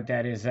don't know what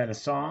that is. Is that a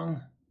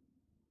song?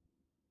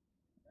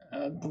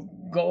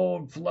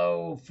 Gold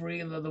flow free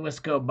of the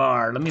Wisco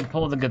bar. Let me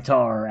pull the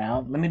guitar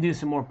out. Let me do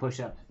some more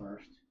push-ups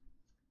first.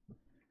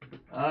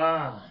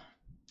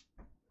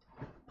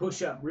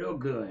 Push up real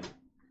good.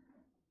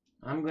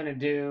 I'm going to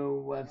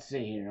do, let's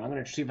see here. I'm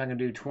going to see if I can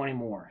do 20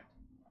 more.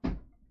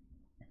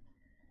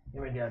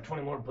 Here we go,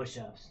 20 more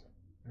push-ups.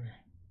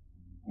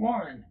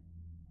 1,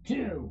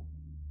 2,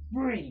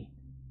 3,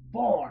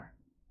 4,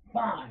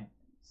 5,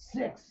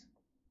 6,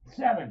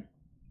 7,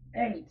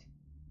 8,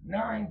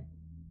 9,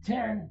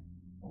 10,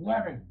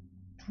 11,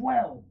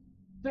 12,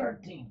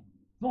 13,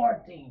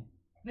 14,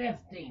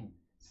 15,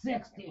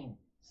 16,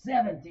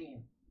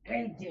 17,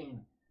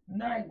 18,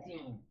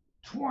 19,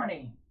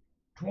 20,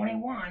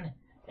 21,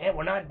 and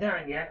we're not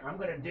done yet. I'm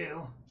going to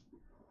do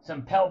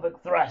some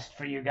pelvic thrust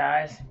for you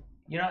guys.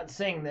 You're not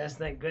seeing this,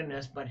 thank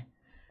goodness, but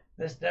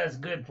this does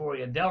good for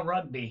you. Del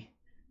Rugby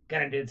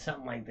kind of did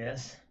something like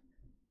this.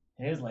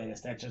 His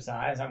latest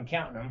exercise, I'm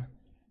counting them.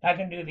 I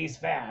can do these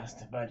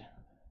fast, but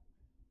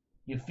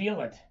you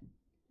feel it.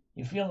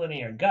 You feel it in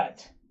your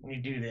gut when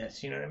you do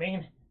this, you know what I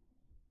mean?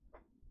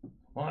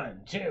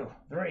 1, 2,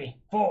 3,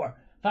 4,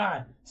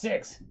 5,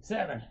 6,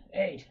 7,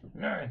 8,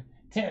 9,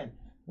 10,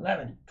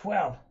 11,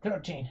 12,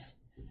 13.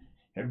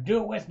 Here,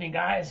 do it with me,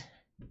 guys.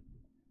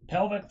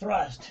 Pelvic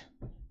thrust.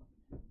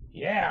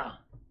 Yeah.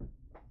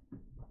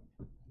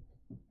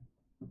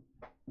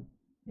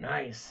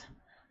 Nice.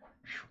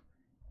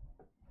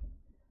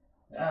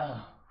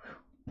 Oh.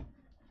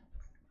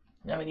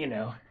 I mean, you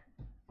know,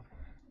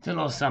 it's a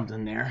little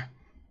something there.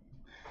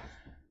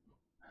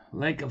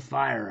 Lake of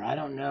Fire. I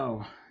don't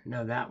know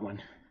that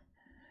one.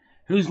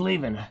 Who's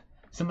leaving?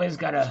 Somebody's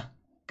got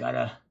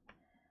a.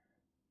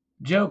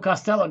 Joe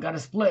Costello got a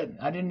split.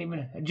 I didn't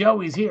even.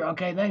 Joey's here.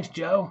 Okay, thanks,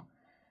 Joe.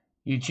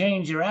 You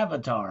changed your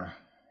avatar.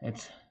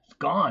 It's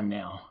gone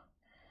now.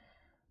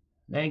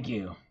 Thank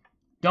you.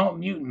 Don't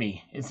mute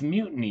me. It's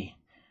mutiny.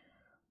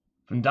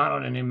 From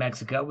Donald in New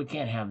Mexico. We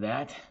can't have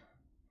that.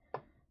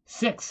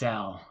 Sick,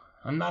 Sal.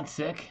 I'm not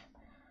sick.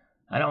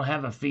 I don't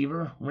have a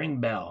fever. Ring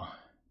bell.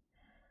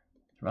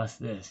 Trust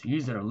this.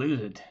 Use it or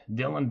lose it.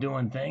 Dylan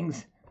doing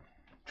things.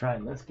 Try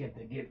it. Let's get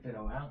the Get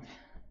Fiddle out.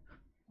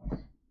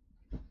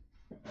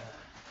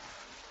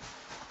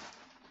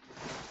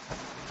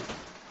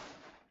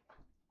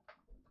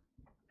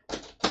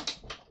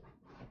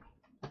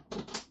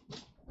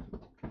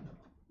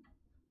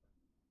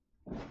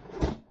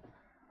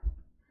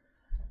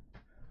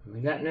 We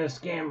got no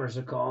scammers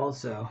to call,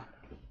 so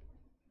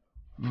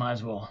might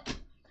as well.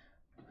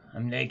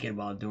 I'm naked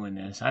while doing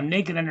this. I'm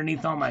naked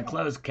underneath all my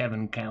clothes,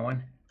 Kevin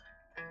Cowan.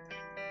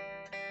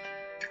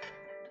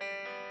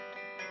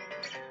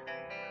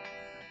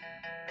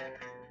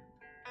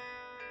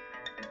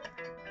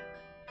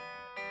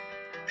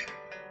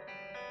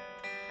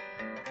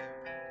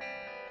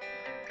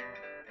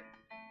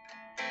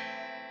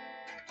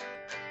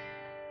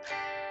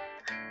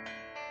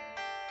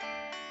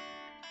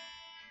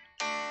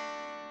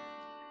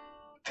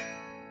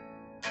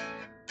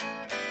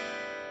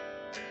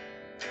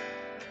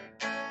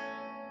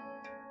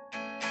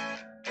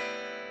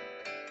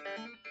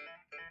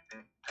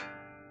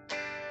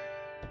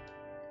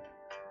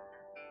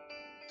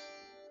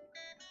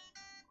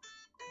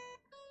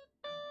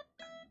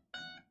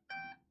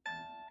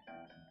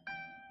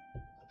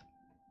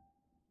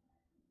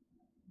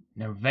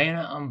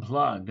 Nirvana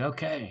Unplugged.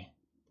 Okay.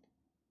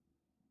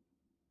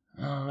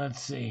 Let's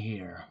see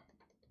here.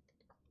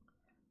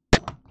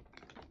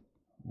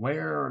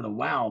 Where are the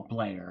WoW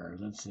players?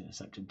 Let's see.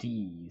 Such a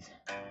tease.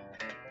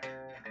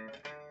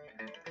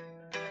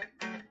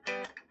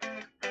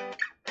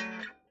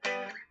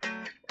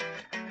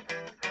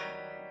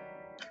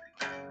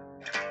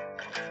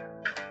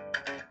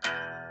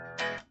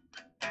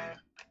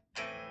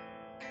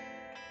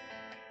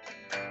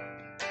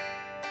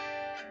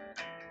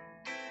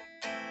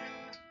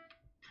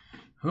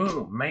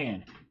 Oh,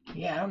 man.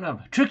 Yeah, I don't know.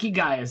 Tricky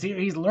Guy is here.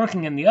 He's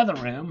lurking in the other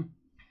room.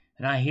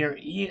 And I hear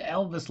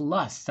Elvis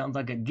Lust. Sounds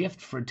like a gift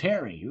for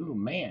Terry. Ooh,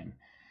 man.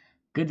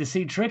 Good to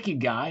see Tricky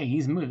Guy.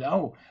 He's moved.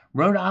 Oh,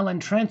 Rhode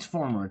Island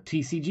Transformer,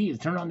 TCG, has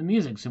turned on the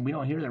music so we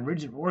don't hear the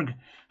rigid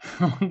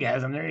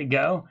orgasm. There you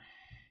go.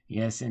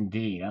 Yes,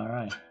 indeed. All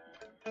right.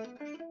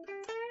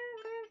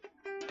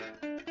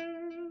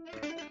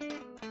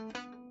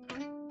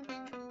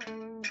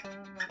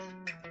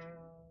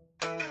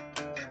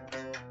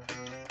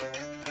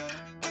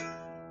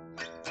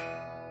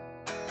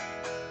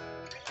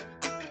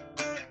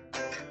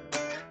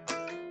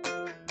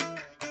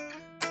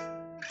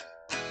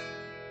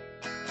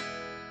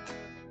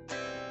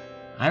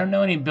 I don't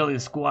know any Billy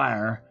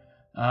Squire.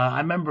 I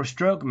remember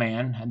Stroke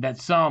Man had that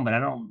song, but I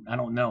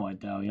don't know it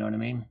though. You know what I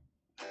mean?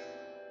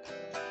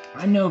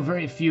 I know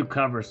very few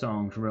cover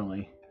songs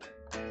really.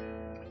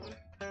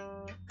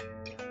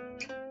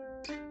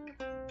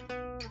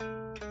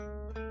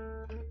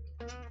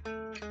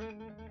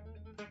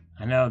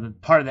 I know the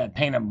part of that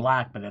Paint It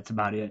Black, but that's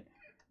about it.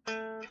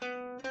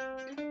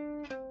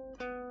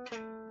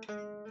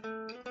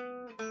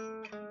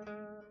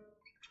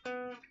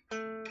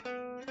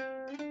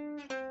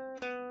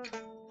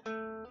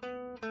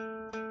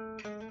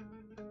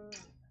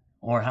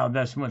 Or how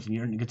this much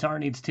your guitar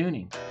needs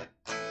tuning.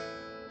 I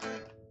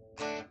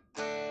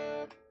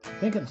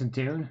think it's in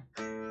tune.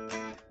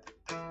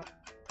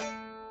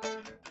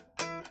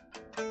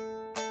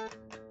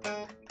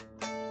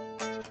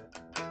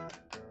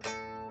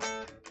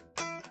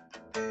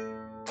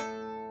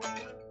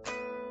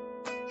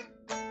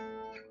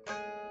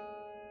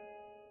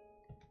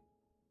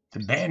 The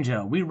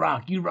banjo. We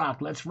rock, you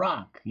rock, let's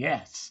rock.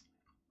 Yes.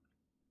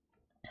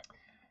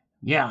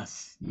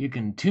 Yes, you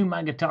can tune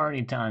my guitar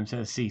anytime,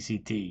 says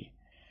CCT.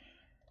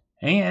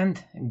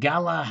 And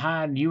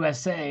Galahad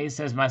USA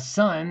says, my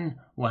son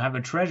will have a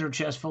treasure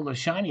chest full of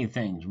shiny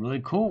things. Really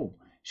cool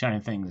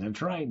shiny things.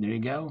 That's right. There you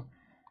go.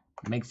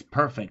 Makes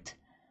perfect.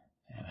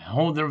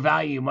 Hold their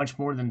value much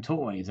more than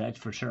toys. That's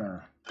for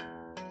sure.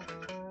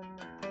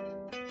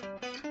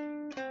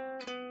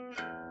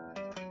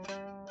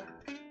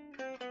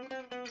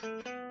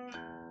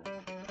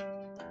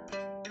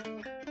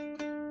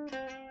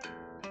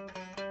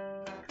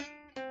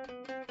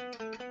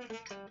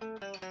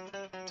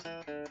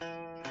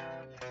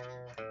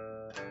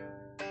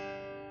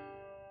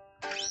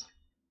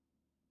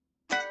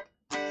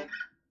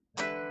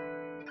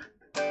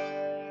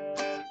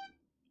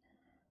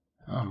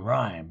 All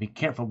right, be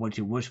careful what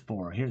you wish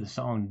for. Hear the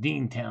song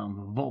Deantown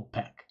from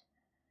Volpeck.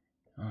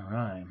 All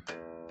right.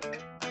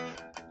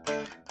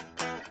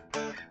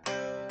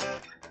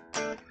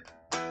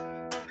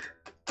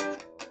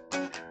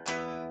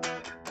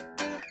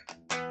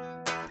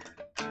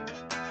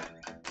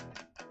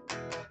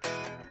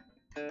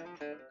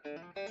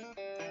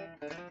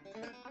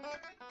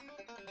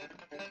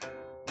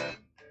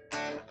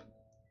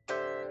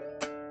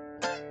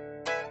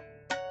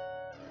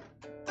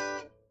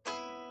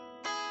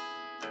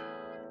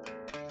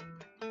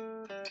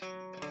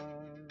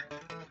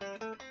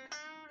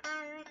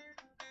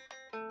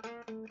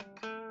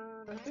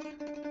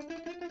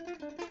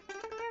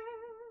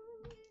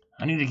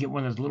 I need to get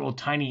one of those little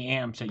tiny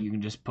amps that you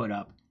can just put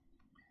up.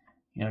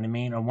 You know what I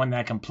mean? Or one that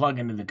I can plug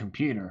into the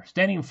computer.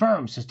 Standing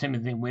firm, says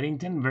Timothy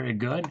Whittington. Very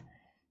good.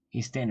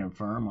 He's standing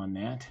firm on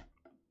that.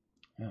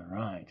 All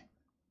right.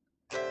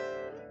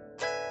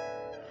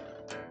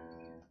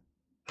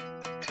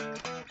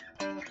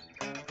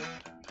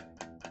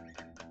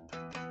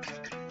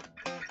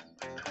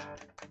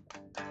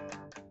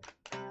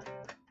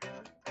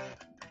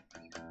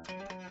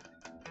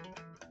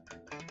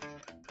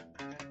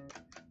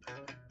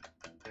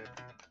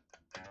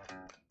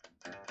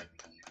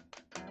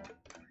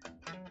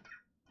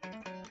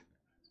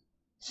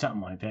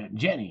 Something like that.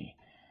 Jenny.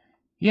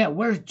 Yeah,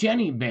 where's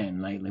Jenny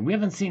been lately? We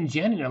haven't seen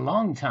Jenny in a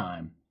long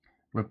time.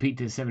 Repeat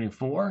to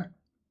 74.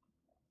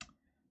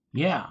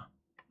 Yeah.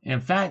 In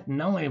fact,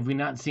 not only have we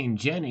not seen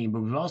Jenny,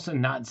 but we've also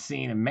not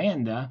seen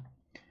Amanda,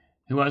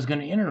 who I was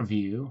going to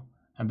interview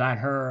about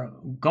her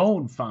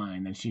gold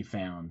find that she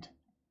found,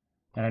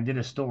 that I did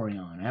a story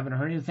on. I haven't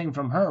heard anything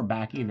from her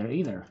back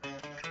either.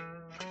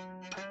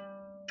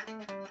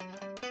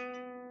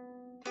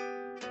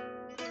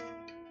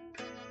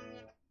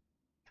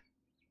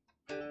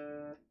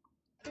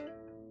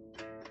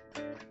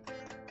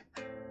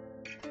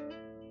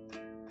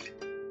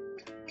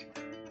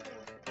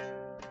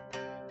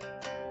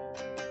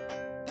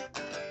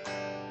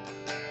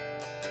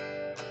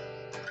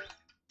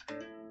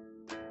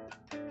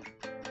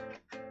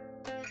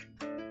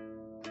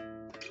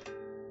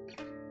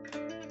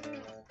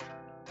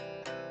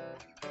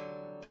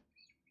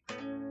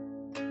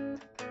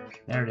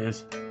 There it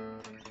is.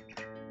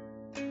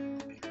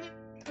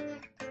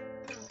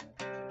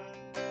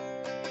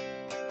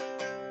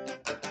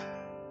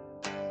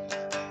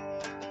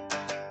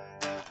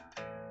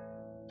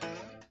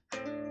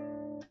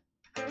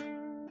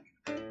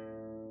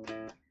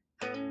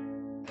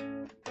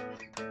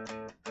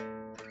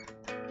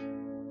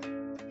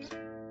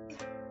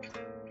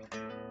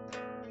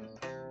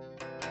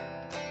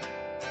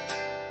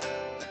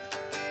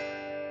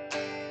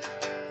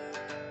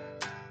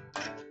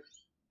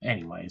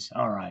 Anyways,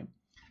 all right.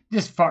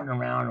 Just farting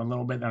around a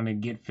little bit on the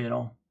Git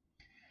fiddle.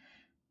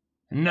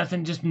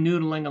 Nothing, just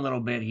noodling a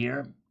little bit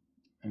here.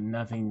 And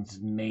nothing's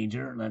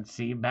major. Let's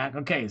see, back.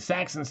 Okay,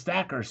 Saxon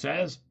Stacker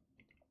says,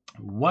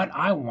 what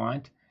I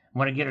want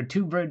to get are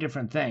two very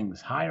different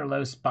things. High or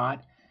low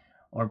spot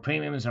or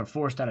premiums are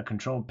forced out of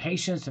control.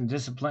 Patience and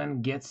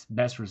discipline gets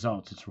best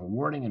results. It's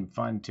rewarding and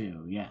fun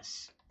too.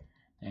 Yes,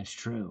 that's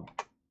true.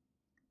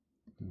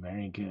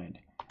 Very good.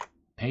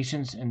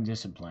 Patience and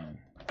discipline.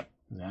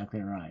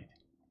 Exactly right.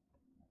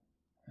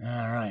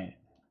 All right.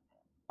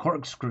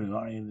 Corkscrew.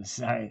 All right.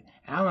 Sorry.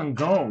 Alan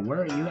Gold,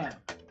 where are you at?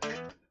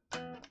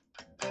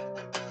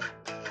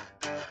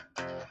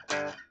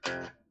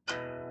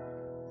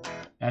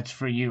 That's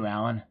for you,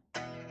 Alan.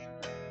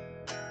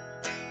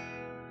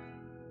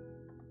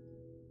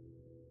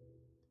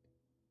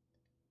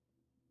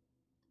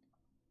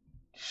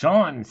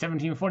 Sean,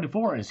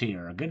 1744 is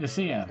here. Good to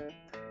see you.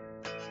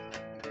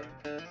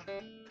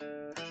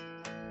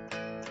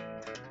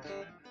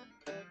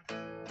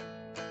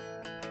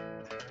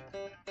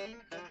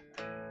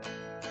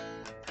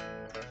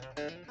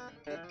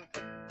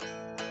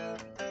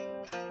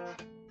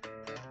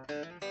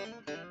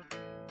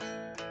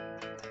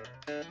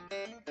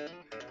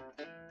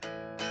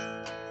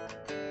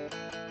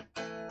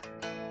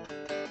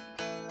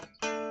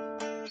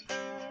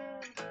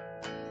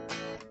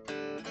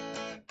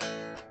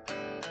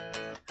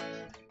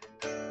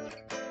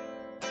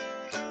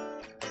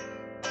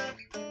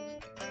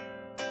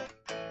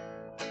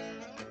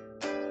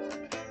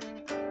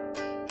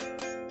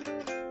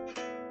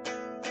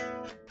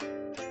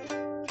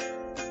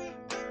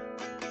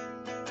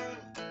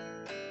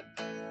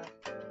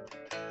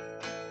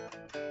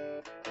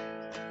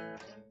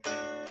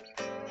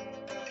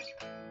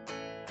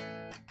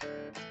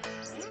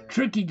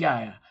 Tricky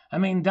guy.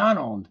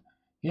 Donald.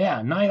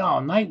 Yeah, night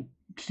all night,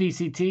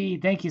 CCT.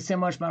 Thank you so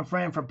much, my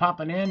friend, for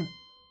popping in.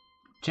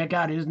 Check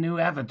out his new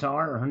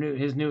avatar, or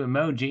his new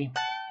emoji.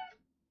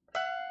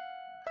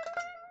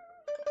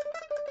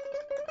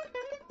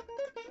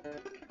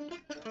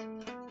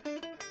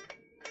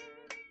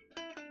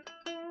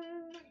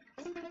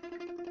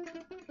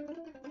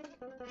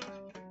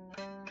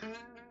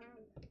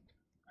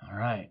 All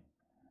right.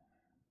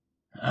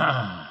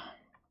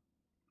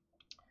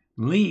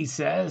 Lee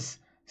says,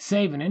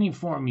 save in any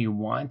form you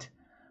want.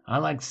 I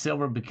like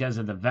silver because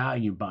of the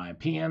value buy.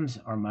 PMs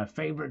are my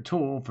favorite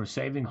tool for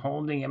saving,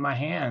 holding in my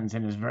hands,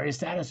 and is very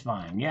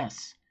satisfying.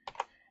 Yes,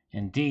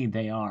 indeed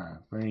they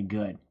are. Very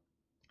good.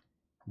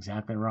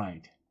 Exactly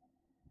right.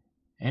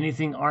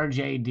 Anything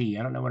RJD.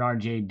 I don't know what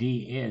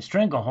RJD is.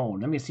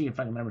 Stranglehold. Let me see if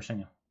I can remember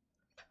singing.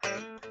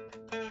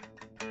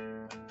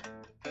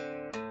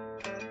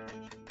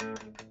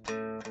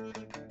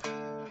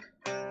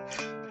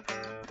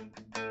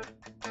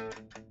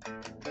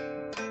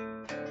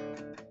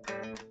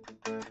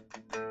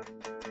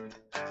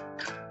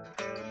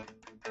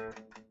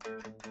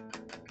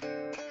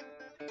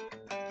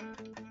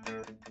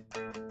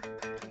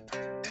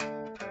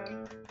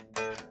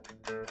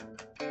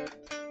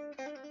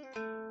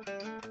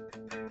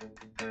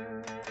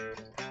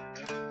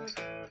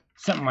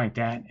 Something like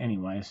that.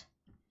 Anyways,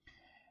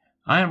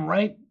 I'm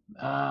right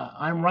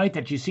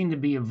that you seem to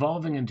be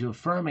evolving into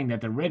affirming that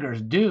the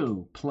riggers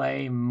do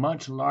play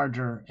much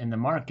larger in the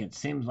market.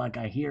 Seems like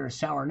I hear a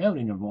sour note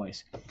in your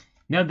voice.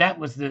 No, that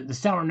was the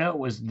sour note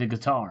was the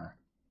guitar.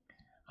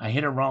 I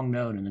hit a wrong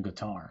note in the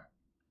guitar.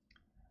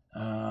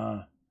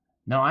 No,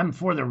 I'm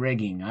for the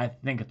rigging. I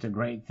think it's a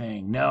great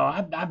thing.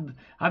 No,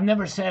 I've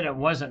never said there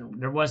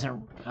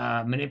wasn't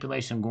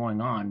manipulation going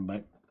on,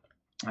 but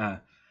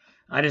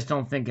I just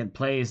don't think it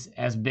plays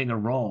as big a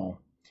role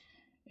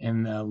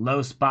in the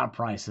low spot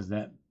prices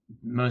that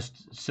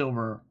most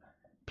silver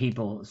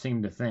people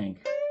seem to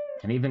think,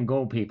 and even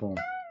gold people.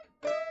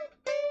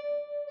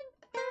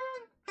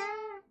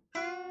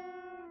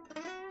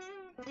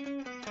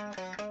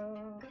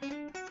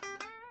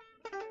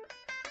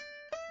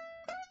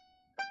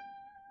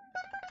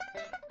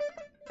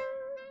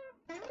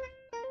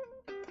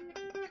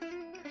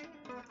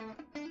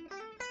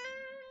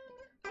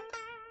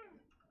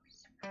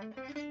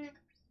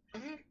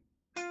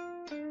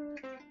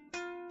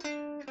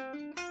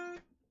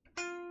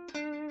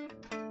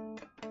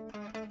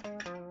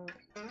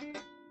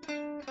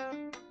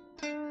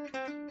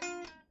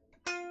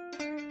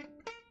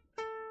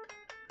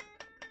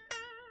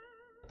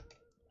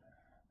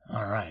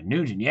 All right,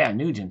 Nugent. Yeah,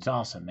 Nugent's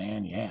awesome,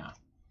 man. Yeah.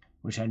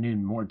 Wish I knew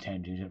more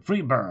attention.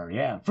 Freebird.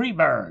 Yeah,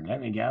 Freebird. There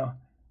we go.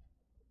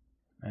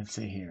 Let's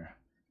see here.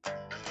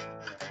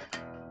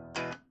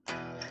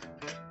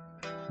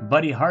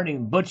 Butchie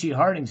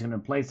Harding's going to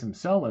play some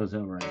solos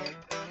over it.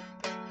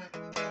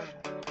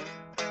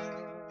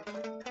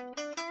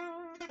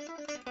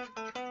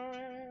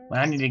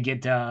 Well, I need to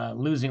get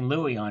Losing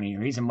Louie on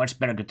here. He's a much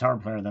better guitar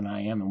player than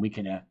I am, and we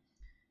could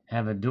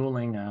have a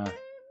dueling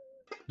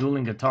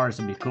guitars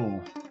would be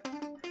cool.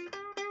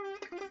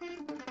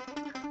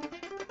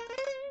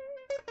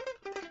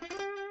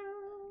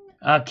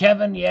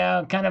 Kevin,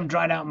 yeah, kind of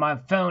dried out. My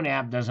phone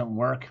app doesn't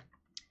work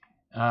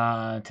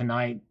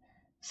tonight,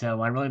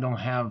 so I really don't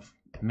have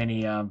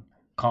many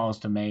calls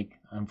to make,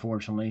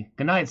 unfortunately.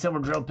 Good night, Silver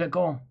Drill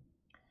Pickle.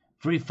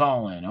 Free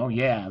falling. Oh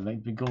yeah, I'd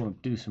like to go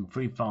do some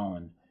free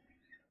falling.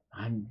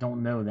 I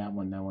don't know that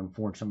one though,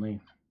 unfortunately.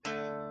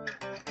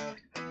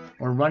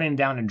 Or running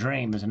down a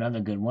dream is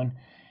another good one.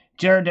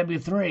 Jared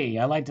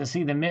W3, I like to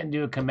see the Mint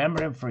do a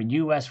commemorative for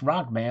U.S.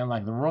 rock band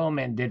like the Royal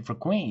Mint did for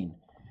Queen.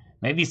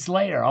 Maybe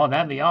Slayer. Oh,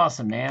 that'd be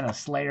awesome, man. A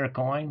Slayer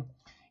coin.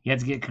 You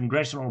have to get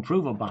congressional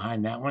approval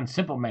behind that one.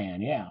 Simple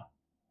Man, yeah.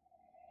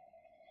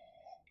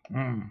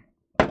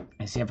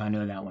 Let's see if I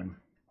know that one.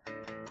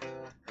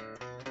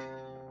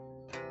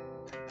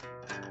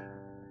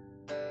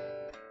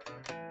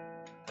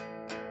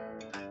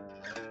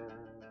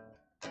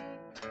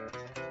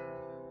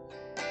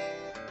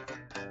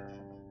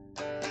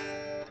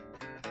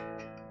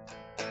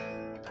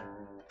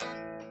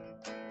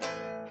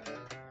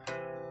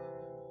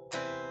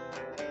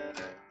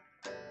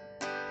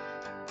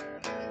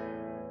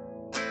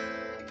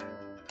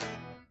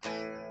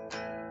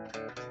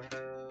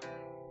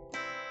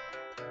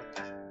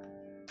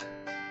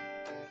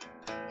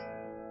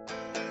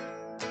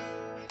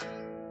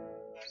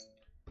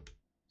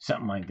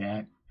 Something like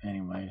that.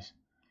 Anyways.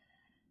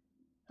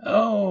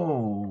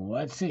 Oh,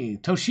 let's see.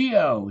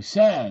 Toshio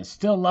says,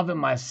 still loving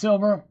my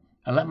silver.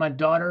 I let my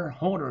daughter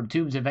hold her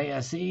tubes of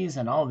ASEs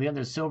and all the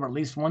other silver at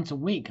least once a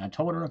week. I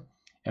told her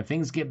if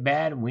things get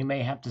bad, we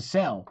may have to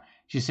sell.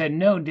 She said,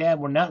 no, Dad,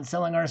 we're not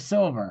selling our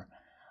silver.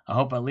 I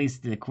hope at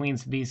least the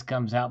Queen's Beast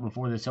comes out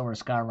before the silver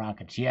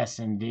skyrockets. Yes,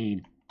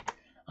 indeed.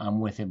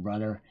 I'm with it,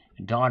 brother.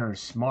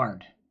 Daughter's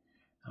smart.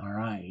 All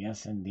right.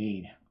 Yes,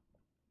 indeed.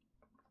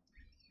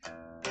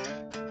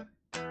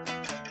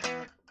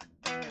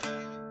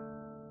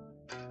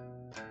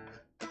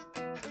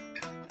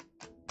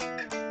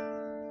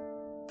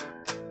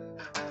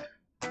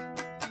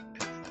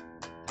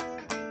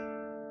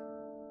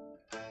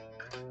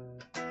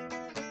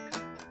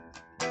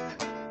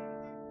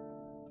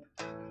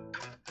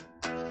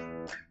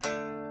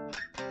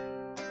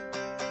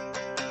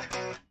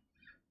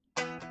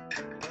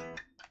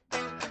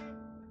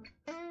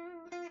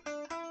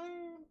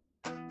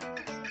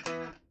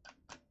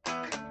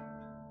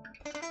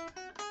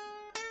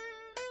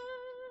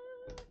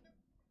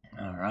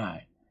 All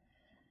right.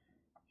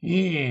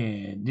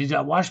 Yeah. Did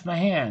I wash my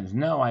hands?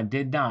 No, I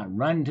did not.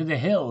 Run to the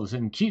hills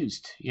in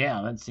Cust. Yeah,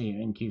 let's see.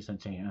 In Cust,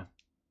 let's see.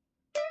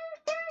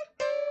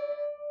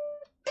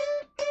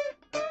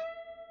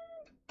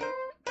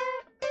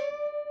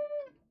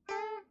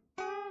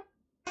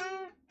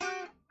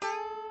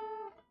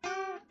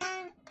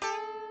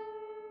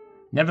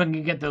 Never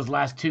can get those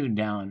last two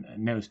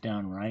notes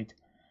down right.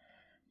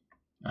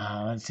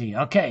 Let's see.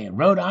 Okay,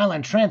 Rhode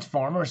Island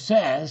Transformer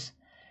says,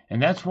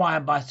 and that's why I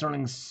buy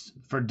sterling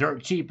for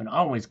dirt cheap and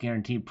always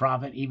guarantee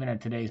profit, even at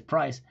today's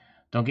price.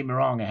 Don't get me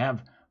wrong, I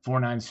have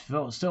 49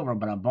 silver,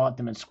 but I bought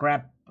them at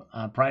scrap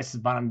prices,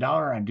 bottom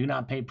dollar. I do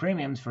not pay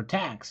premiums for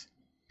tax.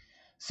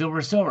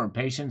 Silver.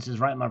 Patience is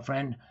right, my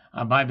friend.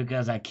 I buy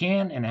because I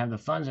can and have the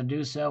funds to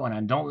do so, and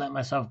I don't let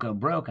myself go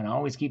broke, and I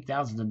always keep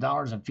thousands of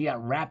dollars of fiat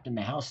wrapped in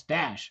the house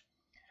stash.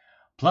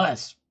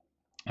 Plus,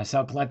 I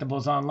sell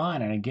collectibles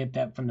online, and I get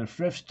that from the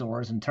thrift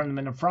stores and turn them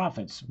into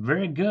profits.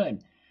 Very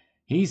good.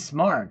 He's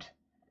smart.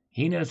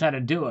 He knows how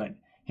to do it.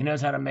 He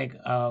knows how to make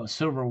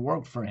silver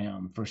work for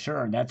him, for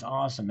sure. That's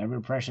awesome.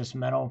 Every precious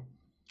metal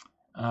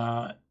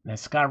that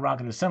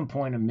skyrocketed at some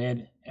point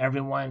amid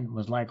everyone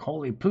was like,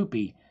 holy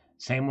poopy.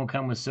 Same will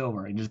come with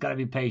silver. You just got to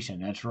be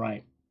patient. That's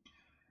right.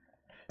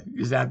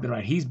 Exactly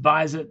right. He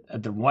buys it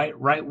at the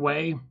right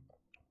way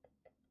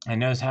and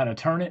knows how to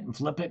turn it and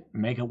flip it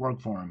and make it work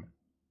for him.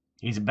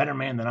 He's a better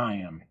man than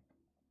I am.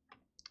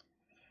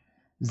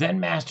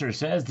 Zen Master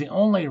says, the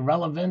only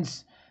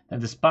relevance that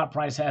the spot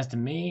price has to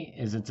me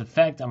is its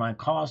effect on my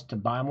cost to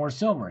buy more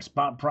silver.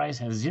 Spot price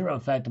has zero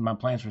effect on my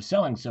plans for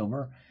selling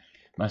silver.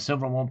 My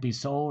silver won't be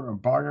sold or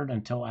bartered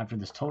until after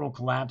this total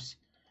collapse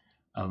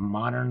of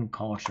modern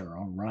culture.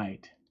 All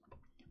right.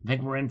 I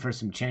think we're in for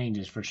some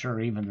changes for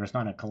sure, even if there's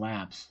not a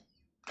collapse.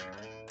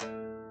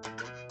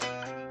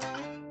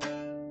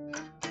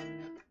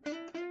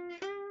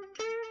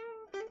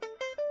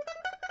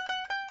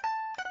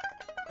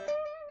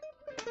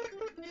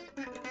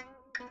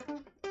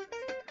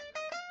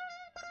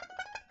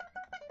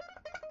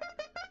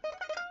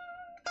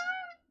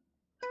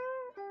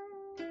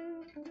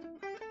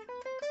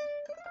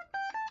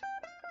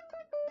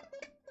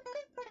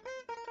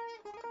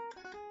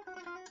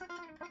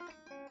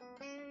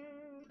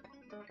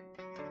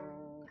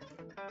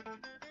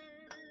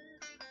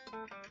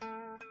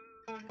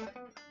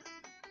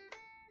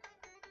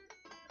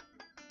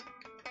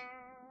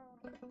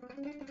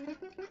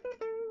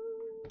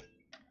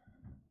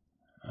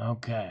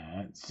 Okay,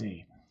 let's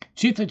see.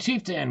 Chief the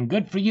Chieftain,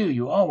 good for you.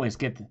 You always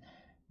get the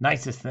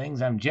nicest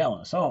things. I'm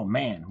jealous. Oh,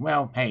 man.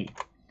 Well, hey,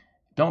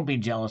 don't be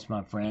jealous,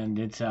 my friend.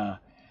 It's,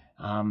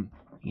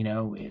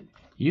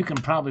 you can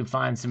probably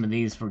find some of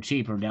these for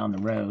cheaper down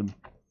the road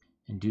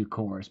in due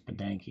course, but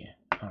thank you.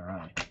 All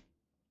right.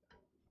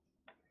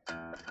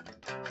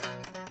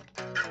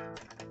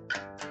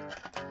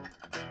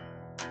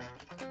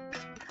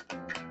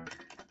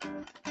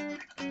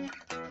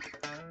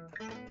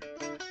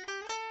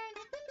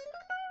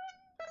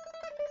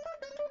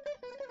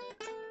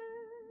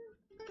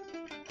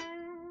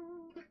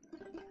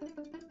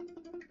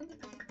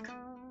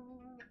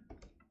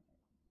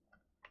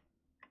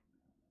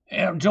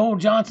 Joel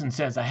Johnson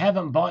says, I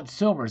haven't bought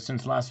silver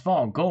since last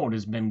fall. Gold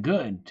has been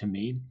good to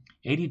me.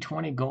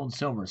 80-20 gold,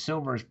 silver.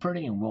 Silver is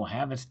pretty and will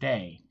have its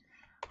day.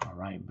 All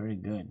right, very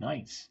good.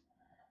 Nice.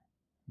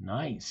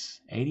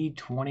 Nice.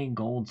 80-20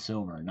 gold,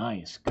 silver.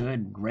 Nice.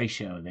 Good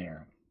ratio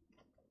there.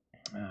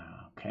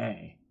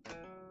 Okay.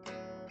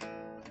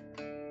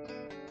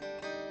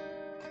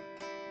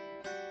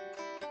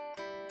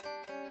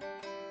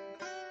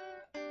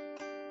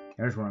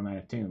 There's where I'm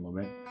at tune a little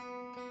bit.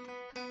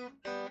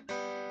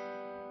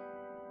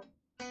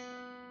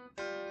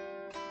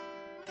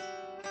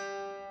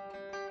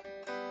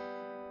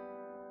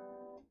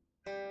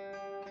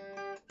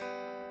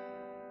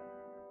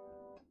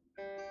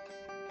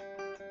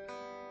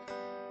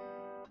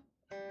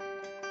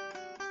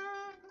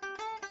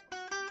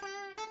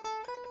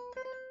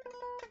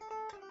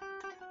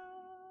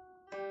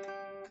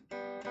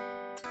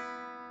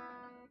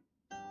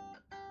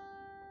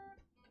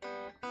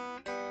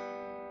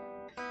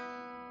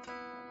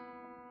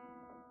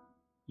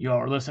 You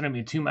are listening to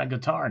me to my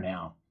guitar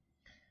now.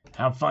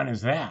 How fun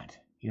is that?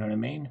 You know what I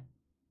mean?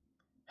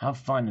 How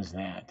fun is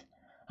that?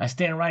 I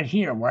stand right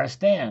here where I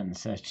stand,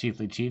 says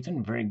Chiefly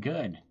Chieftain. Very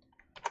good.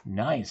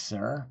 Nice,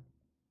 sir.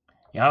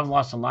 Yeah, I've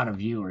lost a lot of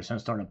viewers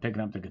since I started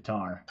picking up the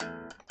guitar.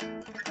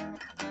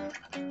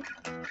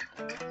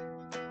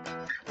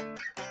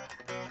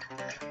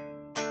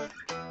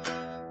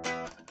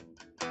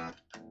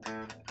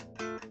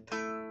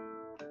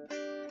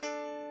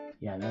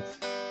 Yeah, that's...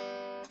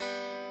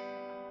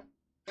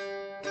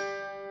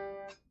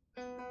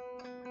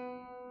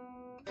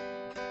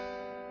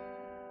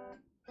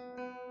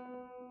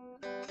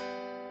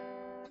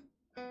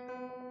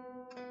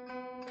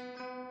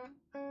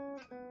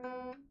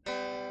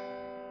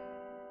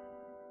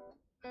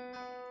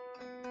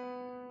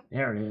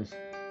 There it is.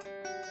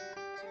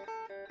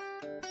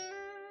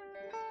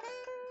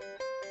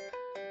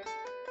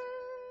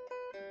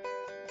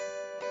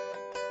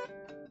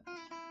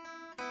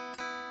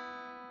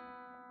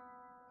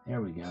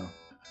 There we go.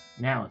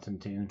 Now it's in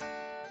tune.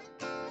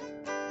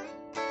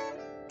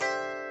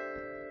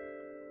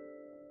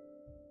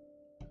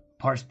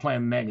 Parts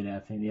playing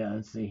Megadeth. Yeah,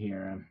 let's see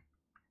here.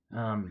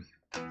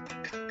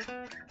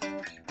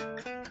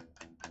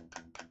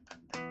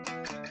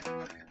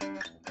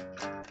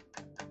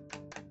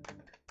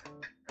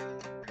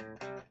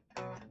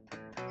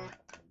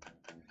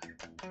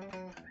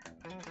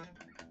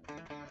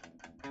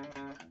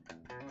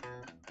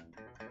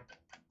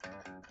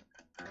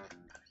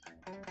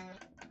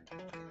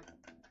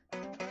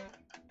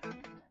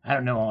 I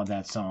don't know all of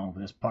that song,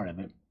 but it's part of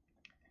it.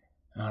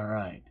 All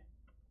right.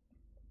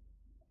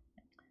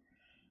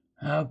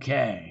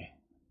 Okay.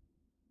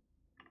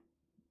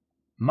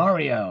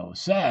 Mario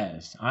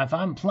says, if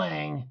I'm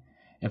paying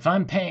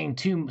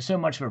so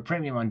much for a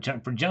premium on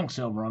for junk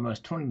silver,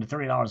 almost $20 to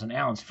 $30 an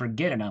ounce,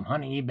 forget it. I'm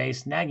hunting eBay,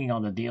 snagging all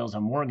the deals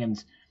on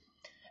Morgan's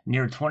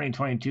near $20,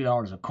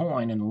 $22 a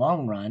coin. In the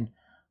long run,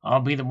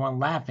 I'll be the one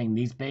laughing.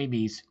 These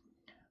babies.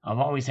 I've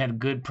always had a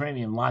good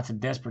premium, lots of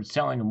desperate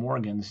selling of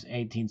Morgan's,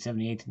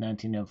 1878 to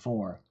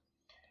 1904.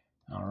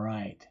 All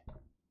right.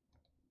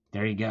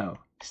 There you go.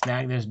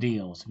 Snag those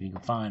deals if you can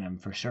find them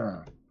for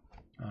sure.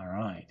 All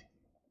right.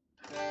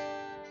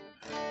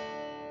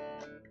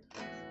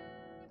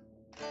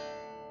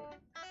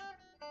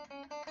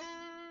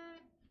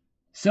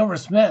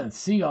 Silversmith,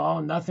 see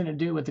y'all. Nothing to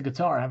do with the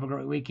guitar. Have a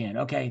great weekend.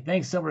 Okay,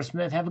 thanks,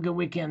 Silversmith. Have a good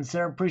weekend,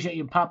 sir. Appreciate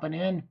you popping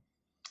in.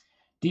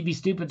 DB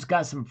Stupid's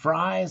got some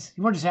fries.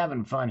 We're just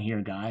having fun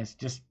here, guys.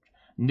 Just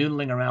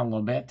noodling around a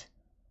little bit.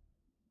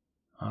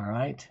 All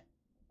right.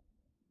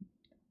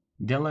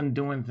 Dylan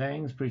doing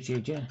things.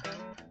 Appreciate you.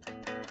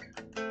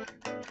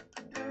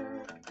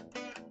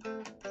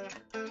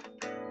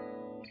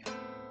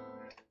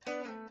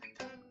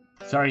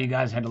 Sorry you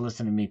guys had to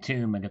listen to me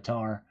tune my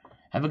guitar.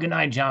 Have a good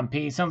night, John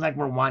P. Sounds like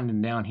we're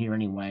winding down here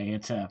anyway.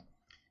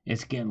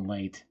 It's getting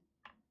late.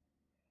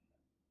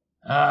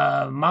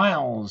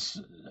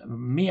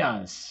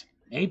 Mias,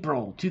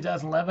 April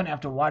 2011.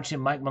 After watching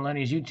Mike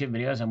Maloney's YouTube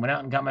videos, I went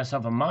out and got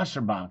myself a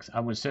monster box. I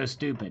was so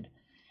stupid.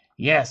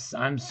 Yes,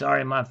 I'm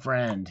sorry, my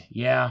friend.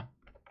 Yeah,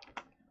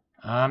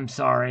 I'm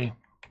sorry.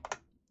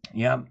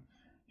 Yep,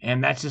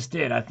 and that's just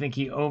it. I think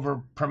he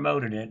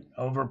over-promoted it,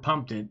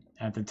 over-pumped it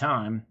at the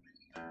time.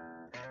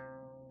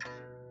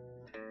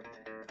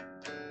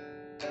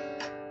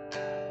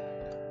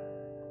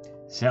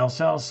 Sell,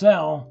 sell,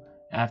 sell.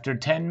 After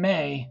 10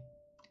 May.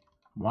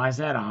 Why is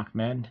that,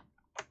 Ahmed?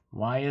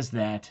 Why is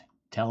that?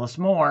 Tell us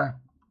more.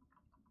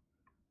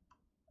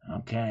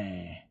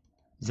 Okay.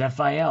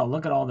 Zephiel,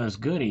 look at all those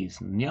goodies.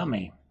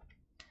 Yummy.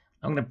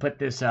 I'm going to put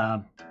this,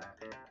 All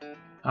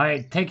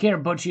right, take care,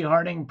 Butchie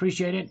Harding.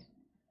 Appreciate it.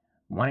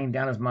 Winding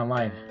down is my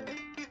life. I'm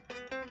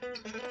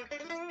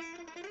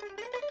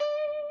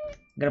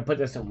going to put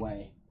this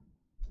away.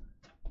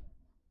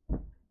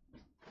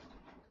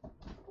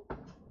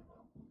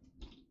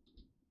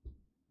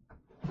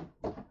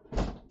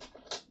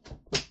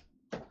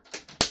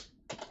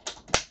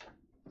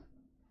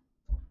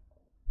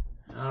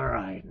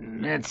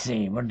 Let's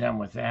see, we're done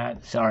with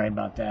that. Sorry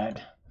about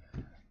that.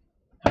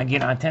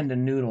 I tend to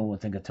noodle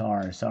with the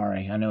guitar.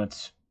 Sorry, I know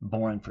it's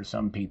boring for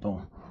some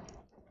people.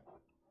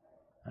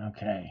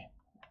 Okay.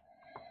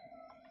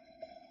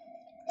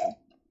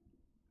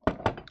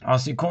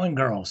 Aussie Coin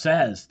Girl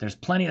says there's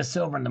plenty of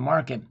silver in the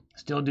market,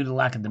 still due to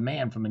lack of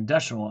demand from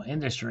industrial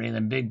industry, and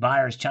the big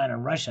buyers, China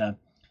and Russia,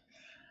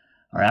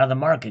 are out of the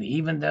market.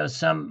 Even though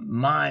some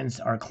mines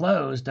are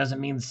closed, doesn't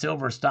mean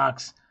silver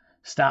stocks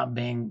stop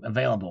being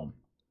available.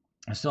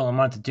 There's still a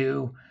month or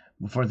two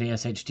before the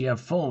SHTF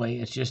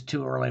fully. It's just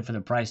too early for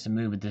the price to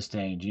move at this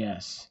stage.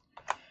 Yes.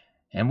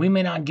 And we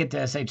may not get to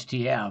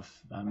SHTF,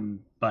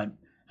 but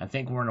I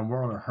think we're in a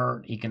world of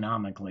hurt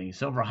economically.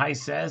 Silver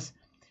Heist says,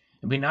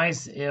 it'd be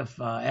nice if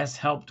S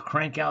helped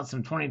crank out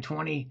some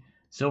 2020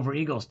 Silver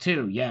Eagles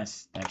too.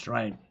 Yes, that's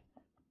right.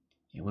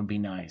 It would be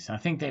nice. I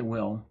think they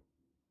will.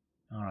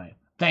 All right.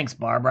 Thanks,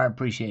 Barbara. I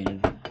appreciate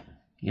it.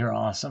 You're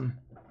awesome.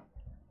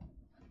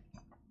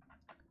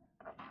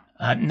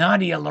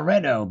 Nadia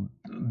Loretto,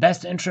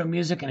 best intro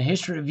music in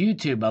history of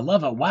YouTube. I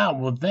love it. Wow.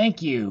 Well,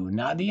 thank you,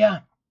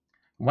 Nadia.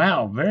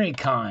 Wow, very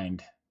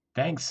kind.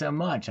 Thanks so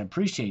much. I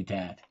appreciate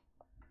that.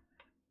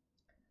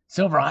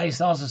 Silver Ice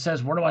also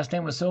says, where do I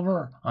stand with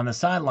silver? On the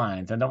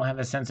sidelines. I don't have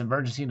a sense of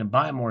urgency to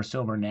buy more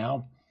silver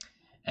now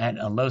at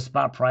a low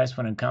spot price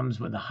when it comes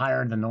with a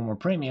higher than normal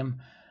premium.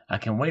 I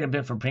can wait a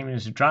bit for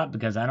premiums to drop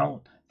because I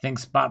don't think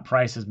spot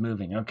price is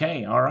moving.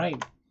 Okay, all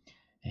right.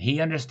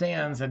 He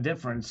understands the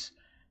difference,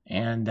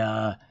 and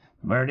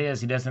where it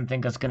is, he doesn't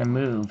think it's going to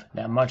move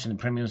that much and the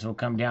premiums will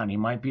come down. He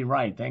might be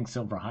right. Thanks,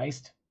 Silver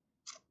Heist.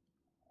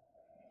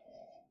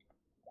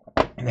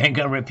 And then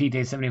go repeat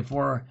day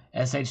 74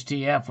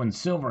 SHTF when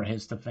silver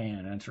hits the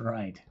fan. That's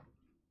right.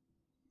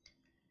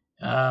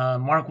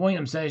 Mark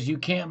Williams says, you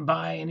can't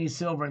buy any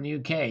silver in the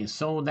UK.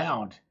 Sold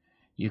out.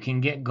 You can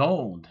get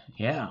gold.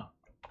 Yeah.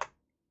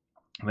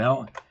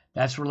 Well,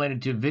 that's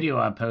related to a video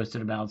I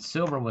posted about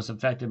silver was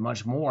affected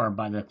much more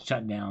by the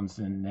shutdowns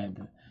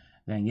than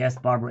yes,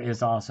 Barbara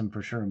is awesome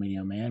for sure,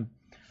 Medio Man.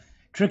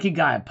 Tricky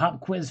Guy,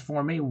 pop quiz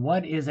for me.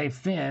 What is a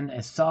fin,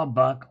 a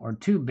sawbuck, or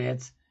 2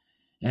 bits,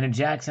 and a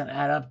Jackson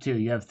add up to?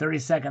 You have 30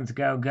 seconds.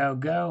 Go, go,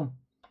 go.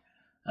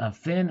 A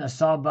fin, a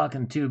sawbuck,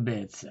 and 2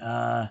 bits.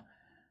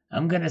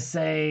 I'm going to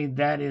say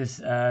that is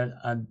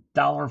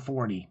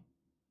 $1.40.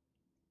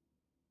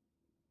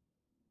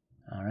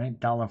 All right,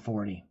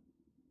 $1.40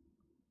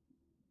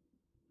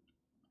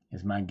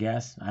 is my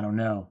guess. I don't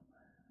know.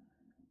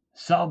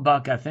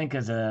 Sawbuck, I think,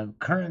 is a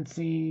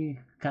currency,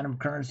 kind of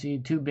currency.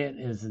 2-bit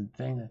is a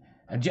thing.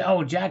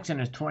 Jackson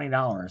is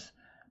 $20.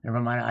 Never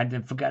mind. I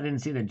didn't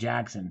see the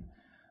Jackson.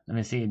 Let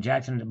me see a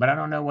Jackson, but I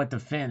don't know what the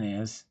fin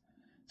is.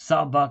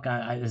 Sawbuck,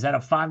 is that a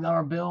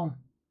 $5 bill?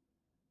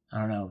 I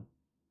don't know.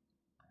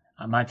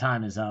 My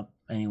time is up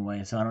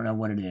anyway, so I don't know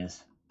what it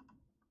is.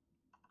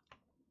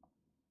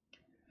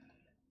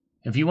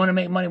 If you want to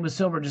make money with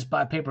silver, just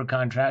buy paper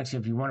contracts.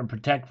 If you want to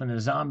protect from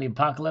the zombie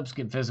apocalypse,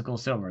 get physical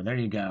silver. There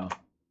you go.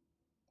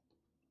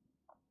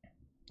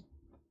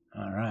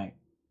 All right.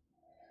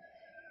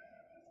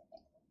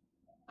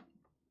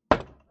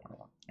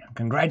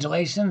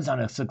 Congratulations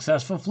on a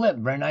successful flip.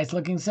 Very nice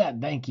looking set.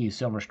 Thank you,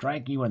 Silver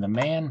Strike. You are the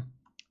man.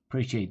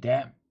 Appreciate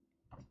that.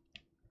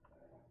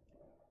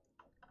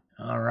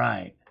 All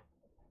right.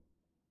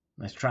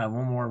 Let's try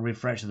one more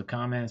refresh of the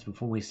comments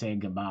before we say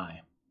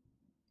goodbye.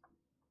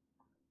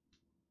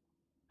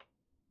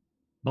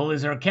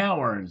 Bullies are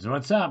cowards.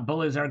 What's up?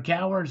 Bullies are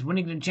cowards. When are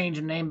you going to change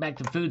your name back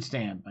to Food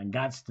Stamp? I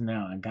gots to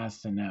know. I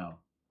gots to know.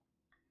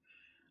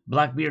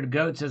 Blackbeard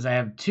Goat says, I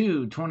have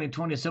 2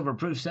 2020 silver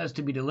proof sets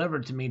to be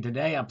delivered to me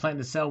today. I plan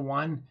to sell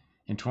one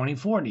in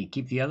 2040.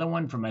 Keep the other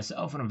one for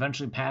myself and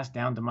eventually pass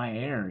down to my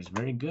heirs.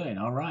 Very good.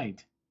 All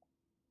right.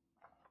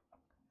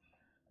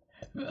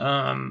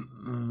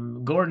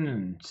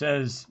 Gordon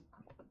says,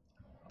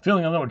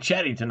 feeling a little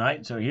chatty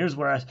tonight, so here's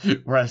where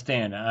I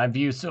stand. I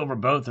view silver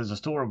both as a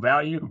store of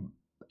value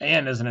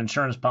and as an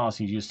insurance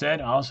policy. You said,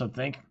 I also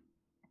think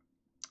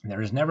there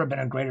has never been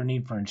a greater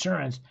need for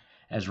insurance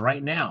as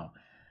right now.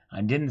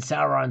 I didn't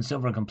sour on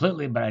silver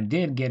completely, but I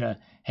did get a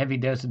heavy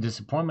dose of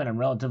disappointment. I'm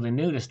relatively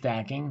new to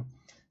stacking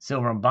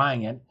silver and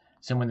buying it.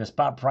 So when the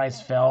spot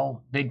price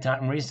fell big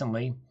time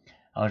recently,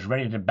 I was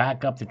ready to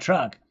back up the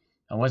truck.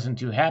 I wasn't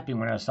too happy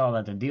when I saw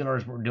that the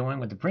dealers were doing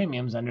with the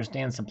premiums. I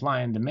understand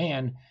supply and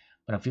demand,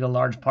 but I feel a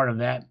large part of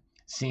that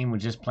scene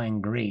was just plain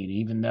greed.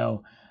 Even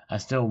though I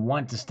still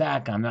want to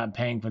stack, I'm not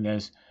paying for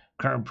those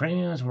current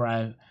premiums where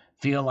I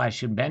feel I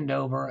should bend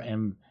over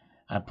and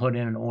I put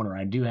in an order.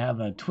 I do have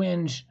a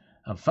twinge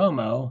of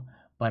FOMO,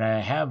 but I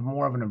have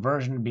more of an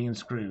aversion to being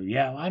screwed.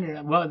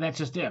 Yeah, well, that's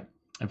just it.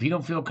 If you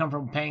don't feel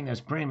comfortable paying those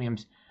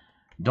premiums,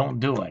 don't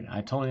do it.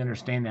 I totally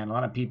understand that. A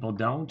lot of people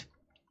don't.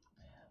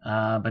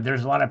 But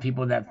there's a lot of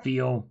people that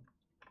feel,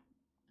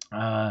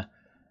 I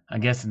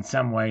guess in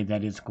some way,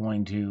 that it's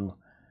going to,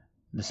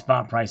 the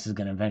spot price is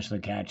going to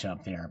eventually catch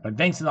up there. But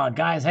thanks a lot,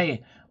 guys.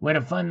 Hey, we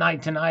had a fun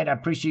night tonight. I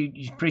appreciate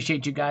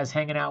you guys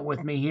hanging out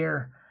with me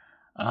here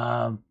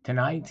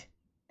tonight.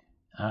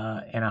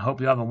 And I hope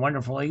you have a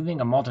wonderful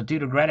evening. A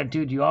multitude of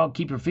gratitude. You all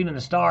keep your feet in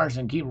the stars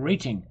and keep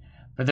reaching